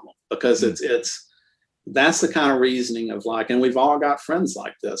problem, because that's the kind of reasoning of like, and we've all got friends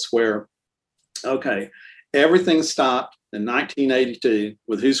like this where, okay, everything stopped in 1982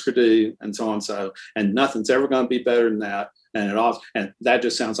 with Husker Du and so on, and nothing's ever going to be better than that. And that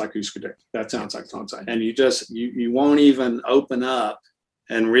just sounds like Husker Du. That sounds like so-and-so. And you won't even open up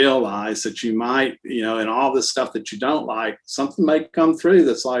and realize that you might, and all this stuff that you don't like, something may come through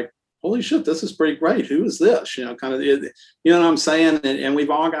that's like, holy shit, this is pretty great. Who is this? Kind of, you know what I'm saying? And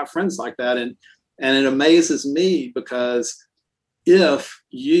we've all got friends like that. And it amazes me because if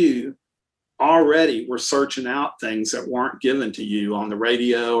you already were searching out things that weren't given to you on the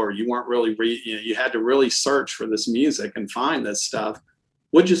radio, or you weren't really you had to really search for this music and find this stuff,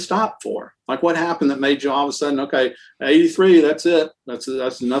 what'd you stop for? Like, what happened that made you all of a sudden, okay, 83, that's it.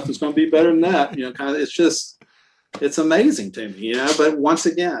 That's nothing's going to be better than that. Kind of, it's amazing to me, but once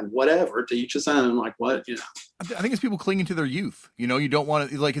again, whatever, to each his own, like what, I think it's people clinging to their youth. You don't want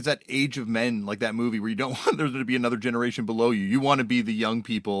to, like, it's that Age of Men, like that movie where you don't want there to be another generation below you. You want to be the young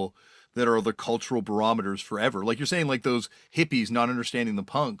people that are the cultural barometers forever. Like you're saying, like those hippies not understanding the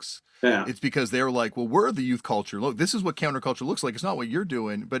punks. Yeah. It's because they're like, well, we're the youth culture. Look, this is what counterculture looks like. It's not what you're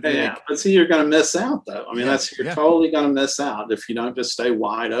doing. But but see, you're going to miss out though. I mean, you're totally going to miss out if you don't just stay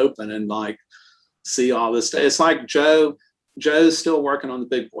wide open and like see all this stuff. It's like Joe's still working on the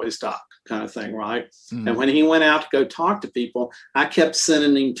Big Boys doc kind of thing, right? Mm-hmm. And when he went out to go talk to people, I kept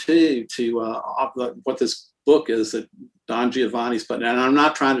sending him to what this book is that Don Giovanni's putting out. And I'm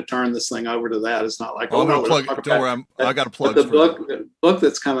not trying to turn this thing over to that. It's not like, I'm going to plug. Don't worry, I got to plug. The book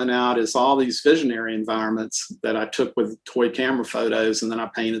that's coming out is all these visionary environments that I took with toy camera photos, and then I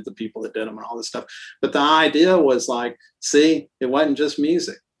painted the people that did them and all this stuff. But the idea was like, see, it wasn't just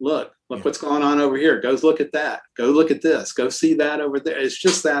music. Look what's going on over here. Go look at that. Go look at this. Go see that over there. It's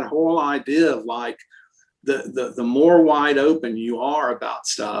just that whole idea of like the more wide open you are about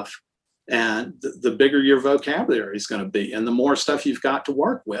stuff, and the bigger your vocabulary is going to be, and the more stuff you've got to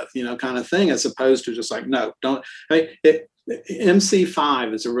work with, kind of thing, as opposed to just like, no, don't.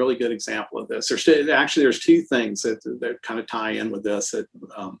 MC5 is a really good example of this. There's two things that kind of tie in with this.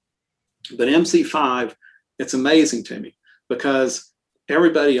 But MC5, it's amazing to me because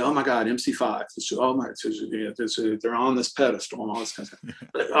everybody, oh my God, MC5. They're on this pedestal and all this kind of stuff.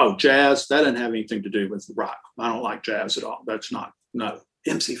 But, jazz, that doesn't have anything to do with rock. I don't like jazz at all. That's not, no,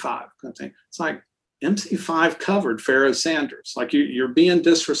 MC5 kind of thing. It's like, MC5 covered Pharaoh Sanders. Like you're being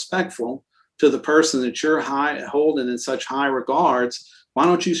disrespectful to the person that you're holding in such high regards. Why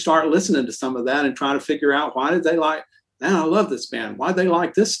don't you start listening to some of that and try to figure out why did they like, man, I love this band. Why they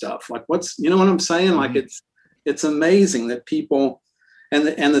like this stuff? Like what's, you know what I'm saying? Like it's amazing that people, and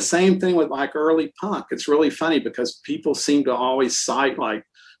the same thing with like early punk. It's really funny because people seem to always cite like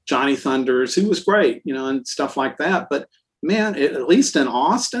Johnny Thunders, who was great, you know, and stuff like that. But man, at least in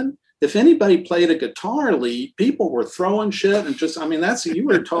Austin, if anybody played a guitar lead, people were throwing shit and just, I mean, that's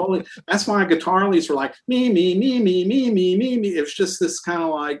why guitar leads were like, me. It was just this kind of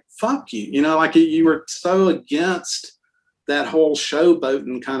like, fuck you, you know, like you were so against that whole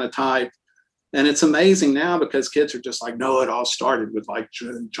showboating kind of type. And it's amazing now because kids are just like, no, it all started with like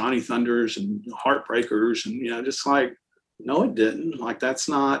Johnny Thunders and Heartbreakers and, you know, just like, no, it didn't. Like, that's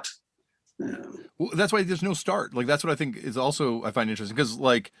not. Well, that's why there's no start. Like, that's what I think is also, I find interesting because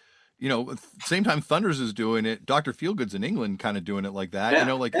like, you know, same time Thunders is doing it, Dr. Feelgood's in England kind of doing it like that. You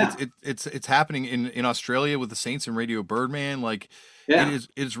know, like it's happening in Australia with the Saints and Radio Birdman. Like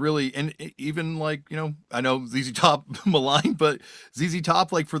it's really, and even like, you know, I know ZZ Top maligned, but ZZ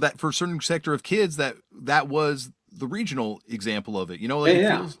Top, like for a certain sector of kids, that was the regional example of it. You know,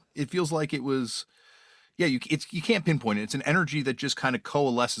 like it feels like it was, you can't pinpoint it. It's an energy that just kind of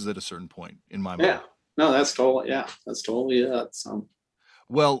coalesces at a certain point in my mind. Yeah, no, that's totally it. So,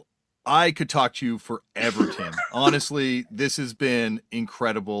 well, I could talk to you forever, Tim. Honestly, this has been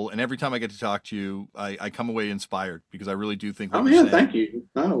incredible. And every time I get to talk to you, I come away inspired because I really do think. Oh man, thank you.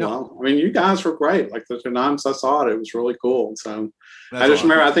 Oh, well, I mean, you guys were great. Like the times I saw it, it was really cool. So I just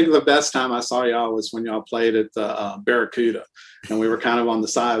remember, I think the best time I saw y'all was when y'all played at the Barracuda and we were kind of on the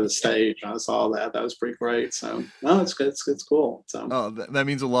side of the stage. I saw that. That was pretty great. So no, it's good. It's cool. So that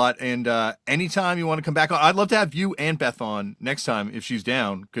means a lot. And anytime you want to come back on, I'd love to have you and Beth on next time if she's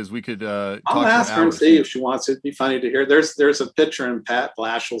down, because we could I'll ask her and see if she wants it. It'd be funny to hear. There's a picture in Pat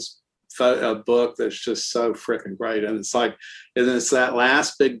Blashel's book that's just so freaking great, and it's that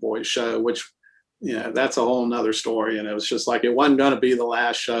last Big Boy show, which, you know, that's a whole nother story. And it was just like, it wasn't going to be the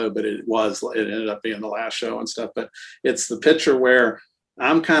last show, but it ended up being the last show and stuff. But it's the picture where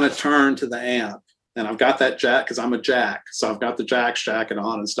I'm kind of turned to the amp and I've got that jack, because I'm a jack, so I've got the Jack's jacket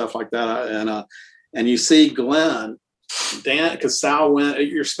on and stuff like that. And you see Glenn, Dan, because Sal Wynn,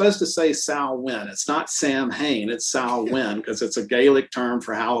 you're supposed to say Sal Wynn. It's not Sam Hain, it's Sal Wynn, because it's a Gaelic term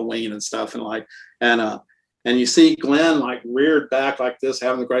for Halloween and stuff. And you see Glenn like reared back like this,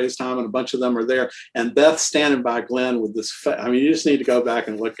 having the greatest time, and a bunch of them are there. And Beth standing by Glenn with this I mean, you just need to go back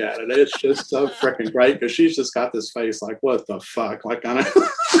and look at it. It's just so freaking great, because she's just got this face like, what the fuck? Like, kind of.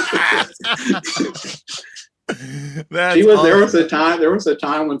 There was a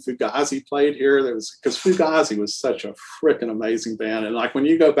time when Fugazi played here. Because Fugazi was such a freaking amazing band. And like when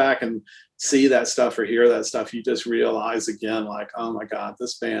you go back and see that stuff or hear that stuff, you just realize again, like, oh my God,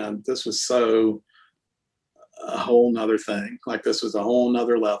 this band, this was so a whole nother thing. Like this was a whole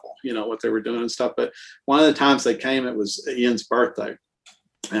nother level, you know, what they were doing and stuff. But one of the times they came, it was Ian's birthday.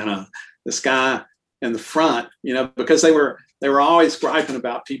 And this guy in the front, you know, because they were always griping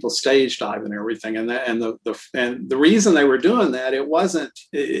about people stage diving and everything. And the reason they were doing that, it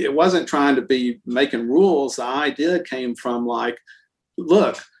wasn't trying to be making rules. The idea came from like,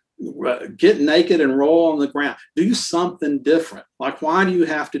 look, get naked and roll on the ground, do something different. Like, why do you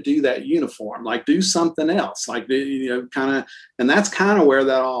have to do that uniform? Like, do something else. Like, you know, kind of, and that's kind of where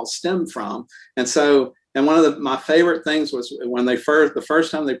that all stemmed from. And so, and one of my favorite things was when the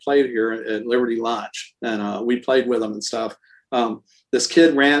first time they played here at Liberty Lunch, and we played with them and stuff. This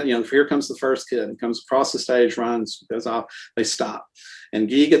kid ran, you know, here comes the first kid, and comes across the stage, runs, goes off, they stop. And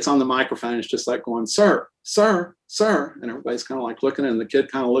Guy gets on the microphone, and it's just like going, sir. And everybody's kind of like looking, and the kid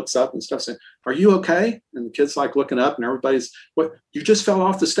kind of looks up and stuff, saying, are you okay? And the kid's like looking up, and everybody's, what, you just fell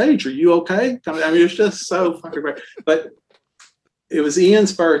off the stage. Are you okay? I mean, it's just so fucking great. But it was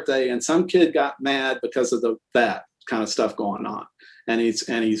Ian's birthday, and some kid got mad because of that kind of stuff going on. And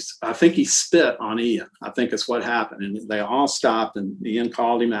I think he spit on Ian. I think it's what happened. And they all stopped, and Ian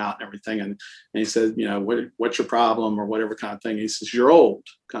called him out and everything. And he said, you know, what's your problem or whatever kind of thing. He says, you're old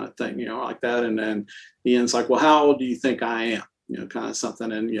kind of thing, you know, like that. And then Ian's like, well, how old do you think I am? You know, kind of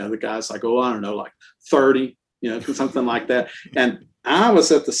something. And, you know, the guy's like, oh, I don't know, like 30, you know, something like that. And I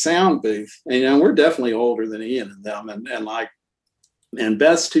was at the sound booth, and, you know, we're definitely older than Ian and them. And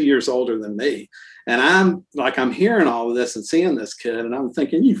Beth's 2 years older than me. And I'm hearing all of this and seeing this kid, and I'm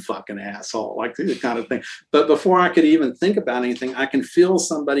thinking, you fucking asshole, like this kind of thing. But before I could even think about anything, I can feel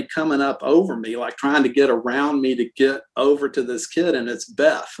somebody coming up over me, like trying to get around me to get over to this kid. And it's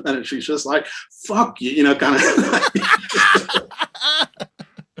Beth. And she's just like, fuck you, you know, kind of.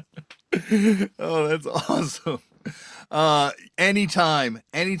 Oh, that's awesome. Anytime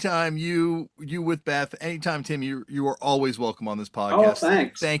you with Beth, anytime, Tim, you are always welcome on this podcast. Oh,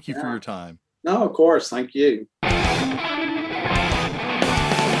 thanks. Thank you for your time. No, of course. Thank you.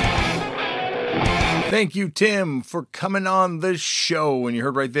 Thank you, Tim, for coming on the show. And you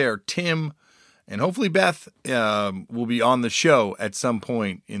heard right there, Tim, and hopefully Beth will be on the show at some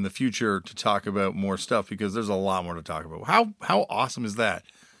point in the future to talk about more stuff, because there's a lot more to talk about. How awesome is that?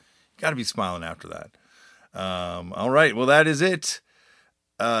 Got to be smiling after that. All right. Well, that is it.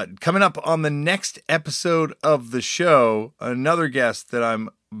 Coming up on the next episode of the show, another guest that I'm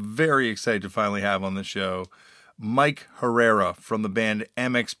very excited to finally have on the show, Mike Herrera from the band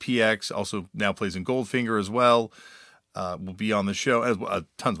MXPX, also now plays in Goldfinger as well, will be on the show, as well,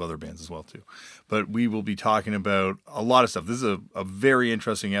 tons of other bands as well too. But we will be talking about a lot of stuff. This is a very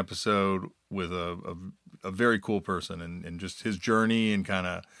interesting episode with a very cool person and just his journey and kind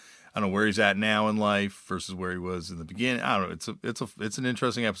of, I don't know where he's at now in life versus where he was in the beginning. I don't know. It's an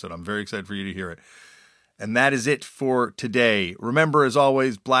interesting episode. I'm very excited for you to hear it. And that is it for today. Remember, as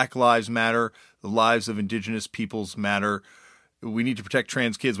always, Black Lives Matter. The lives of Indigenous peoples matter. We need to protect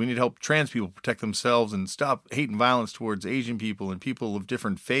trans kids. We need to help trans people protect themselves and stop hate and violence towards Asian people and people of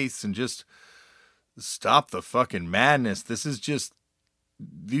different faiths, and just stop the fucking madness.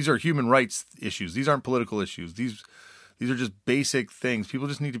 These are human rights issues. These aren't political issues. These are just basic things. People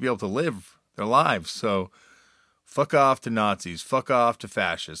just need to be able to live their lives. So fuck off to Nazis. Fuck off to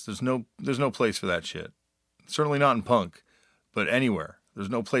fascists. There's no place for that shit. Certainly not in punk, but anywhere. There's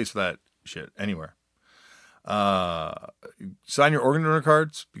no place for that shit anywhere. Sign your organ donor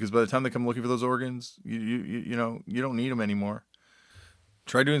cards, because by the time they come looking for those organs, you don't need them anymore.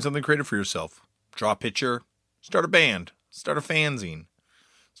 Try doing something creative for yourself. Draw a picture. Start a band. Start a fanzine.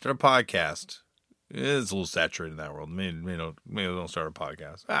 Start a podcast. It's a little saturated in that world. Maybe don't start a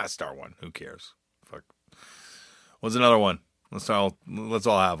podcast. Start one. Who cares? Fuck. What's another one? Let's all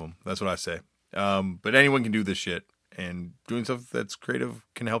have them. That's what I say. But anyone can do this shit, and doing stuff that's creative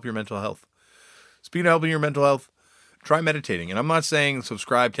can help your mental health. Speaking of helping your mental health, try meditating. And I'm not saying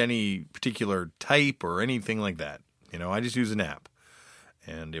subscribe to any particular type or anything like that. I just use an app,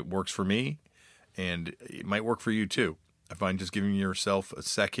 and it works for me, and it might work for you too. I find just giving yourself a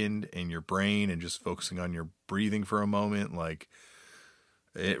second in your brain and just focusing on your breathing for a moment, like,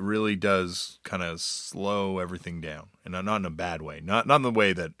 it really does kind of slow everything down, and not in a bad way, not in the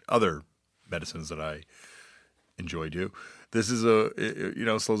way that other medicines that I enjoy do. This is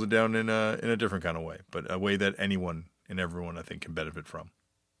slows it down in a different kind of way, but a way that anyone and everyone, I think, can benefit from.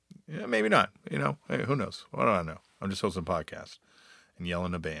 Yeah, maybe not. Hey, who knows? What do I know? I'm just hosting a podcast and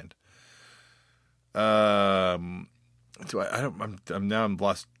yelling a band. I'm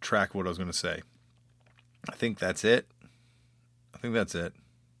lost track of what I was going to say. I think that's it. If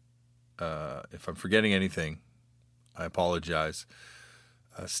I'm forgetting anything, I apologize.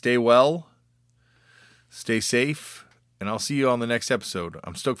 Stay well, stay safe, and I'll see you on the next episode.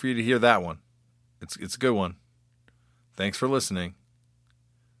 I'm stoked for you to hear that one. It's a good one. Thanks for listening.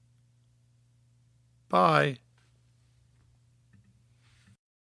 Bye.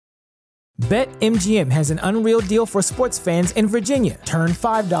 BetMGM has an unreal deal for sports fans in Virginia. Turn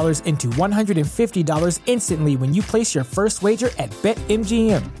 $5 into $150 instantly when you place your first wager at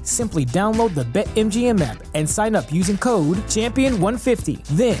BetMGM. Simply download the BetMGM app and sign up using code Champion150.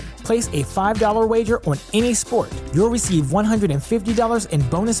 Then, place a $5 wager on any sport. You'll receive $150 in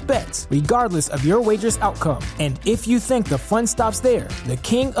bonus bets, regardless of your wager's outcome. And if you think the fun stops there, the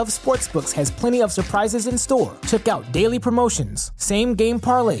king of sportsbooks has plenty of surprises in store. Check out daily promotions, same-game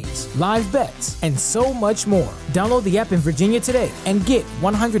parlays, live bets, and so much more. Download the app in Virginia today and get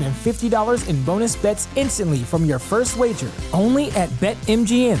 $150 in bonus bets instantly from your first wager. Only at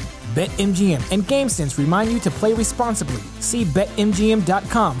BetMGM. BetMGM and GameSense remind you to play responsibly. See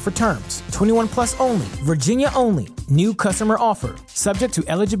BetMGM.com for terms. 21 plus only. Virginia only. New customer offer. Subject to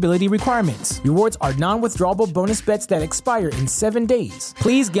eligibility requirements. Rewards are non-withdrawable bonus bets that expire in 7 days.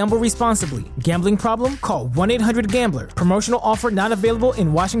 Please gamble responsibly. Gambling problem? Call 1-800-GAMBLER. Promotional offer not available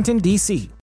in Washington, D.C.